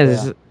Exactly. thing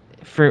is,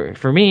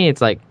 for me,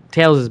 it's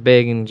Tails is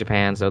big in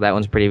Japan, so that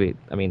one's pretty.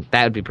 I mean,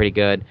 that would be pretty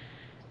good.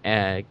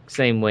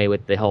 Same way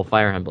with the whole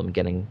Fire Emblem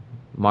getting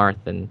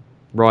Marth and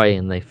Roy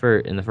in the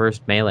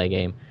first Melee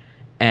game,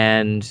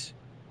 and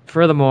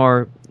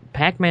furthermore,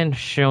 Pac-Man's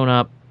shown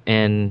up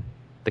in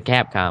the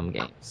Capcom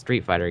games,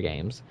 Street Fighter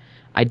games.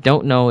 I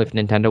don't know if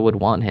Nintendo would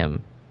want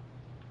him.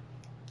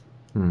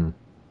 I don't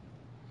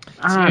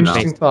know.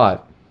 Interesting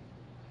thought.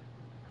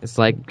 It's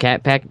like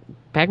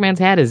Pac-Man's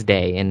had his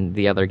day in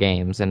the other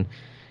games, and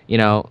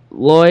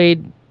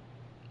Lloyd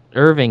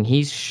Irving,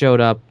 he's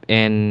showed up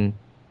in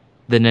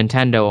the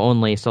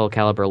Nintendo-only Soul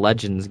Calibur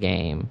Legends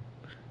game.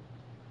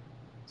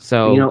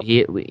 So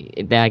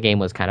that game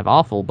was kind of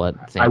awful, but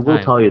at the same I will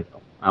time, tell you,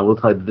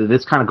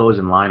 this kind of goes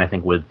in line, I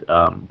think, with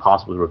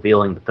possibly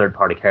revealing the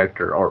third-party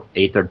character or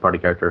a third-party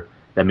character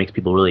that makes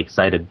people really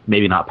excited.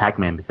 Maybe not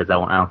Pac-Man, because I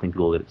don't think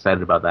people will get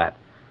excited about that.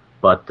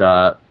 But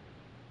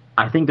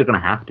I think they're going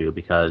to have to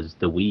because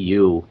the Wii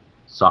U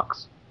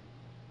sucks.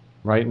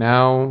 Right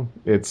now,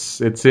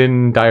 it's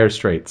in dire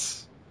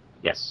straits.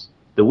 Yes.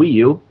 The Wii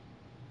U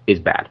is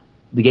bad.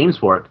 The games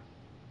for it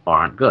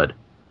aren't good.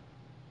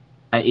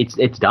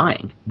 It's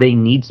dying. They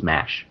need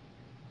Smash.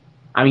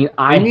 I mean,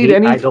 they need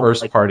any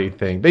first-party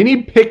thing. They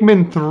need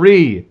Pikmin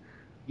 3.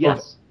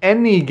 Yes.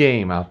 Any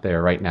game out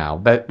there right now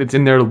that it's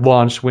in their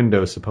launch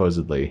window,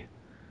 supposedly.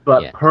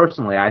 But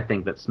personally, I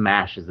think that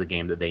Smash is the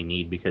game that they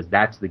need because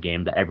that's the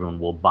game that everyone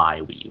will buy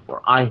a Wii U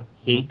for. I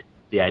hate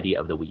the idea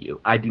of the Wii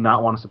U. I do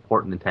not want to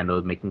support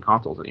Nintendo making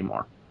consoles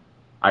anymore.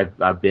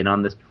 I've been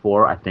on this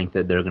before. I think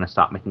that they're going to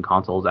stop making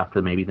consoles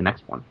after maybe the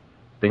next one.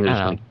 I think they're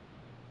just going to...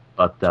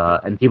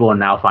 But and people are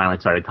now finally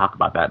starting to talk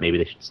about that. Maybe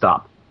they should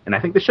stop. And I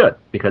think they should,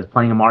 because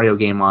playing a Mario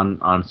game on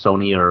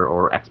Sony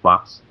or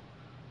Xbox,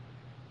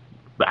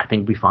 I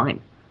think would be fine.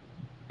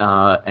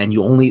 And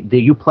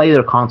you play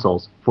their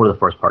consoles for the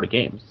first party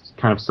games. It's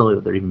kind of silly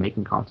that they're even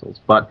making consoles.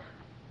 But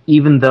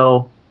even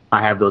though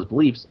I have those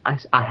beliefs,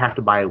 I have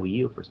to buy a Wii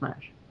U for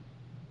Smash.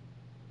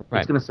 Right.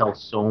 It's going to sell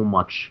so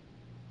much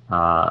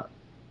Wii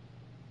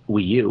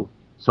U,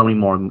 so many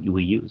more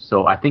Wii U's.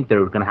 So I think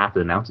they're going to have to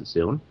announce it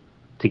soon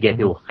to get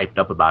people hyped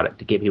up about it,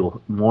 to get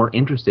people more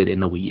interested in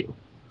the Wii U.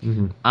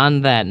 Mm-hmm.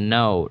 On that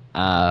note,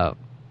 I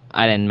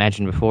didn't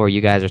mention before, you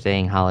guys are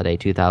saying holiday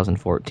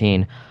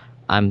 2014.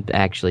 I'm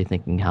actually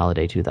thinking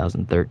holiday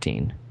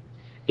 2013.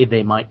 If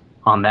they might,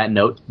 on that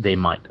note, they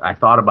might. I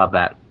thought about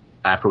that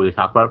after we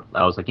talked about it.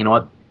 I was like, you know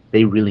what?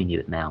 They really need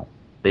it now.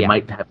 They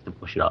might have to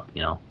push it up,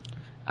 you know?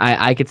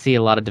 I could see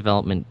a lot of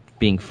development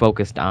being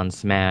focused on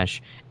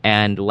Smash.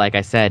 And like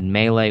I said,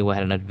 Melee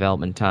had a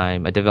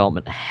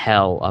development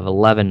hell of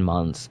 11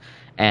 months.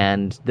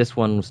 And this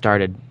one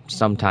started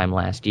sometime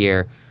last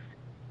year.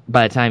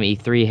 By the time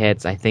E3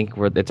 hits, I think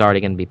it's already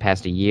going to be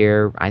past a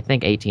year. I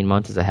think 18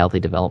 months is a healthy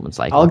development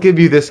cycle. I'll give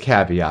you this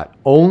caveat.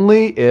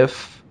 Only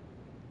if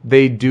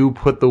they do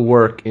put the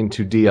work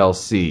into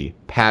DLC,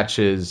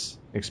 patches,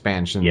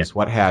 expansions,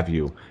 what have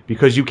you.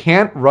 Because you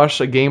can't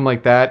rush a game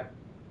like that,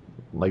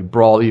 like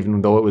Brawl,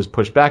 even though it was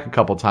pushed back a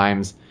couple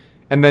times,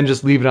 and then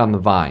just leave it on the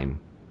vine.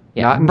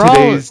 Yeah, not in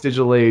today's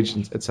digital age,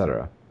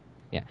 etc.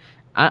 Yeah.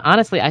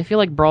 Honestly, I feel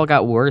like Brawl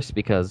got worse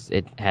because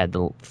it had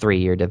the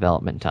 3-year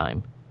development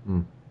time.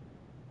 Mm.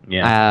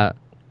 Yeah.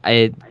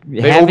 They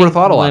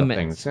overthought a lot of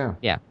things.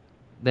 Yeah.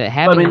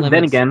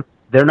 Then again,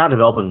 they're not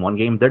developing one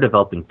game; they're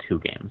developing 2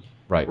 games.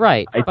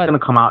 Right. It's going to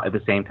come out at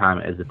the same time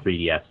as the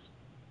 3DS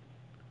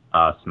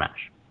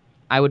Smash.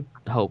 I would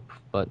hope,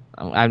 but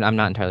I'm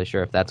not entirely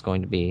sure if that's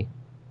going to be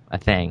a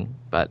thing.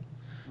 But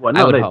well,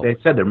 no, they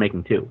said they're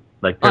making 2.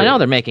 I know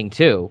they're making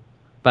 2,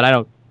 but I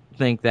don't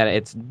think that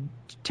it's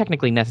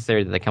technically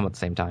necessary that they come at the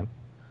same time.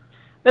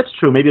 That's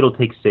true. Maybe it'll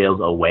take sales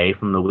away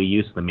from the Wii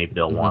U, so then maybe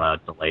they'll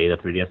want to delay the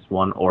 3DS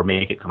one or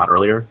make it come out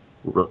earlier.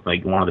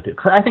 Like one of the two.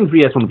 Cause I think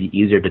 3DS one would be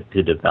easier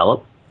to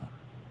develop,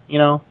 you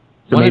know?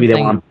 So maybe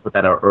they want to put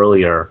that out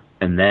earlier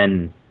and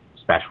then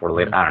Smash 4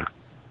 later. I don't know.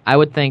 I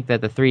would think that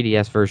the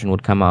 3DS version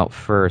would come out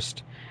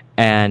first,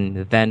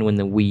 and then when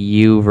the Wii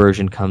U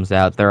version comes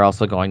out, they're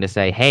also going to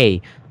say,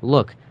 hey,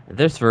 look,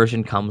 this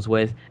version comes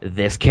with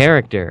this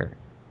character.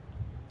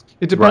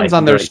 It depends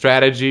on their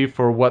strategy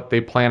for what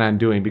they plan on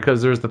doing,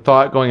 because there's the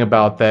thought going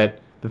about that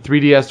the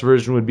 3DS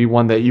version would be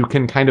one that you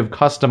can kind of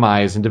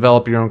customize and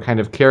develop your own kind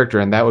of character,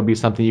 and that would be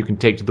something you can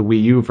take to the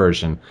Wii U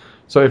version.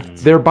 So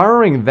if they're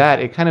borrowing that,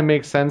 it kind of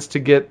makes sense to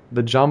get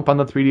the jump on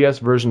the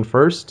 3DS version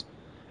first,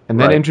 and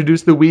then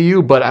introduce the Wii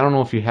U, but I don't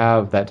know if you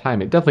have that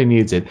time. It definitely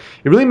needs it.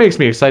 It really makes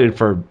me excited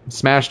for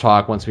Smash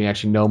Talk once we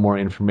actually know more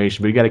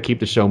information, but you got to keep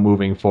the show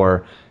moving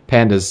for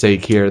Panda's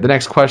sake here. The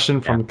next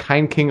question from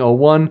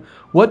KindKing01.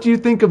 What do you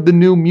think of the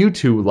new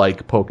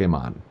Mewtwo-like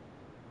Pokemon?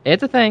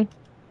 It's a thing.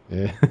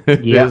 It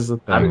is a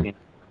thing.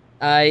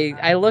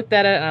 I looked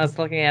at it and I was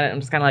looking at it and I'm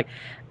just kind of like,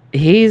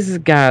 he's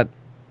got...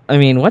 I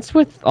mean, what's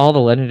with all the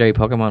legendary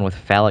Pokemon with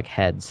phallic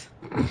heads?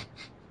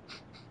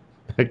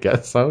 I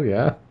guess so,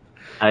 yeah.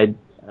 I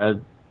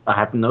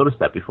haven't noticed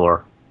that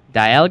before.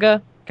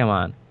 Dialga? Come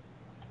on.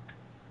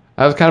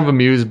 I was kind of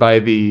amused by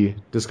the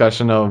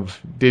discussion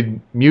of, did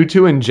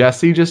Mewtwo and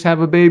Jessie just have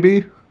a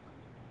baby?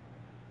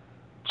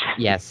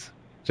 Yes.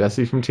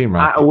 Jessie from Team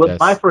Rocket.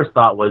 My first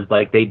thought was,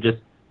 like, they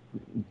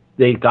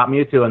got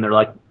Mewtwo and they're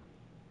like,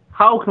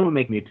 how can we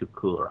make Mewtwo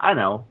cooler? I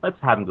know, let's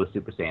have him go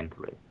Super Saiyan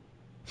 3.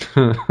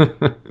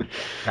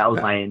 That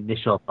was my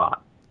initial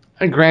thought.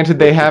 And granted,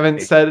 they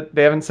haven't said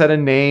a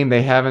name.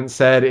 They haven't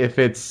said if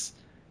it's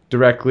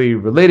directly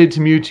related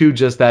to Mewtwo.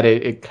 Just that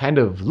it kind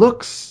of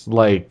looks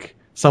like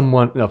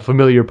a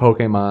familiar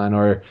Pokemon,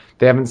 or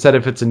they haven't said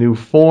if it's a new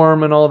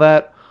form and all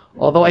that.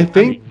 Although I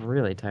think I'm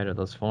really tired of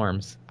those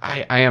forms.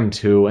 I am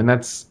too, and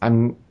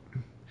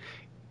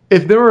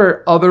if there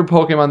were other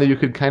Pokemon that you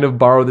could kind of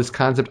borrow this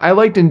concept, I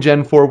liked in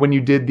Gen 4 when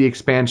you did the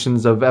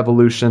expansions of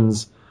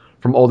evolutions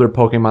from older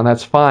Pokemon.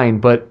 That's fine,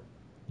 but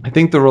I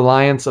think the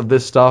reliance of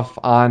this stuff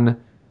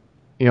on,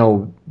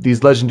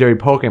 these legendary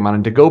Pokemon,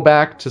 and to go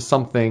back to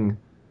something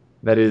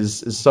that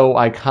is so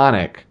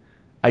iconic.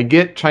 I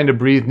get trying to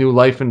breathe new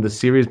life into the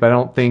series, but I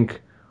don't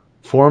think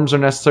forms are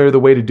necessarily the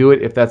way to do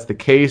it if that's the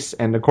case.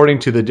 And according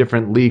to the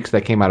different leaks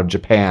that came out of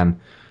Japan,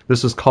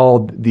 this was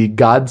called the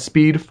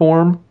Godspeed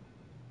form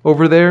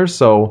over there.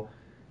 So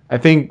I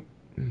think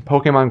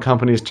Pokemon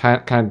Company is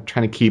kind of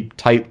trying to keep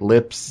tight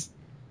lips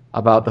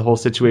about the whole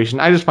situation.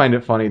 I just find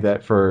it funny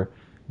that for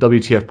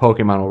WTF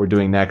Pokemon, what we're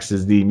doing next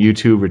is the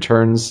Mewtwo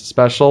Returns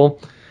special.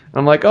 And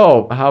I'm like,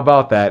 oh, how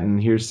about that?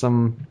 And here's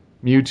some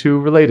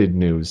Mewtwo-related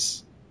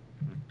news.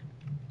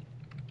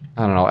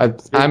 I don't know.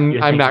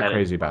 I'm not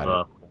crazy about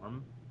it.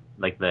 Form?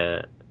 Like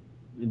there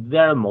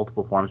are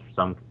multiple forms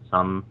for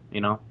some,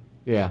 you know?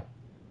 Yeah.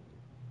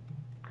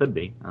 Could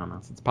be. I don't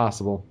know. It's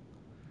possible.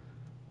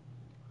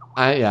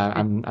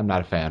 I'm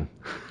not a fan.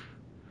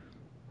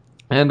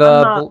 And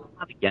I'm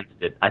not against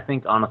it. I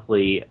think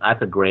honestly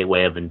that's a great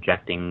way of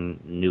injecting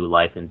new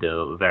life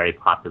into very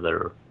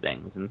popular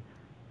things, and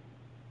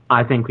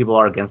I think people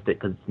are against it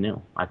because it's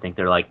new. I think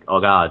they're like, oh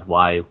God,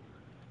 why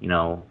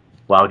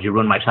would you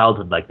ruin my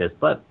childhood like this?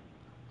 But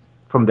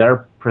from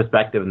their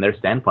perspective and their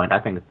standpoint, I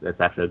think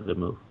it's actually a good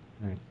move.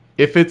 Right.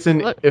 If it's a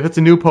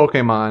new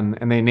Pokemon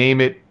and they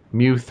name it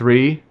Mew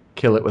 3,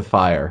 kill it with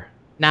fire.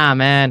 Nah,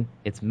 man,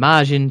 it's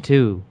Majin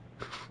 2.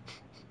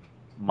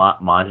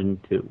 Majin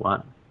 2,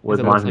 what?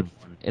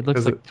 It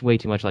looks like way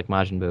too much like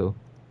Majin Buu.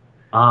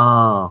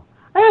 Oh.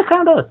 It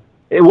kind of does.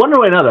 In one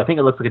way or another, I think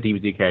it looks like a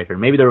DBZ character.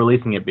 Maybe they're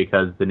releasing it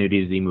because the new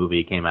DBZ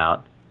movie came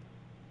out.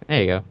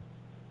 There you go.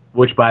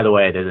 Which, by the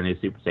way, there's a new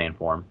Super Saiyan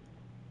form.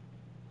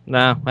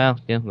 No, well,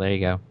 yeah, there you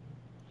go.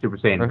 Super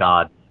Saiyan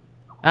God.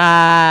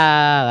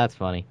 Ah, that's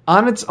funny.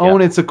 On its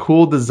own, It's a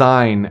cool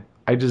design.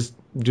 I just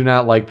do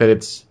not like that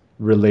it's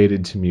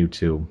related to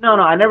Mewtwo. No,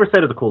 I never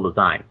said it's a cool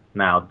design.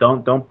 Now,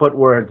 don't put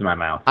words in my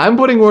mouth. I'm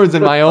putting words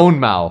in my own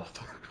mouth.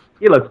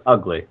 He looks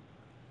ugly.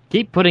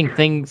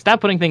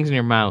 Stop putting things in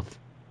your mouth.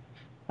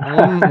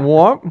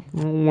 What?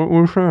 What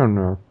was saying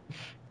there?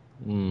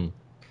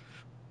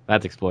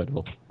 That's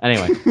exploitable.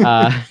 Anyway,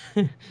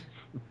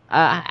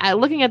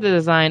 looking at the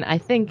design, I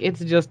think it's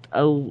just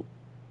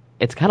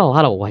it's got a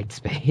lot of white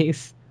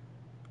space.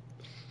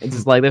 It's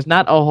just like there's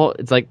not a whole.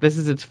 It's like this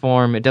is its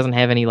form. It doesn't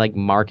have any like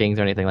markings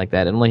or anything like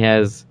that. It only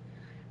has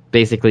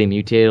basically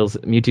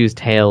Mewtwo's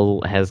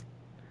tail has.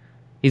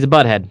 He's a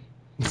butthead.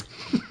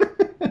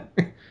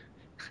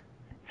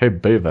 Hey,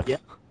 Beavis. Yeah.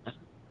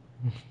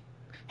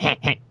 Yeah,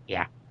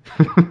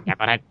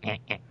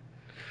 butthead.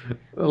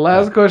 The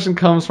last question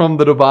comes from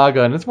the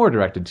Dobaga, and it's more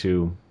directed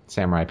to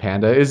Samurai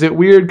Panda. Is it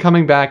weird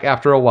coming back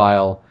after a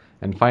while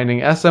and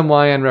finding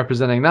SMYN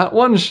representing not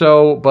one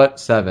show, but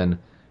 7?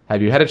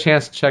 Have you had a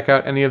chance to check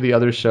out any of the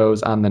other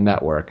shows on the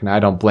network? Now, I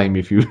don't blame you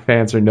if you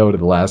answer no to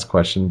the last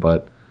question,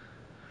 but...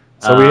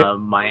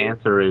 my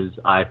answer is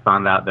I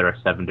found out there are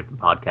 7 different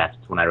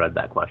podcasts when I read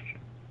that question.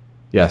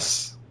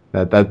 Yes,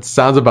 that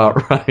sounds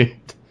about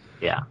right.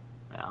 Yeah.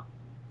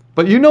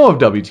 But you know of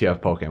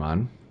WTF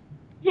Pokemon.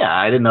 Yeah,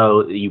 I didn't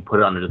know you put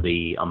it under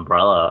the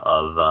umbrella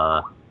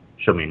of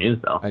Show Me Your News,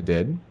 though. I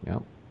did, yeah.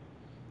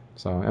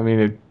 So, I mean,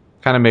 it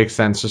kind of makes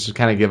sense just to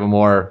kind of give a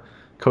more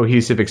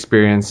cohesive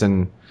experience,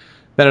 and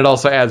then it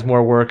also adds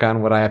more work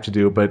on what I have to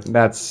do, but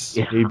that's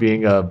me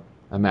being a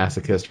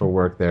masochist for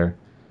work there.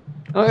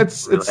 Oh,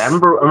 it's. I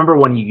remember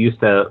when you used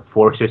to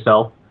force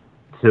yourself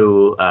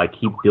to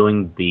keep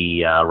doing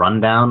the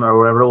rundown or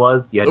whatever it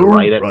was. You had to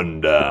write it.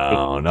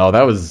 Rundown. No,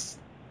 that was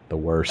the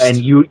worst. And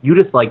you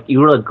just like you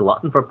were a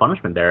glutton for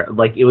punishment there.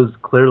 Like it was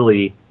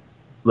clearly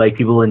like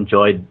people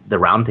enjoyed the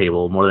round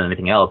table more than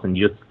anything else, and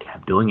you just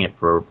kept doing it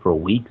for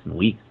weeks and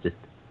weeks. Just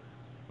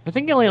I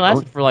think it only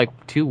lasted for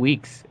like 2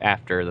 weeks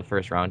after the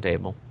first round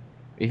table,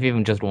 if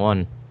even just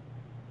one.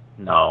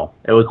 No,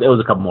 it was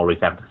a couple more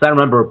weeks after. Because I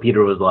remember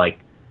Peter was like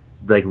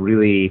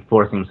really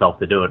forcing himself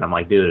to do it. I'm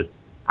like, dude,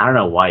 I don't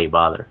know why you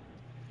bother.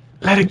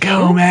 Let it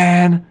go,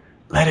 man.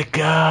 Let it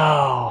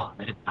go.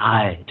 Let it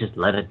die. Just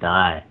let it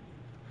die.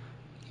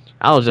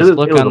 I'll just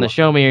look on the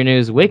Show Me Your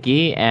News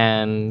wiki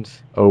and...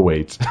 Oh,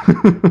 wait.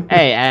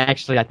 Hey,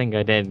 actually, I think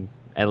I did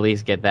at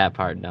least get that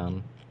part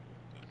done.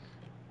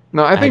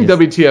 No, I think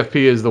WTFP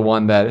is the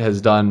one that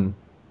has done,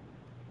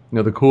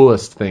 the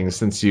coolest things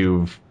since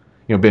you've,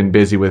 been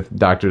busy with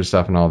Doctor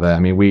stuff and all that. I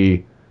mean,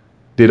 we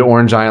did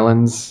Orange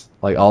Islands,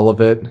 like all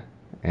of it,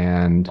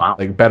 and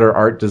like better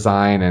art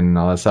design and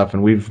all that stuff.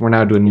 And we're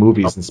now doing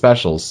movies and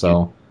specials,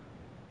 so...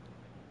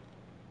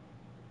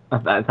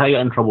 That's how you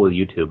got in trouble with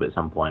YouTube at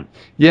some point.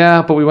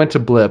 Yeah, but we went to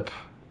Blip,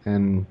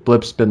 and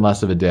Blip's been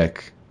less of a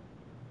dick.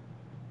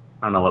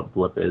 I don't know what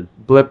Blip is.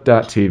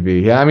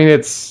 Blip.tv. Yeah, I mean,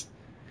 it's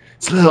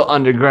a little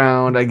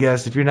underground, I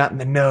guess, if you're not in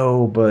the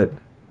know, but...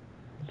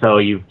 So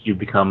you've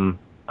become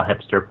a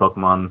hipster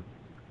Pokemon...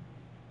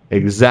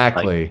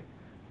 Exactly. Like,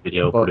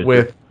 video but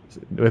producer.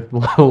 with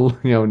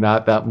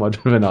not that much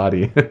of an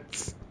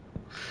audience.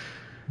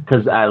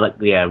 Because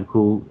what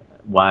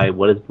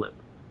is Blip?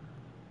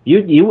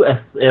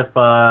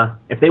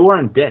 If they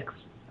weren't dicks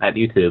at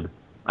YouTube,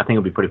 I think it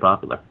would be pretty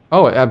popular.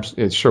 Oh,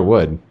 it sure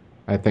would.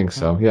 I think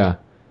so, yeah.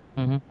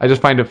 Mm-hmm. I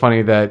just find it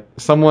funny that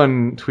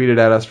someone tweeted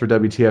at us for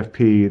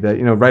WTFP that,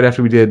 right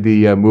after we did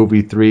the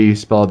movie 3,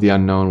 Spell of the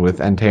Unknown with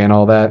Entei and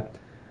all that,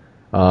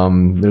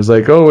 There's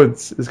like, oh,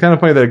 it's kind of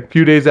funny that a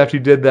few days after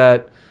you did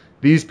that,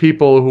 these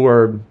people who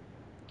are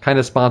kind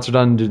of sponsored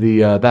under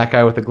the That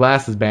Guy with the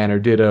Glasses banner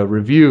did a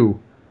review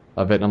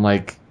of it. And I'm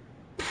like,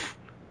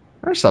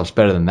 our stuff's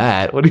better than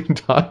that. What are you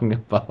talking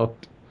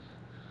about?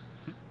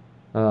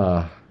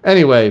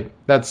 Anyway,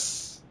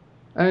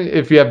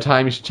 if you have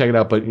time, you should check it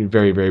out, but you're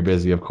very, very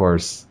busy, of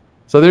course.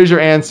 So there's your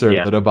answer,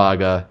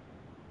 Lidabaga.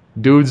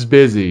 Dude's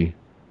busy.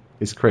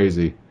 It's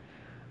crazy.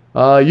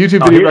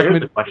 YouTube video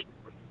recommendation.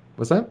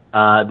 What's that?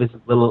 This is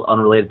a little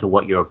unrelated to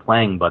what you're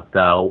playing, but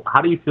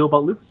how do you feel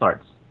about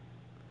LucasArts?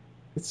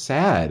 It's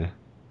sad.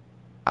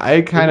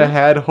 I kind of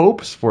had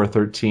hopes for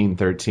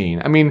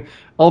 1313. I mean,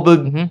 all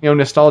the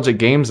nostalgic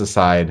games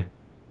aside,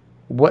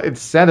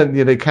 it's sad that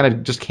they kind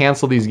of just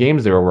canceled these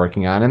games they were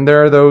working on, and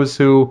there are those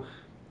who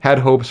had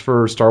hopes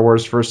for Star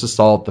Wars First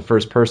Assault, the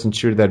first-person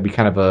shooter that'd be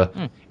kind of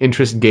a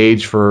interest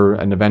gauge for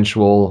an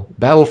eventual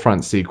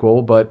Battlefront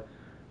sequel, but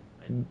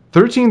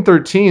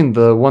 1313,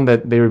 the one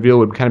that they revealed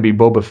would kind of be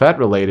Boba Fett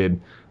related,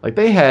 like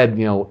they had,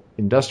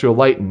 Industrial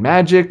Light and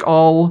Magic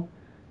all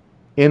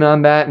in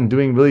on that and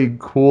doing really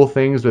cool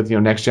things with,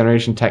 next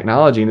generation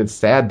technology, and it's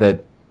sad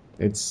that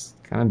it's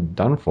kind of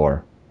done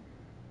for.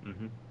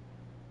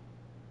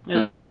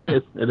 Yeah,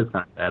 it is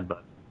kind of sad,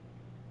 but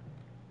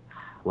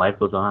life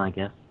goes on, I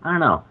guess. I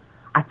don't know.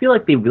 I feel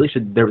like they really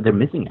should. They're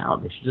missing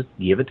out. They should just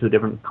give it to a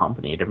different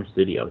company, a different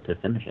studio to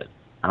finish it.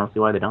 I don't see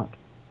why they don't.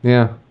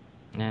 Yeah.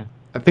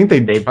 I think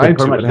they tried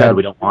to, but said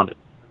we don't want it.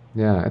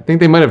 Yeah, I think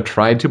they might have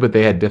tried to, but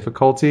they had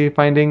difficulty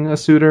finding a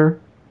suitor.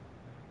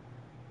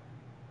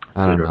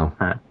 I don't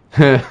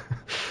know.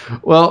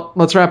 Well,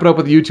 let's wrap it up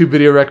with a YouTube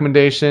video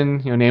recommendation.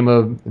 Name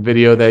a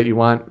video that you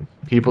want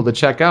people to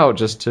check out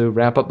just to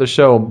wrap up the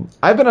show.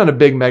 I've been on a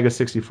big Mega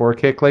 64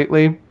 kick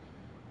lately.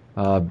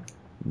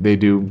 They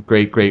do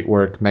great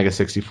work. Mega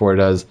 64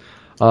 does.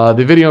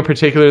 The video in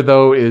particular,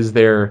 though, is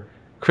their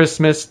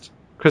Christmas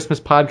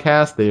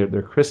podcast.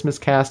 Their Christmas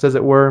cast, as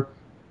it were.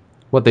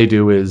 What they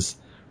do is,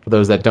 for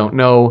those that don't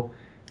know,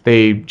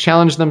 they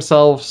challenge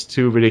themselves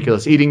to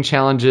ridiculous eating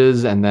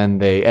challenges, and then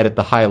they edit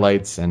the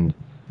highlights and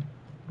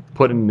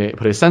put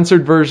a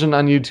censored version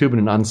on YouTube and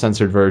an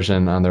uncensored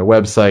version on their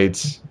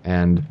website.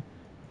 And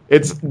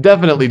it's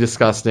definitely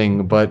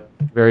disgusting, but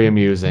very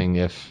amusing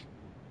if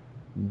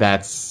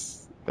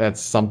that's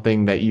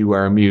something that you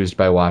are amused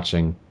by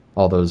watching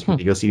all those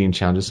ridiculous eating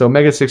challenges. So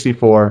Mega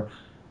 64,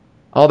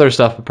 all their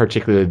stuff,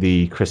 particularly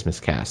the Christmas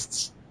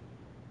casts.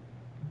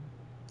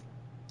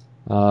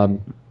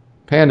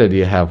 Panda, do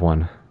you have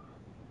one?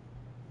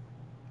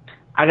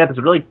 I got this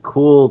really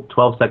cool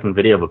 12-second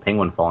video of a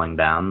penguin falling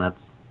down. That's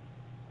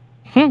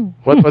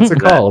what's it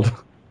called?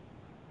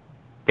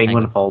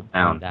 Penguin Falls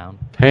Down.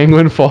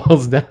 Penguin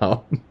Falls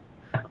Down.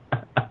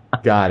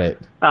 Got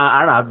it.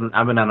 I don't know.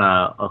 I've been on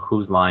a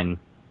Whose Line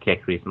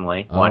kick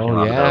recently. Watching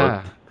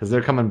those. Because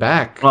they're coming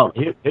back. Well,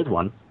 here's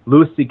one.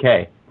 Louis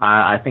C.K.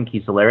 I think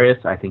he's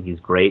hilarious. I think he's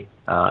great.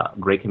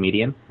 Great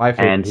comedian. My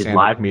favorite and his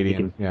live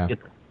comedian.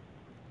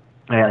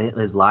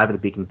 His live at the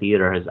Beacon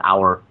Theater, his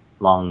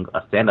hour-long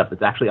stand-up,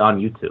 it's actually on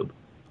YouTube.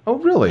 Oh,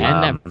 really?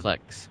 And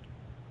Netflix.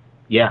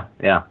 Yeah.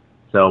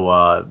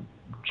 So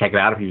check it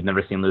out if you've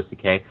never seen Louis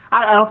C.K.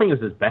 I don't think it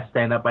was his best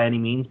stand-up by any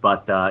means,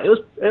 but it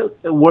was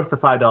worth the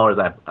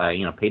 $5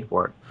 I paid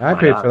for it. I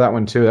paid for that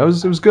one too. It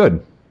was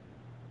good.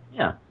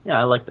 Yeah,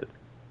 I liked it.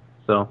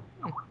 So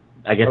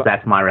I guess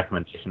that's my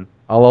recommendation.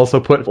 I'll also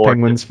put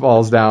Penguins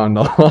Falls Down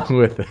along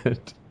with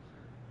it.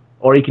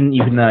 Or you can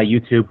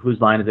YouTube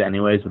Whose Line Is It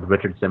Anyways with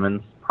Richard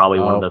Simmons. Probably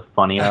one of the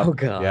funniest. Oh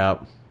god.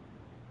 Yep.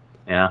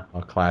 Yeah.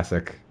 A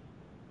classic.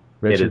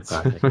 Richard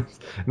Simmons.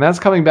 And that's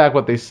coming back,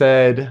 what they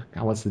said.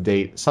 God, what's the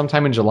date?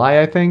 Sometime in July,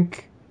 I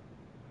think.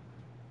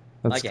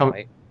 That's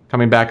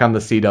coming back on the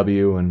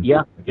CW and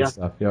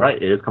stuff. Yep.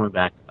 Right, it is coming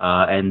back.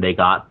 And they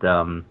got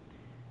that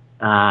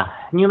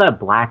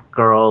black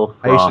girl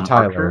from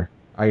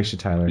Aisha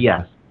Tyler.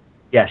 Yes.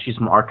 Yeah, she's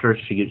from Archer.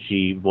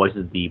 She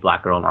voices the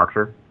black girl in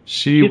Archer.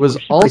 She was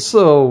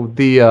also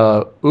the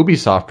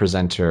Ubisoft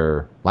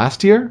presenter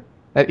last year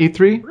at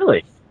E3.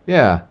 Really?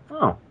 Yeah.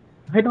 Oh,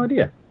 I had no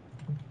idea.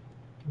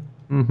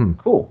 Mm-hmm.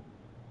 Cool.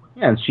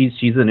 Yeah, and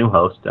she's the new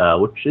host,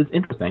 which is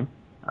interesting.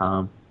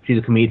 She's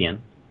a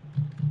comedian.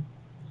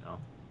 So.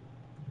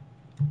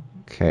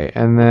 Okay,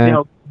 and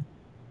then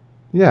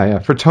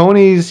for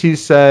Tony's, he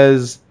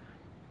says,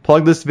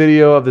 plug this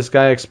video of this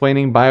guy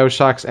explaining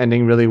BioShock's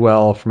ending really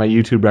well for my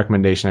YouTube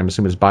recommendation. I'm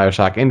assuming it's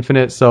BioShock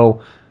Infinite,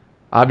 so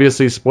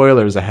obviously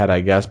spoilers ahead,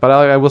 I guess, but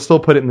I will still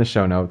put it in the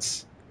show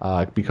notes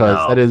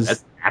because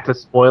that's a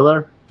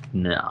spoiler.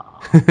 No.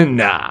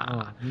 Nah.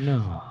 Oh,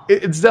 no.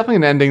 It's definitely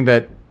an ending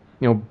that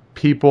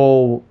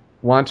people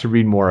want to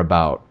read more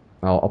about.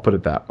 I'll put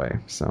it that way.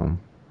 So,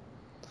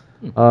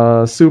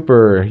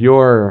 Super,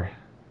 your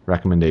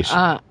recommendation.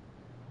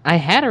 I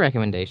had a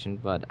recommendation,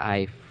 but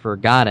I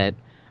forgot it.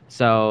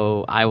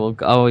 So I will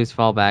always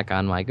fall back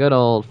on my good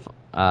old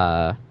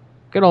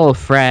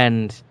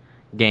friend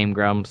Game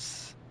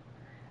Grumps.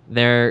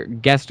 Their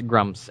Guest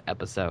Grumps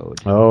episode.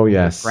 Oh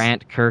yes.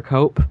 Grant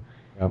Kirkhope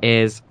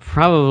is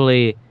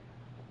probably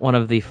one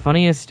of the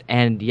funniest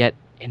and yet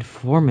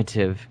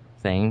informative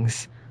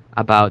things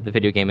about the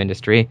video game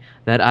industry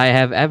that I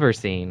have ever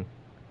seen.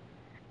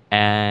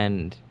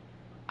 And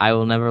I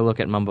will never look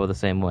at Mumbo the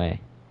same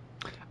way.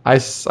 I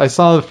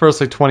saw the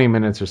first 20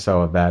 minutes or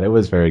so of that. It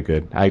was very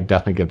good. I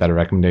definitely give that a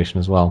recommendation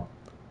as well.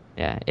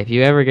 Yeah, if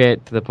you ever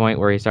get to the point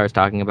where he starts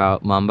talking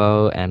about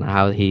Mumbo and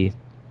how he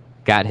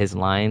got his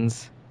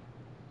lines,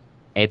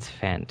 it's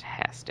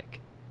fantastic.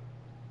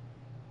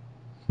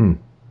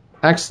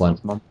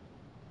 Excellent.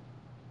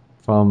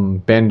 From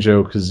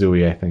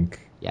Banjo-Kazooie, I think.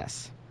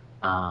 Yes.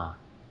 The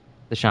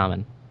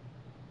shaman.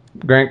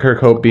 Grant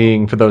Kirkhope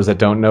being, for those that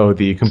don't know,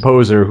 the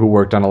composer who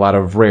worked on a lot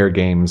of Rare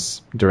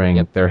games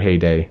during their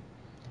heyday.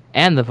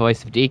 And the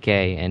voice of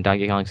DK in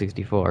Donkey Kong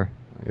 64.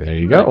 There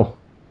you go.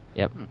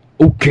 Yep.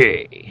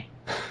 Okay.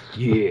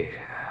 Yeah.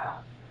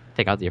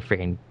 Take out your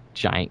freaking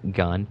giant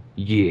gun.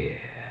 Yeah.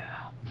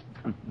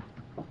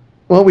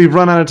 Well, we've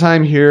run out of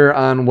time here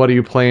on What Are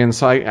You Playing,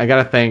 so I got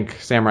to thank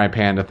Samurai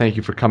Panda. Thank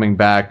you for coming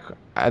back.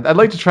 I'd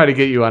like to try to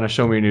get you on a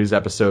Show Me Your News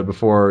episode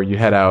before you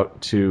head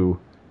out to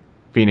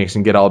Phoenix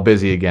and get all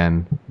busy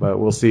again, but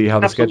we'll see how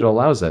the schedule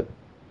allows it.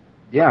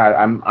 Yeah,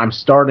 I'm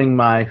starting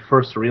my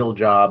first real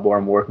job where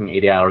I'm working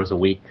 80 hours a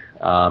week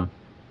at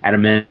a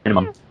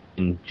minimum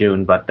in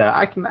June, but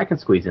I can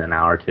squeeze in an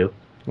hour or two.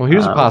 Well,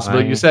 here's a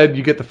possibility. You said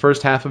you get the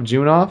first half of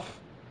June off?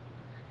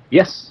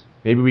 Yes.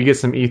 Maybe we get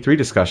some E3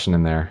 discussion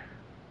in there.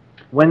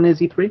 When is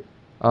E3?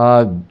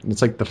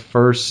 It's like the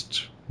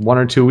first 1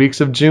 or 2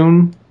 weeks of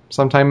June,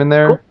 sometime in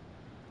there. Cool.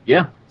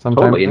 Yeah,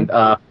 sometime totally. And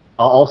I'll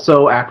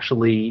also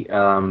actually,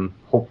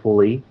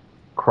 hopefully,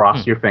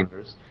 cross your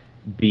fingers,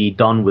 be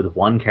done with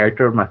one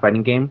character of my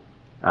fighting game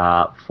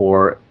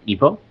for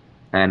EVO,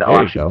 and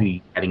I'll actually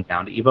be heading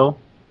down to EVO.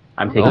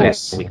 I'm taking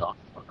a week off.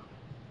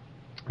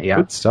 Yeah,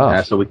 good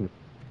stuff. So we can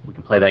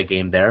play that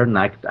game there, and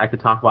I could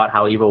talk about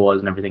how EVO was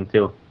and everything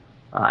too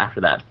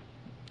after that.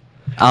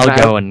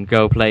 I'll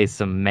go play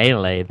some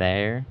Melee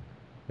there.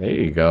 There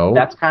you go.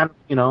 That's kind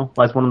of,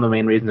 that's one of the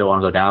main reasons I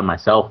want to go down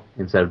myself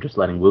instead of just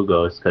letting Wu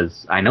go, is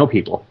because I know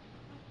people,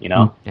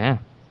 yeah,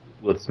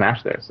 with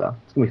Smash there, so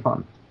it's going to be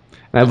fun.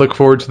 And I look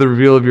forward to the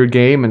reveal of your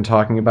game and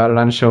talking about it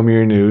on Show Me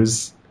Your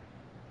News.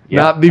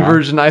 Yeah, not the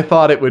version I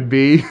thought it would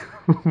be.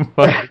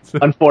 But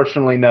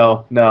unfortunately,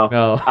 no.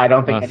 I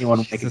don't think anyone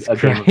will make a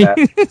game of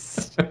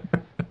that.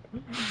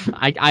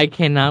 I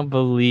cannot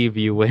believe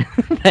you went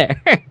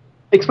there.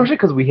 Especially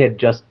because we had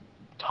just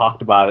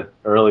talked about it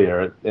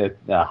earlier.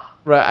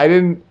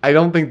 Right, I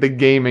don't think the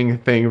gaming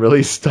thing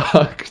really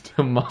stuck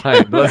to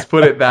mind. Let's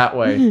put it that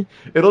way.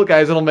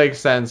 It'll make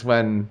sense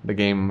when the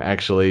game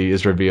actually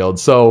is revealed.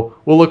 So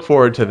we'll look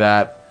forward to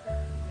that.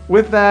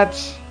 With that,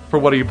 for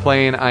What Are You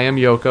Playing? I am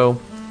Yoko.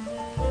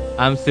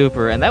 I'm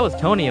Super, and that was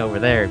Tony over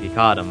there if you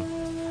caught him.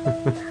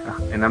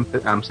 And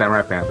I'm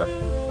Samurai Panda.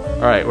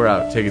 All right, we're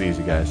out. Take it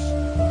easy, guys.